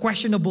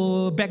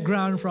questionable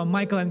background from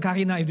Michael and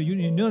Karina, if you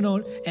know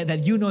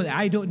that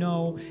I don't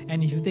know,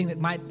 and if you think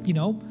that might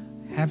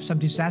have some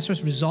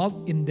disastrous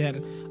result in their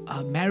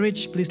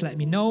marriage, please let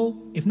me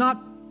know. If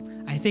not,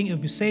 I think it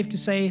would be safe to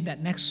say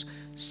that next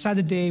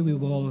Saturday we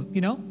will,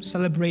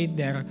 celebrate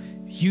their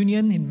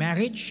union in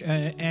marriage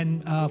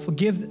and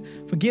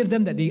forgive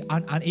them that they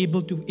are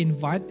unable to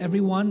invite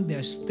everyone.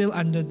 They're still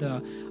under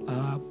the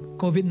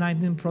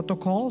COVID-19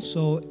 protocol,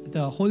 so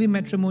the holy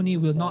matrimony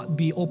will not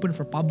be open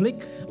for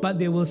public, but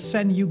they will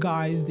send you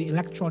guys the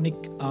electronic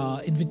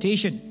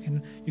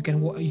invitation. You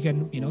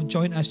can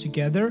join us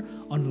together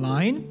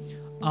online.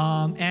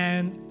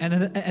 And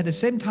at the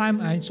same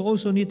time, I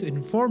also need to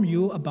inform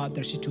you about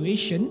their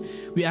situation.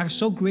 We are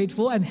so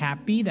grateful and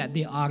happy that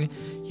they are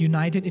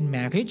united in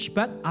marriage.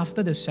 But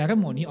after the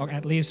ceremony, or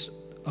at least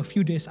a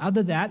few days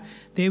after that,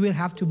 they will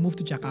have to move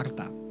to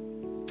Jakarta.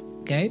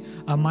 Okay,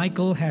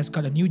 Michael has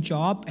got a new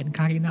job, and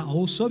Karina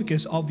also,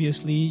 because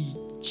obviously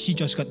she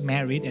just got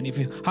married, and if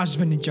your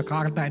husband in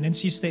Jakarta and then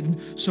she stayed in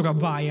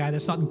Surabaya,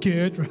 that's not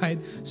good, right?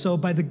 So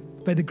by the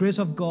grace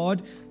of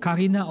God,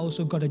 Karina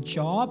also got a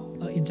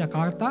job in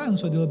Jakarta, and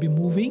so they will be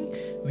moving.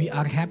 We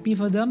are happy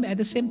for them. At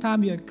the same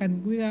time,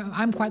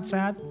 I'm quite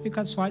sad. We're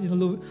quite sad,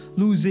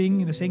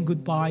 losing, saying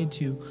goodbye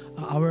to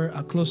our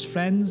close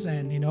friends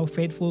and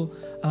faithful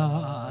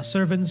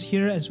servants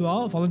here as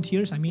well,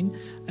 volunteers. I mean,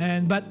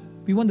 but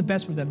we want the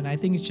best for them, and I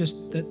think it's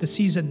just the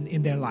season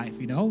in their life.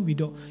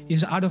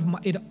 It's out of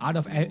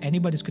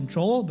anybody's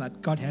control,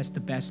 but God has the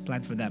best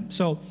plan for them.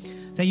 So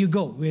there you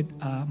go with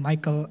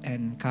Michael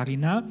and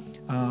Karina.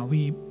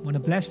 We want to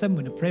bless them,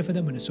 we want to pray for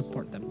them, we want to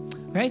support them.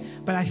 Okay,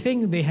 but I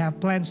think they have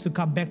plans to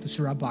come back to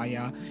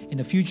Surabaya in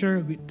the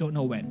future. We don't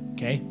know when.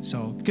 Okay,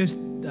 so because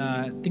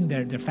I think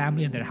their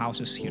family and their house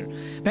is here.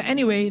 But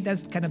anyway,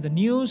 that's kind of the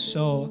news.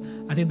 So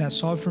I think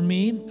that's all for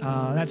me.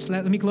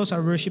 Let me close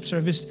our worship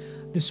service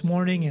this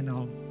morning, and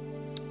I'll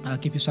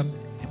give you some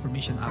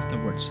information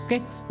afterwards.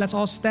 Okay, let's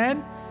all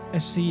stand.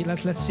 Let's sing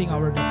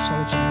our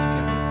doxology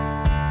together.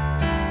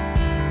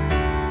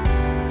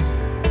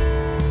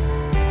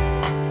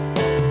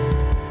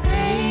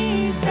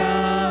 Praise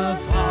the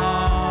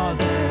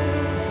Father,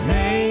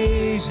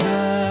 praise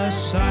the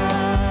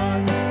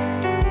Son,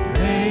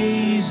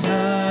 praise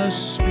the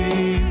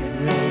Spirit,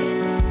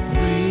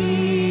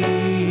 three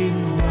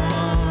in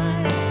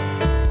one,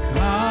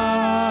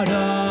 God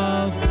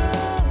of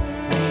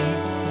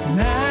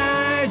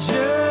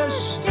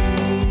majesty,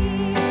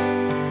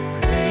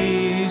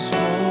 praise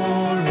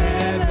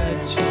forever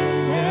to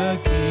the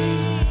King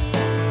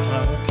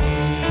of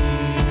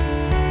Kings.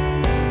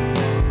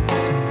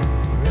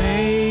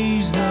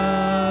 Praise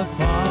the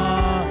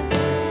Father,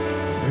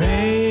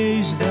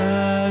 praise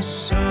the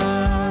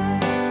Son,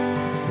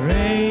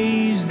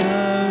 praise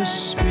the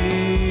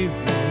Spirit,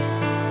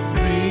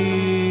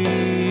 three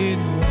in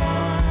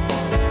one,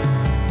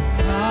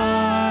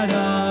 God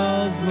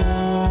of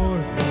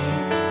glory,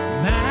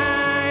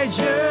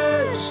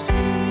 majesty,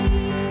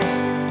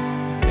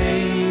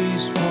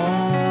 praise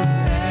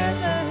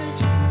forever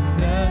to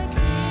the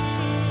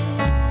King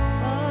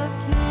of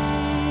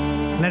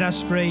Kings. Let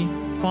us pray.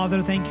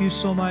 Father, thank you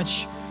so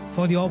much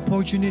for the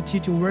opportunity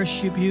to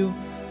worship you,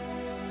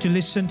 to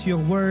listen to your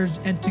words,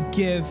 and to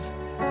give.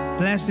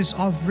 Bless this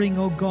offering,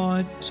 O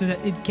God, so that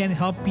it can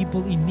help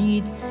people in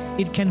need,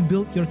 it can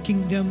build your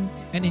kingdom,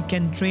 and it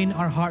can train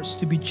our hearts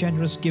to be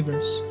generous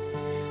givers.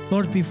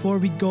 Lord, before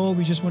we go,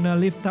 we just want to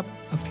lift up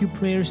a few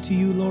prayers to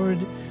you, Lord.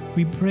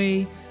 We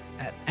pray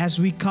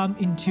as we come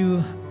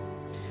into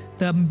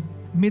the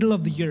middle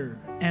of the year,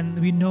 and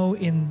we know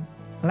in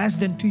less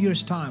than 2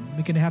 years' time,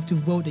 we're going to have to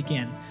vote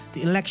again.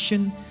 The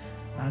election,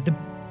 the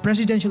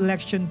presidential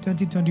election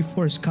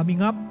 2024 is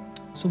coming up.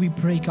 So we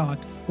pray, God,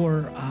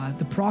 for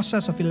the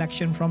process of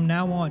election from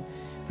now on.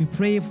 We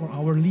pray for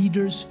our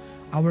leaders,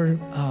 our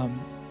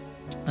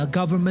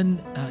government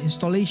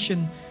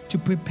installation to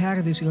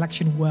prepare this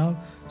election well,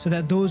 so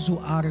that those who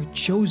are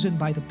chosen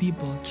by the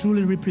people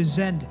truly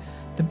represent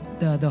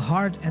the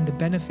heart and the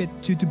benefit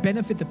to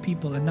benefit the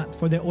people and not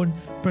for their own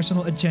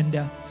personal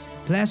agenda.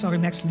 Bless our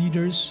next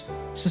leaders,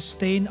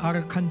 sustain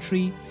our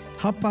country,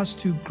 help us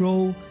to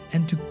grow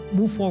and to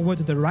move forward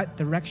to the right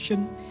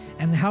direction,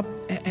 and help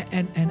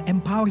and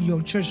empower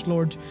your church,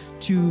 Lord,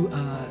 to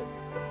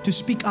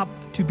speak up,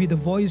 to be the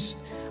voice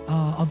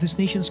of this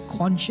nation's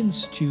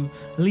conscience, to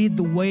lead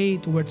the way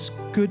towards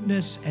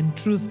goodness and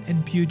truth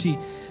and beauty.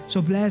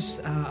 So bless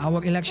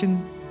our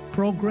election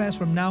progress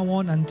from now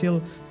on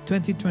until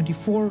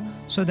 2024,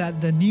 so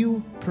that the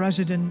new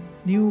president,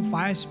 new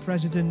vice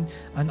president,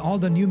 and all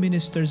the new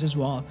ministers as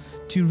well,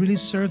 to really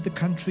serve the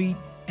country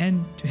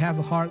and to have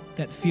a heart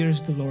that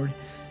fears the Lord.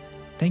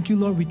 Thank you,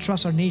 Lord. We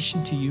trust our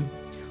nation to you.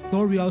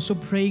 Lord, we're also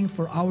praying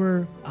for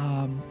our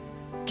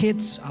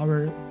kids,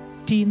 our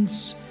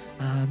teens,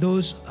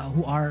 those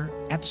who are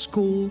at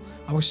school,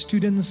 our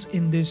students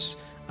in this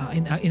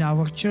in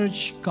our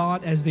church,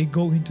 God, as they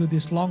go into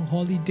this long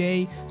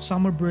holiday,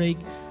 summer break.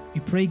 We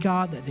pray,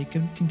 God, that they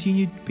can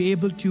continue to be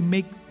able to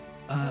make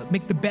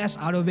the best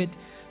out of it,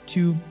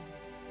 to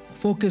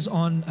focus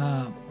on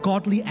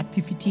godly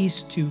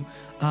activities, to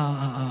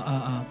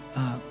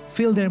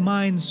fill their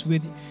minds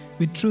with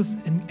truth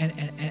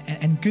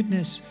and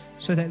goodness,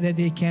 so that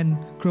they can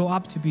grow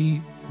up to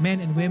be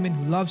men and women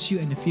who loves you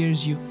and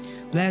fears you.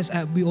 Bless.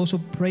 We also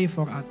pray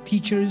for our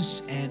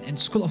teachers and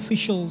school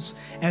officials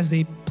as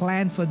they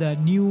plan for the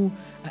new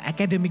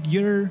academic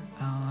year,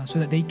 so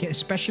that they can,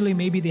 especially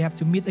maybe they have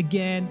to meet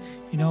again,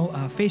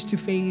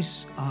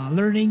 face-to-face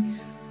learning.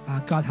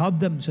 God, help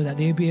them so that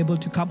they'll be able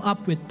to come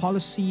up with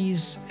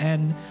policies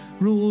and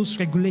rules,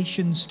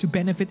 regulations to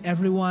benefit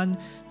everyone,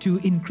 to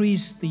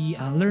increase the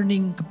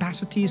learning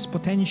capacities,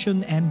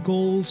 potential, and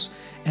goals,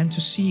 and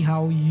to see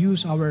how we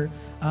use our,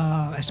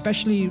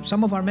 especially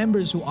some of our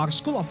members who are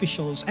school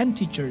officials and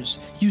teachers,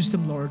 use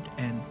them, Lord,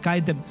 and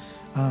guide them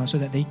so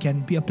that they can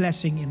be a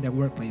blessing in their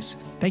workplace.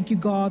 Thank you,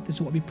 God. This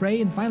is what we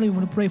pray. And finally, we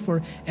want to pray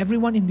for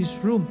everyone in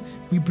this room.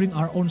 We bring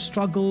our own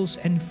struggles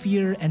and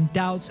fear and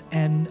doubts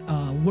and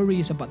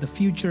worries about the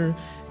future.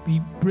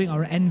 We bring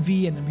our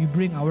envy and we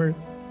bring our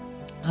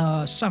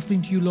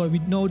suffering to you, Lord. We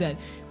know that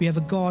we have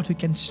a God who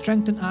can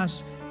strengthen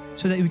us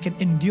so that we can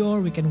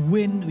endure, we can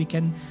win, we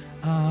can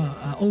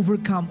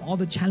overcome all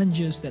the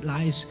challenges that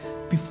lies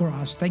before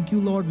us. Thank you,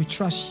 Lord. We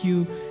trust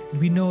you,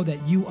 and we know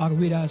that you are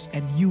with us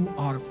and you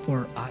are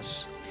for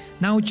us.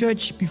 Now,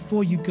 church,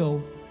 before you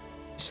go,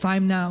 it's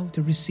time now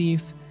to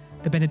receive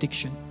the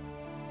benediction.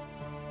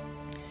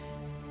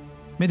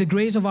 May the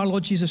grace of our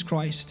Lord Jesus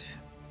Christ,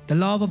 the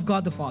love of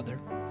God the Father,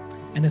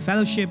 and the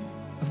fellowship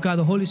of God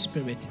the Holy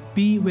Spirit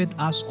be with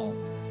us all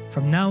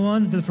from now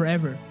on until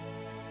forever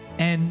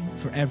and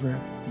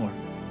forevermore.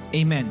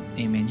 Amen.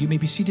 Amen. You may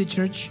be seated,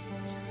 church.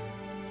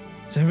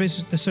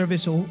 The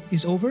service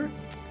is over.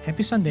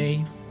 Happy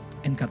Sunday,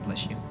 and God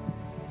bless you.